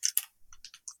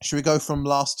 should we go from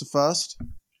last to first?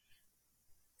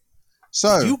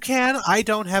 So you can. I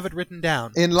don't have it written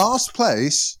down. In last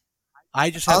place, I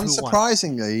just have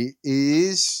unsurprisingly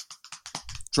is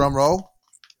drumroll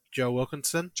Joe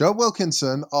Wilkinson. Joe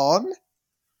Wilkinson on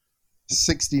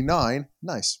 69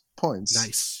 points.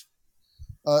 Nice.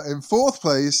 In fourth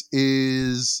place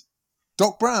is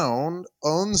Doc Brown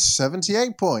on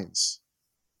 78 points.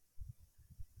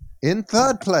 In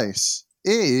third place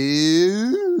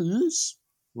is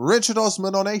Richard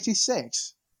Osman on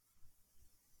 86.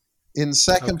 In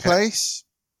second place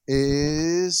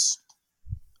is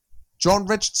John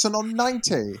Richardson on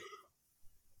 90.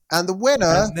 And the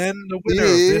winner,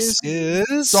 is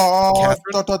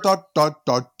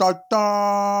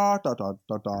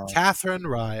Catherine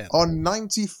Ryan on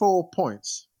 94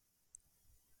 points.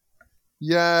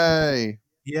 Yay.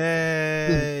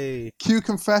 Yay. Cue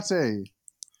confetti.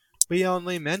 We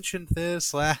only mentioned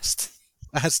this last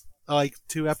like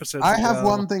 2 episodes I ago. have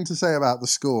one thing to say about the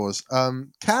scores.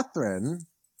 Catherine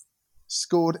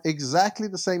scored exactly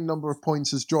the same number of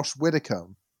points as Josh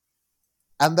Widdicombe.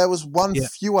 And there was one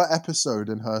fewer episode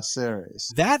in her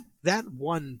series. That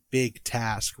one big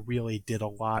task really did a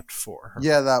lot for her.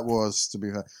 Yeah, that was, to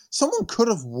be fair. Someone could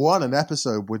have won an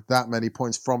episode with that many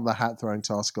points from the hat throwing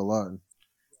task alone.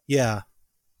 Yeah.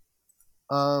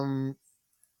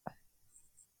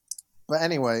 But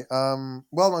anyway,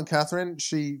 well done, Catherine.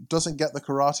 She doesn't get the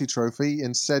karate trophy.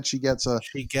 Instead, she gets the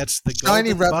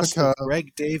shiny replica of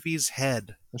Greg Davies'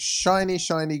 head. A shiny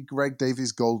Greg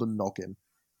Davies golden noggin.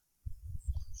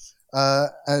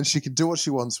 And she can do what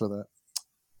she wants with it.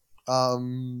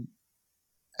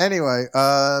 Anyway,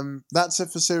 that's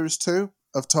it for Series 2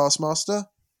 of Taskmaster.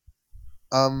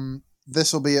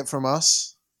 This will be it from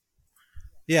us.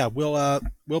 Yeah, we'll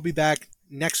be back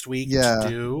next week to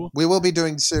do... We will be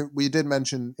doing... We did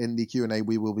mention in the Q&A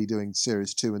we will be doing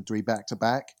Series 2 and 3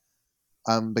 back-to-back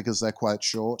because they're quite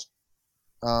short.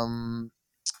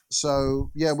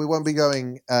 So, yeah, we won't be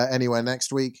going anywhere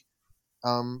next week.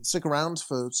 Stick around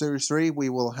for Series 3. We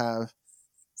will have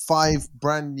 5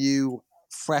 brand new,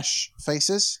 fresh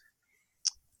faces.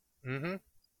 Mm-hmm.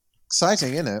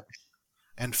 Exciting, isn't it?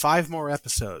 And 5 more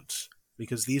episodes,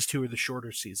 because these 2 are the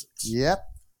shorter seasons. Yep.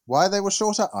 Why they were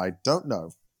shorter, I don't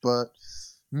know. But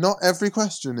not every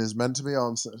question is meant to be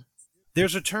answered.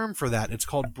 There's a term for that. It's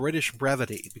called British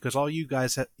brevity, because all you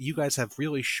guys have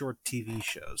really short TV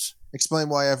shows. Explain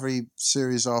why every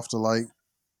series after, like...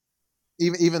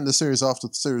 Even the series after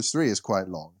Series 3 is quite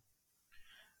long.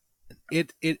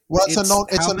 It's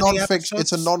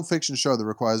a non-fiction show that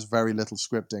requires very little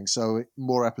scripting, so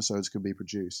more episodes can be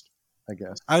produced, I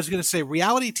guess. I was going to say,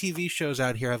 reality TV shows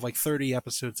out here have like 30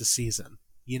 episodes a season.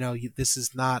 You know, this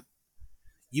is not...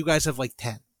 You guys have like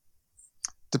 10.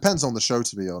 Depends on the show,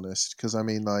 to be honest, because I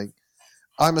mean, like,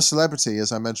 I'm a Celebrity,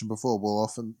 as I mentioned before, will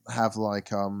often have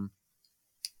like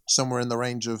somewhere in the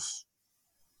range of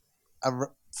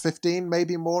 15,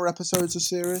 maybe more episodes a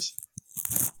series.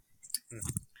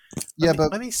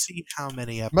 Let me see how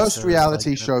many episodes. Most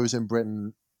reality shows in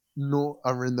Britain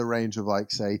are in the range of,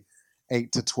 like, say,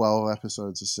 8 to 12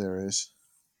 episodes a series.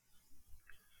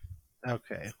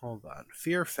 Okay, hold on.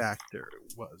 Fear Factor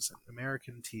was an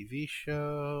American TV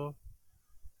show.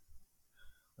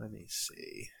 Let me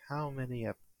see. How many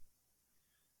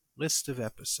list of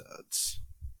episodes.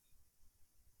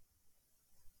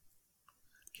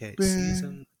 Okay,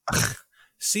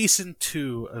 season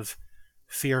 2 of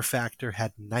Fear Factor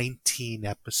had 19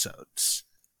 episodes.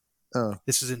 Oh.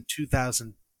 This is in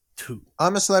 2002.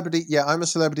 I'm a Celebrity. Yeah, I'm a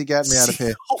Celebrity. Get me out of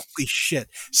here. Holy shit.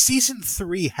 Season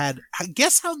 3 had...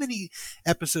 Guess how many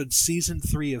episodes Season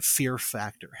 3 of Fear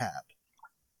Factor had?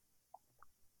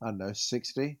 I don't know,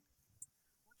 60?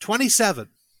 27.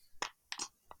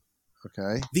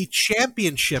 Okay. The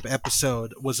championship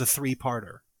episode was a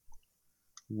 3-parter.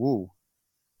 Woo.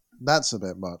 That's a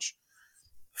bit much.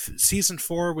 Season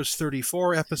 4 was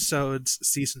 34 episodes.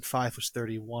 Season 5 was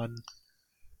 31.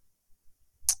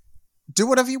 Do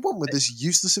whatever you want with this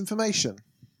useless information.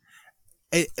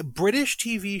 British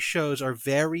TV shows are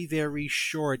very, very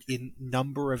short in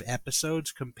number of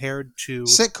episodes compared to...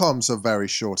 Sitcoms are very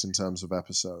short in terms of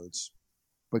episodes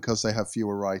because they have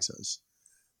fewer writers.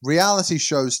 Reality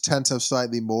shows tend to have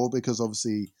slightly more because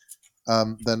obviously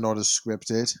they're not as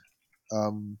scripted.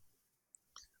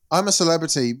 I'm a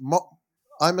Celebrity.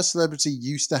 I'm a Celebrity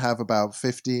used to have about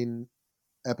 15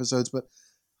 episodes, but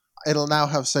it'll now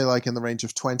have, say, like in the range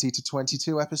of 20 to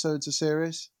 22 episodes a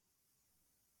series.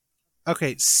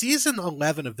 Okay, season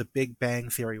 11 of The Big Bang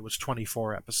Theory was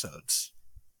 24 episodes.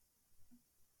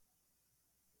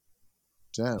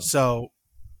 Damn. So,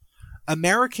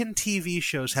 American TV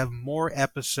shows have more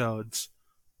episodes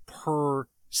per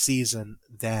season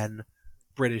than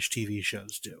British TV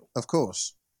shows do. Of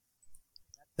course.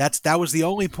 That was the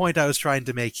only point I was trying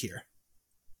to make here.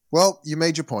 Well, you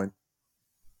made your point.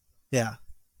 Yeah.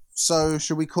 So,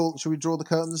 should we draw the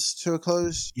curtains to a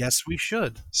close? Yes, we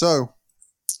should. So,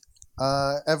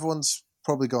 everyone's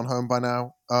probably gone home by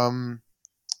now.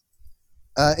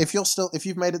 If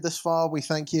you've made it this far, we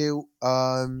thank you.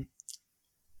 I've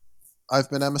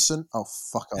been Emerson. Oh,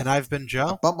 fuck off. And I've been Joe.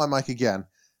 I bumped my mic again.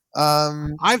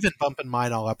 I've been bumping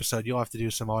mine all episode. You'll have to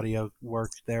do some audio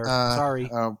work there. Sorry.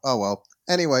 Oh well.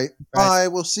 Anyway, right. I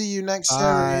will see you next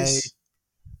series.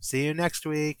 See you next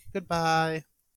week. Goodbye.